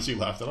 I honestly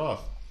laughed it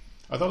off.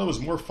 I thought it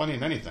was more funny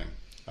than anything.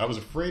 I was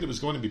afraid it was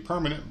going to be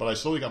permanent, but I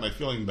slowly got my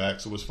feeling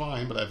back, so it was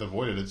fine, but I've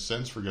avoided it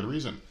since for good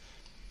reason."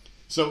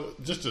 So,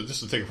 just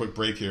to take a quick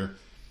break here,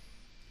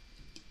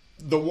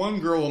 the one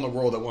girl in the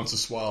world that wants to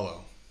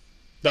swallow,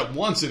 that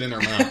wants it in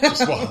her mouth to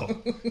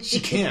swallow, she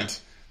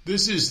can't.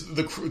 This is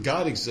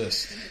God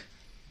exists,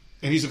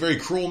 and he's a very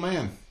cruel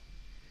man,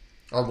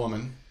 or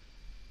woman,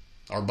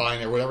 or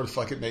binary, whatever the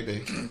fuck it may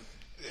be.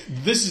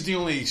 This is the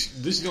only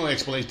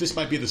explanation. This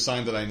might be the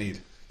sign that I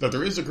need, that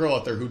there is a girl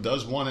out there who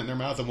does want it in her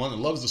mouth and one that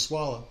loves to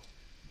swallow,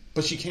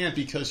 but she can't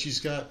because she's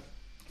got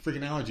a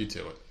freaking allergy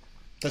to it.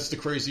 That's the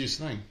craziest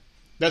thing.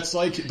 That's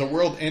like the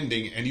world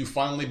ending and you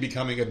finally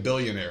becoming a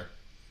billionaire.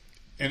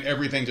 And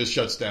everything just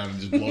shuts down and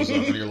just blows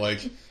up, and you're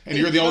like, and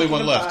you're the only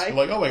one left. You're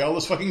like, oh, I got all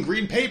this fucking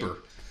green paper.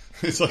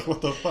 It's like,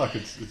 what the fuck?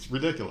 It's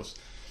ridiculous.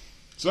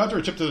 So after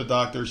a trip to the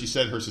doctor, she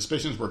said her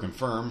suspicions were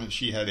confirmed.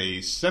 She had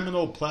a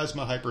seminal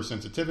plasma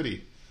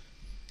hypersensitivity.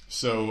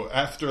 So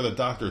after the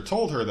doctor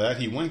told her that,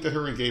 he winked at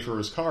her and gave her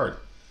his card.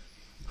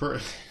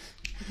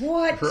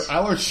 What? Her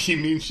allergy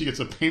means she gets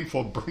a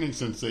painful burning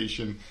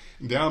sensation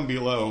down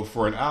below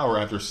for an hour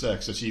after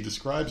sex that she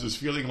describes as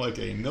feeling like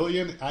a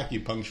million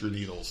acupuncture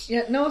needles.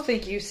 Yeah, no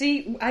thank you.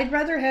 See, I'd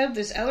rather have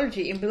this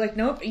allergy and be like,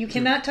 nope, you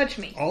cannot touch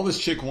me. All this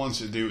chick wants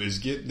to do is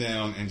get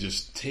down and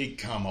just take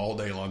cum all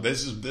day long.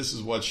 This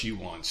is what she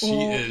wants. She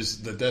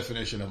is the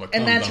definition of a cum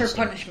and that's dumpster.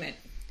 Her punishment.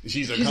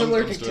 She's cum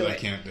allergic dumpster to that it.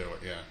 can't do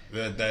it.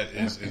 Yeah, that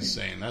is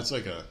insane. That's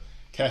like a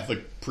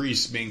Catholic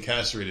priest being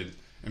castrated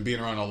and being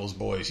around all those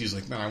boys. He's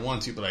like, man, I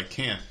want to, but I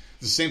can't.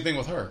 It's the same thing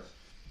with her.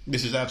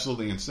 This is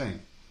absolutely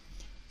insane.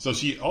 So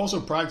she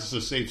also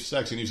practices safe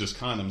sex and uses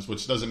condoms,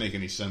 which doesn't make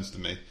any sense to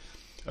me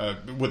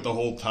with the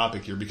whole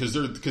topic here, because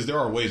there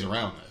are ways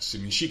around this. I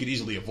mean, she could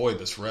easily avoid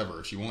this forever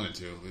if she wanted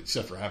to,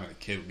 except for having a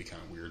kid would be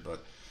kind of weird.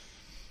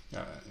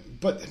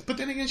 But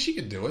then again, she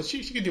could do it.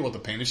 She could deal with the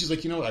pain. And she's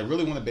like, you know what? I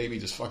really want a baby.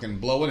 Just fucking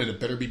blow it, and it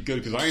better be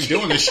good because I ain't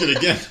doing this shit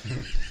again.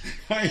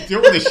 I ain't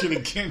doing this shit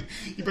again.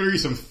 You better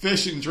eat some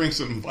fish and drink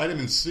some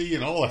vitamin C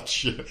and all that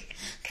shit.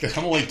 Because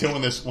I'm only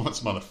doing this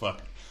once,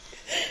 motherfucker.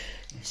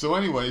 So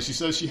anyway, she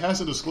says she has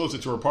to disclose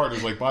it to her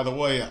partners. Like, by the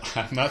way,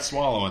 I'm not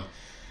swallowing.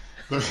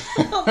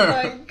 Oh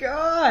my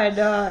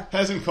god.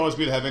 Hasn't caused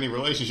me to have any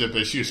relationship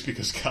issues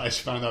because guys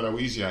found out how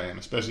easy I am,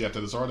 especially after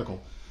this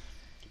article.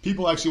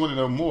 People actually want to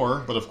know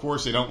more, but of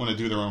course they don't want to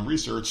do their own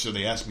research, so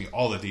they ask me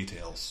all the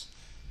details.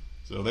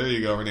 So there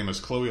you go. Her name is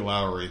Chloe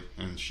Lowry,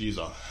 and she's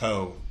a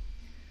hoe.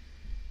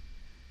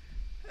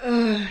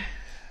 And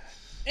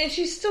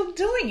she's still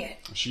doing it.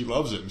 She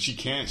loves it, and she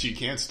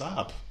can't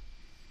stop.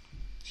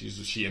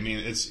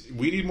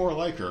 We need more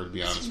like her, to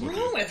be honest with you. What's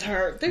wrong with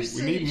her?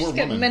 We need more she's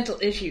got women. mental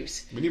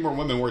issues. We need more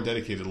women more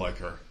dedicated like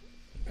her.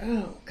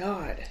 Oh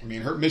God! I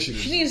mean, her mission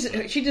is...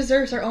 She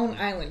deserves her own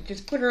island.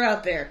 Just put her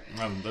out there.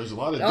 There's a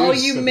lot of dudes all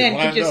you that men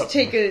could just up.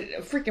 take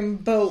a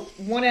freaking boat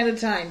one at a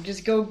time.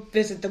 Just go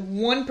visit the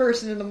one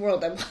person in the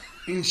world that.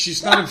 And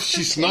she's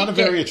not a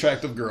very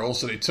attractive girl,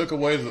 so they took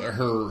away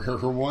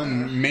her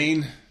one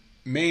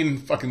main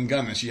fucking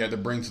gun that she had to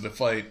bring to the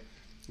fight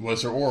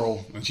was her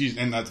oral, and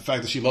the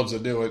fact that she loves to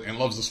do it and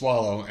loves to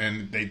swallow,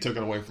 and they took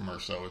it away from her.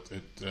 So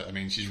I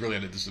mean, she's really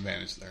at a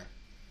disadvantage there.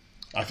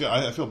 I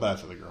feel bad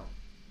for the girl.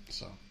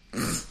 So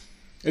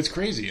it's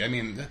crazy. I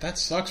mean, that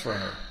sucks for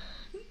her.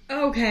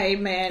 Okay,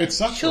 man. It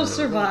sucks. She'll for her.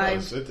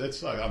 survive. It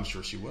sucks. I'm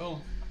sure she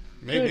will.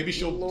 Maybe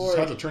she'll just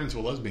have to turn into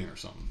a lesbian or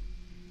something.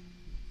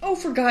 Oh,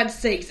 for God's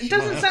sakes. It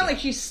doesn't sound like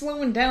she's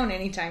slowing down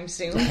anytime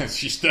soon.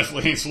 She's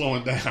definitely ain't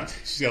slowing down.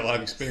 She's got a lot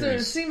of experience. So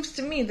it seems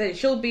to me that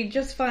she'll be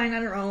just fine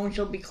on her own.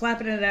 She'll be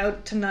clapping it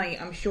out tonight,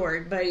 I'm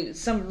sure, by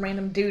some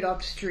random dude off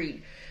the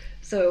street.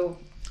 So,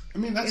 I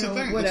mean, that's the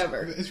thing.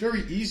 Whatever. It's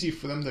very easy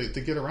for them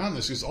to get around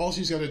this, because all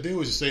she's got to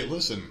do is just say,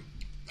 listen,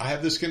 I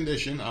have this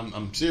condition.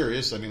 I'm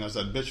serious. I mean, that's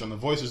that bitch on the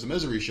Voices of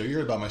Misery show. You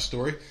heard about my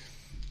story.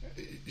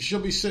 She'll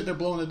be sitting there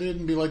blowing a dude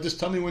and be like,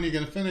 just tell me when you're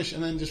going to finish,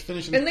 and then just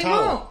finish in the towel.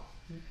 And they won't.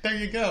 There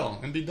you go,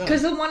 and be done.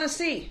 Because they'll want to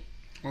see.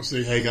 I'll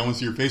say, hey, I want to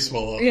see your face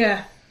fall off.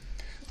 Yeah.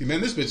 Dude,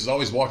 man, this bitch is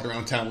always walking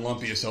around town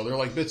lumpy as hell. They're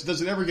like, bitch,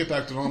 does it ever get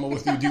back to normal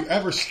with you? Do you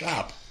ever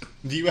stop?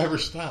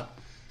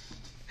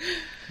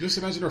 Just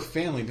imagine her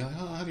family being like,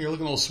 oh, honey, you're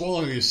looking a little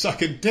swollen. You're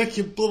sucking dick,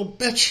 you little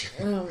bitch.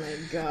 Oh, my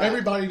God.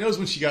 Everybody knows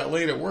when she got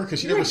late at work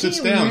because she never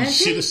sits down.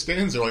 She just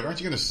stands there like, aren't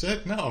you going to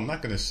sit? No, I'm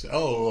not going to sit.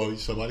 Oh,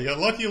 somebody got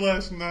lucky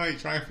last night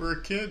trying for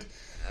a kid.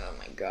 Oh,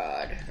 my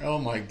God. Oh,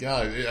 my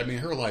God. I mean,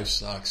 her life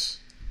sucks.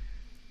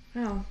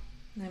 Well,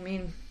 I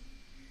mean,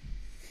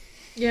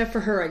 yeah,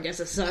 for her, I guess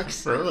it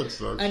sucks. For her, it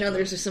sucks. I know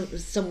there's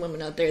some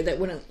women out there that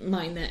wouldn't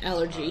mind that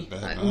allergy.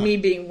 Me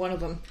being one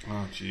of them.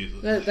 Oh,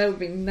 Jesus. That would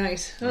be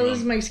nice. Oh, this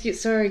is my excuse.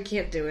 Sorry, I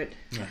can't do it.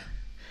 Yeah.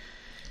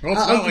 Well,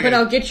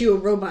 I'll get you a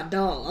robot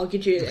doll. I'll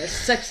get you a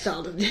sex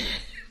doll to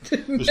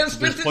There's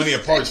plenty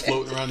of parts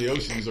floating around the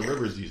oceans or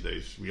rivers these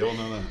days. We all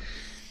know that.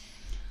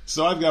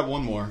 So I've got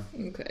one more.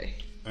 Okay.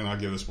 And I'll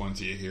give this one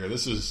to you here.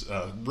 This is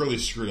really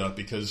screwed up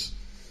because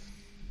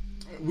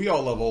we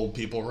all love old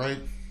people, right?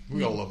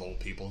 We all love old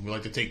people. We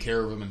like to take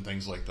care of them and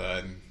things like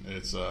that. And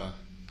it's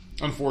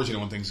unfortunate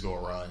when things go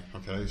awry,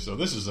 okay? So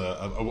this is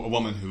a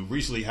woman who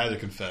recently had to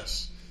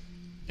confess.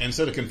 And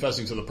instead of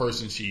confessing to the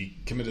person she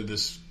committed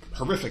this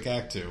horrific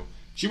act to,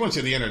 she went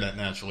to the internet,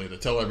 naturally, to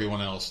tell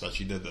everyone else that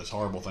she did this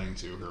horrible thing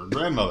to her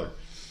grandmother.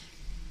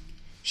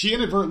 She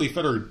inadvertently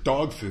fed her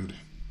dog food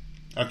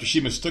after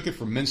she mistook it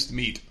for minced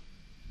meat.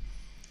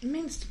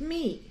 Minced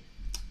meat?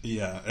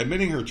 Yeah.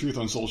 Admitting her truth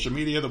on social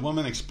media, the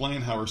woman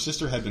explained how her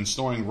sister had been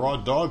storing raw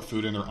dog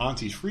food in her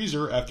auntie's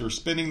freezer after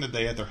spending the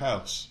day at their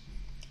house.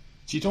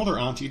 She told her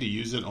auntie to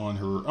use it on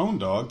her own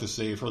dog to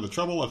save her the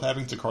trouble of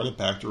having to cart it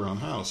back to her own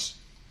house.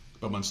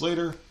 But months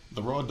later,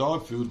 the raw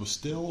dog food was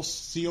still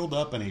sealed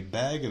up in a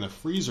bag in a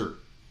freezer.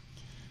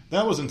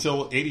 That was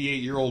until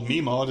 88-year-old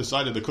Meemaw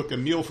decided to cook a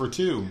meal for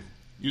two,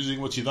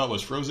 using what she thought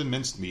was frozen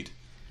minced meat.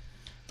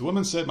 The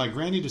woman said, "My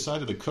granny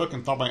decided to cook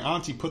and thought my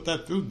auntie put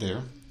that food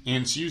there,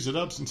 and she used it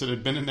up since it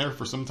had been in there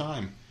for some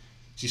time.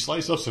 She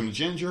sliced up some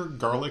ginger,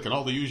 garlic, and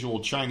all the usual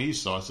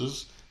Chinese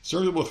sauces,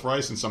 served it with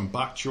rice and some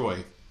bok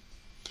choy.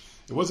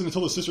 It wasn't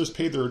until the sisters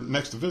paid their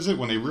next visit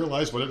when they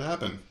realized what had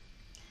happened.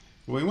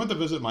 When we went to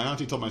visit, my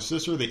auntie told my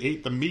sister they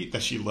ate the meat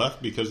that she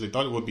left because they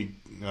thought it would be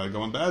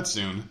going bad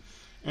soon,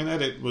 and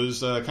that it was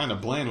kind of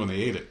bland when they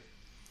ate it.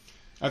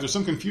 After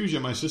some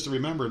confusion, my sister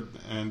remembered,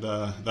 and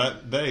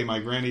that day my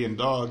granny and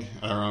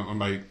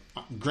my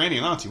granny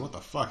and auntie,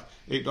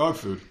 ate dog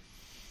food.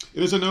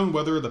 It is unknown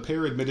whether the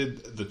pair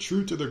admitted the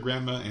truth to their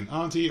grandma and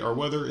auntie, or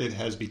whether it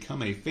has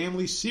become a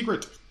family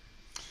secret."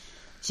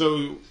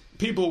 So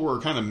people were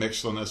kind of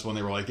mixed on this one.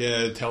 They were like,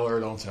 "Yeah, tell her,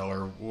 don't tell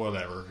her,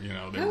 whatever."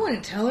 I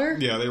wouldn't tell her.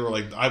 Yeah, they were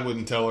like, "I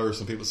wouldn't tell her."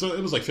 Some people, so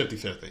it was like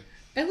 50-50.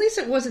 At least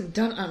it wasn't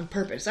done on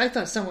purpose. I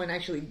thought someone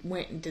actually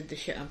went and did the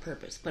shit on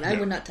purpose, but I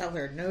would not tell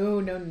her.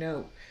 No, no,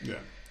 no. Yeah,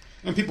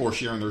 and people were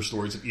sharing their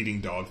stories of eating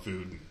dog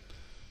food.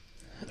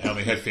 How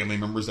they had family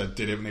members that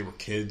did it when they were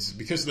kids.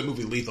 Because of the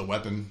movie Lethal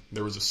Weapon,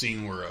 there was a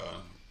scene where,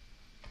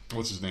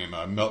 what's his name?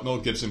 Mel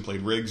Gibson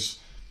played Riggs.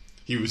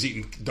 He was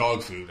eating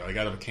dog food, out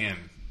of a can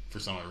for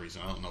some other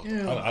reason. I don't know.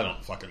 Ew. I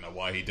don't fucking know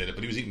why he did it,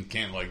 but he was eating a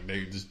can like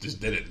they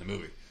just did it in the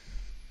movie.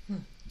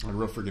 Like a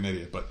real freaking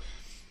idiot. But,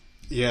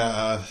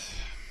 yeah,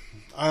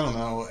 I don't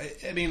know.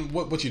 I mean,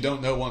 what you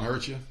don't know won't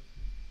hurt you.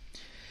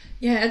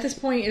 Yeah, at this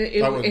point,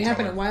 it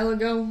happened a while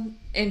ago,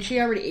 and she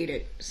already ate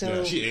it. So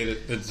yeah, she ate it.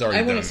 It's already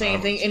done. I wouldn't say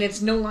anything, and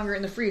it's no longer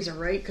in the freezer,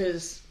 right?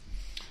 Because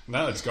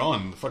now it's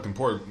gone. The fucking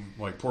poor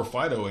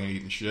Fido ain't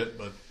eating shit,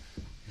 but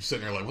you're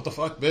sitting there like, what the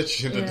fuck,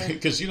 bitch?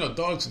 Because,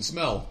 dogs can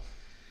smell.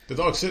 The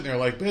dog's sitting there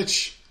like,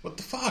 bitch, what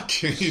the fuck?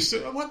 And you say,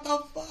 what the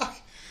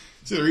fuck?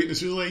 So they're eating this.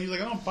 He's like,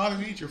 I don't bother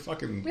to eat your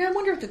fucking I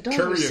wonder if the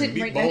dog was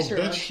sitting right next to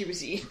her while she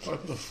was eating.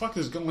 What the fuck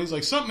is going on? He's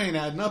like, something ain't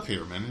adding up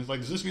here, man. He's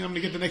like, does this mean I'm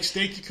going to get the next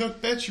steak you cook,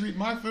 bitch? You eat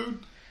my food?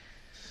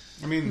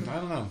 I mean, I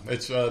don't know.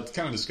 It's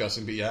kind of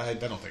disgusting, but yeah, I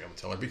don't think I would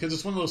tell her. Because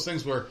it's one of those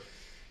things where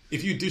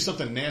if you do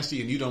something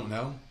nasty and you don't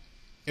know,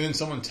 and then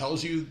someone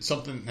tells you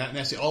something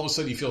nasty, all of a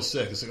sudden you feel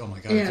sick. It's like, oh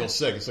my God, I feel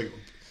sick. It's like,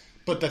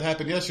 but that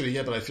happened yesterday,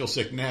 yeah, but I feel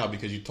sick now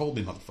because you told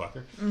me,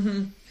 motherfucker.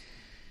 Mm-hmm.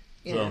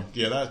 Yeah.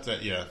 So,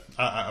 yeah,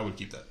 I would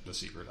keep that the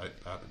secret. I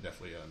would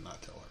definitely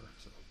not tell her.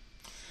 So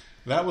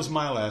that was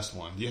my last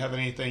one. Do you have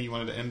anything you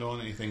wanted to end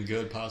on? Anything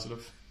good,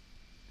 positive?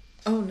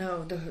 Oh,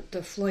 no,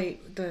 the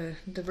flight, the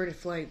diverted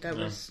flight, that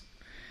was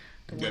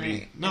the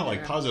one. Not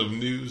like positive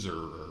news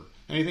or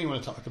anything you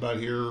want to talk about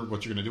here,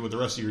 what you're going to do with the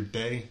rest of your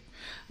day?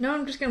 No,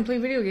 I'm just going to play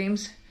video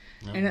games.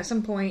 Yeah. And at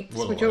some point,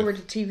 switch over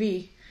to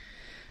TV.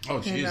 Oh,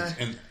 Jesus.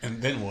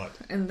 And then what?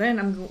 And then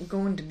I'm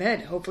going to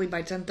bed, hopefully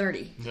by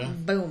 10:30. Yeah.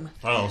 Boom.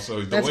 Oh, so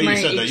the way you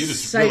said that, you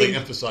just really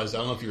emphasized, I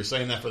don't know if you were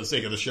saying that for the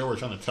sake of the show or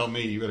trying to tell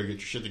me you better get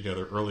your shit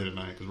together early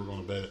tonight because we're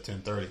going to bed at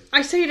 10:30.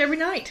 I say it every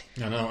night.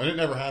 I know, and it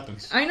never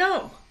happens. I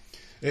know.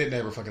 It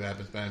never fucking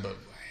happens, man, but...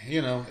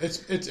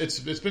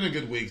 it's been a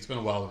good week. It's been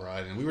a wild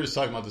ride, and we were just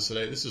talking about this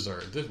today.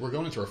 We're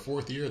going into our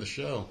 4th year of the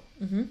show.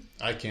 Mm-hmm.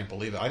 I can't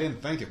believe it. I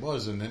didn't think it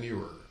was, and then you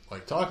were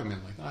like talking to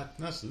me, like,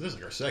 this is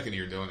like our 2nd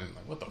year doing it. I'm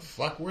like, what the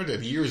fuck? Where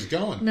did the years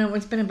going? No,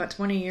 it's been about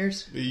 20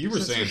 years. You were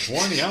saying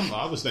 20.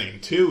 I was saying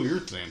 2. You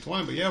were saying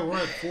 20, but yeah, we're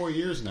at 4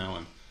 years now,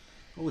 and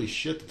holy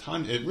shit, the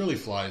time it really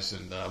flies.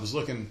 And I was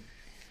looking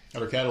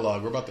at our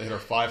catalog. We're about to hit our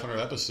 500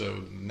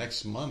 episode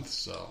next month,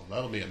 so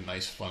that'll be a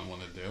nice, fun one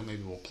to do.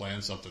 Maybe we'll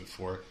plan something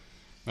for it.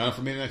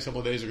 For me, the next couple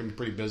of days are going to be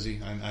pretty busy.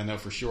 I know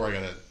for sure I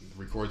got to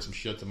record some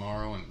shit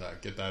tomorrow and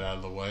get that out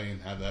of the way and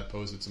have that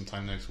posted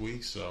sometime next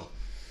week. So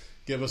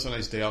give us a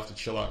nice day off to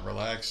chill out and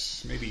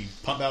relax. Maybe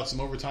pump out some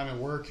overtime at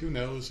work. Who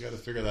knows? Got to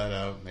figure that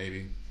out.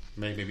 Maybe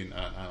not.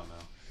 I don't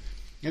know.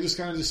 And just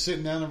kind of just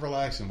sitting down and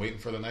relaxing, waiting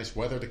for the nice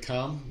weather to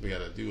come. We got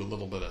to do a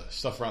little bit of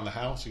stuff around the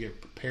house to get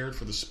prepared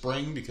for the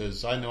spring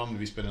because I know I'm going to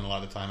be spending a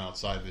lot of time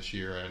outside this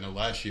year. I know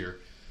last year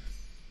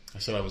I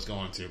said I was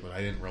going to, but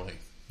I didn't really.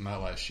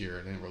 Not last year.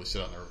 I didn't really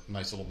sit on a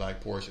nice little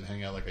back porch and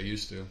hang out like I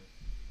used to.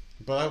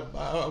 But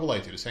I would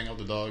like to just hang out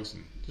with the dogs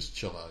and just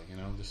chill out,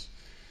 just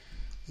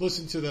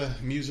listen to the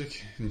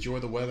music, enjoy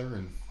the weather,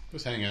 and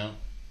just hang out.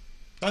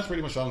 That's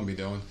pretty much what I'm going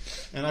to be doing.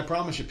 And I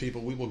promise you,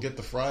 people, we will get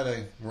to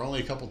Friday. We're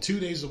only 2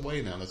 days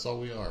away now. That's all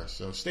we are.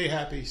 So stay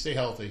happy, stay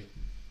healthy,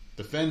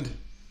 defend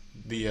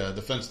the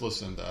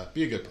defenseless, and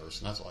be a good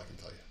person. That's all I can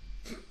tell you.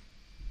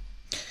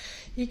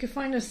 You can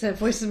find us at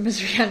Voice of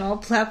Misery on all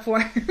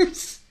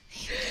platforms.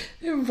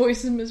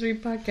 Voice of Misery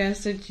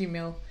Podcast at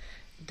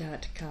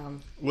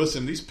gmail.com.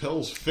 Listen, these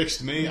pills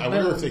fixed me. I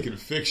wonder if they can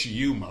fix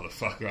you,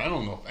 motherfucker. I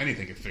don't know if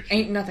anything can fix you.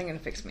 Ain't nothing gonna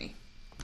fix me.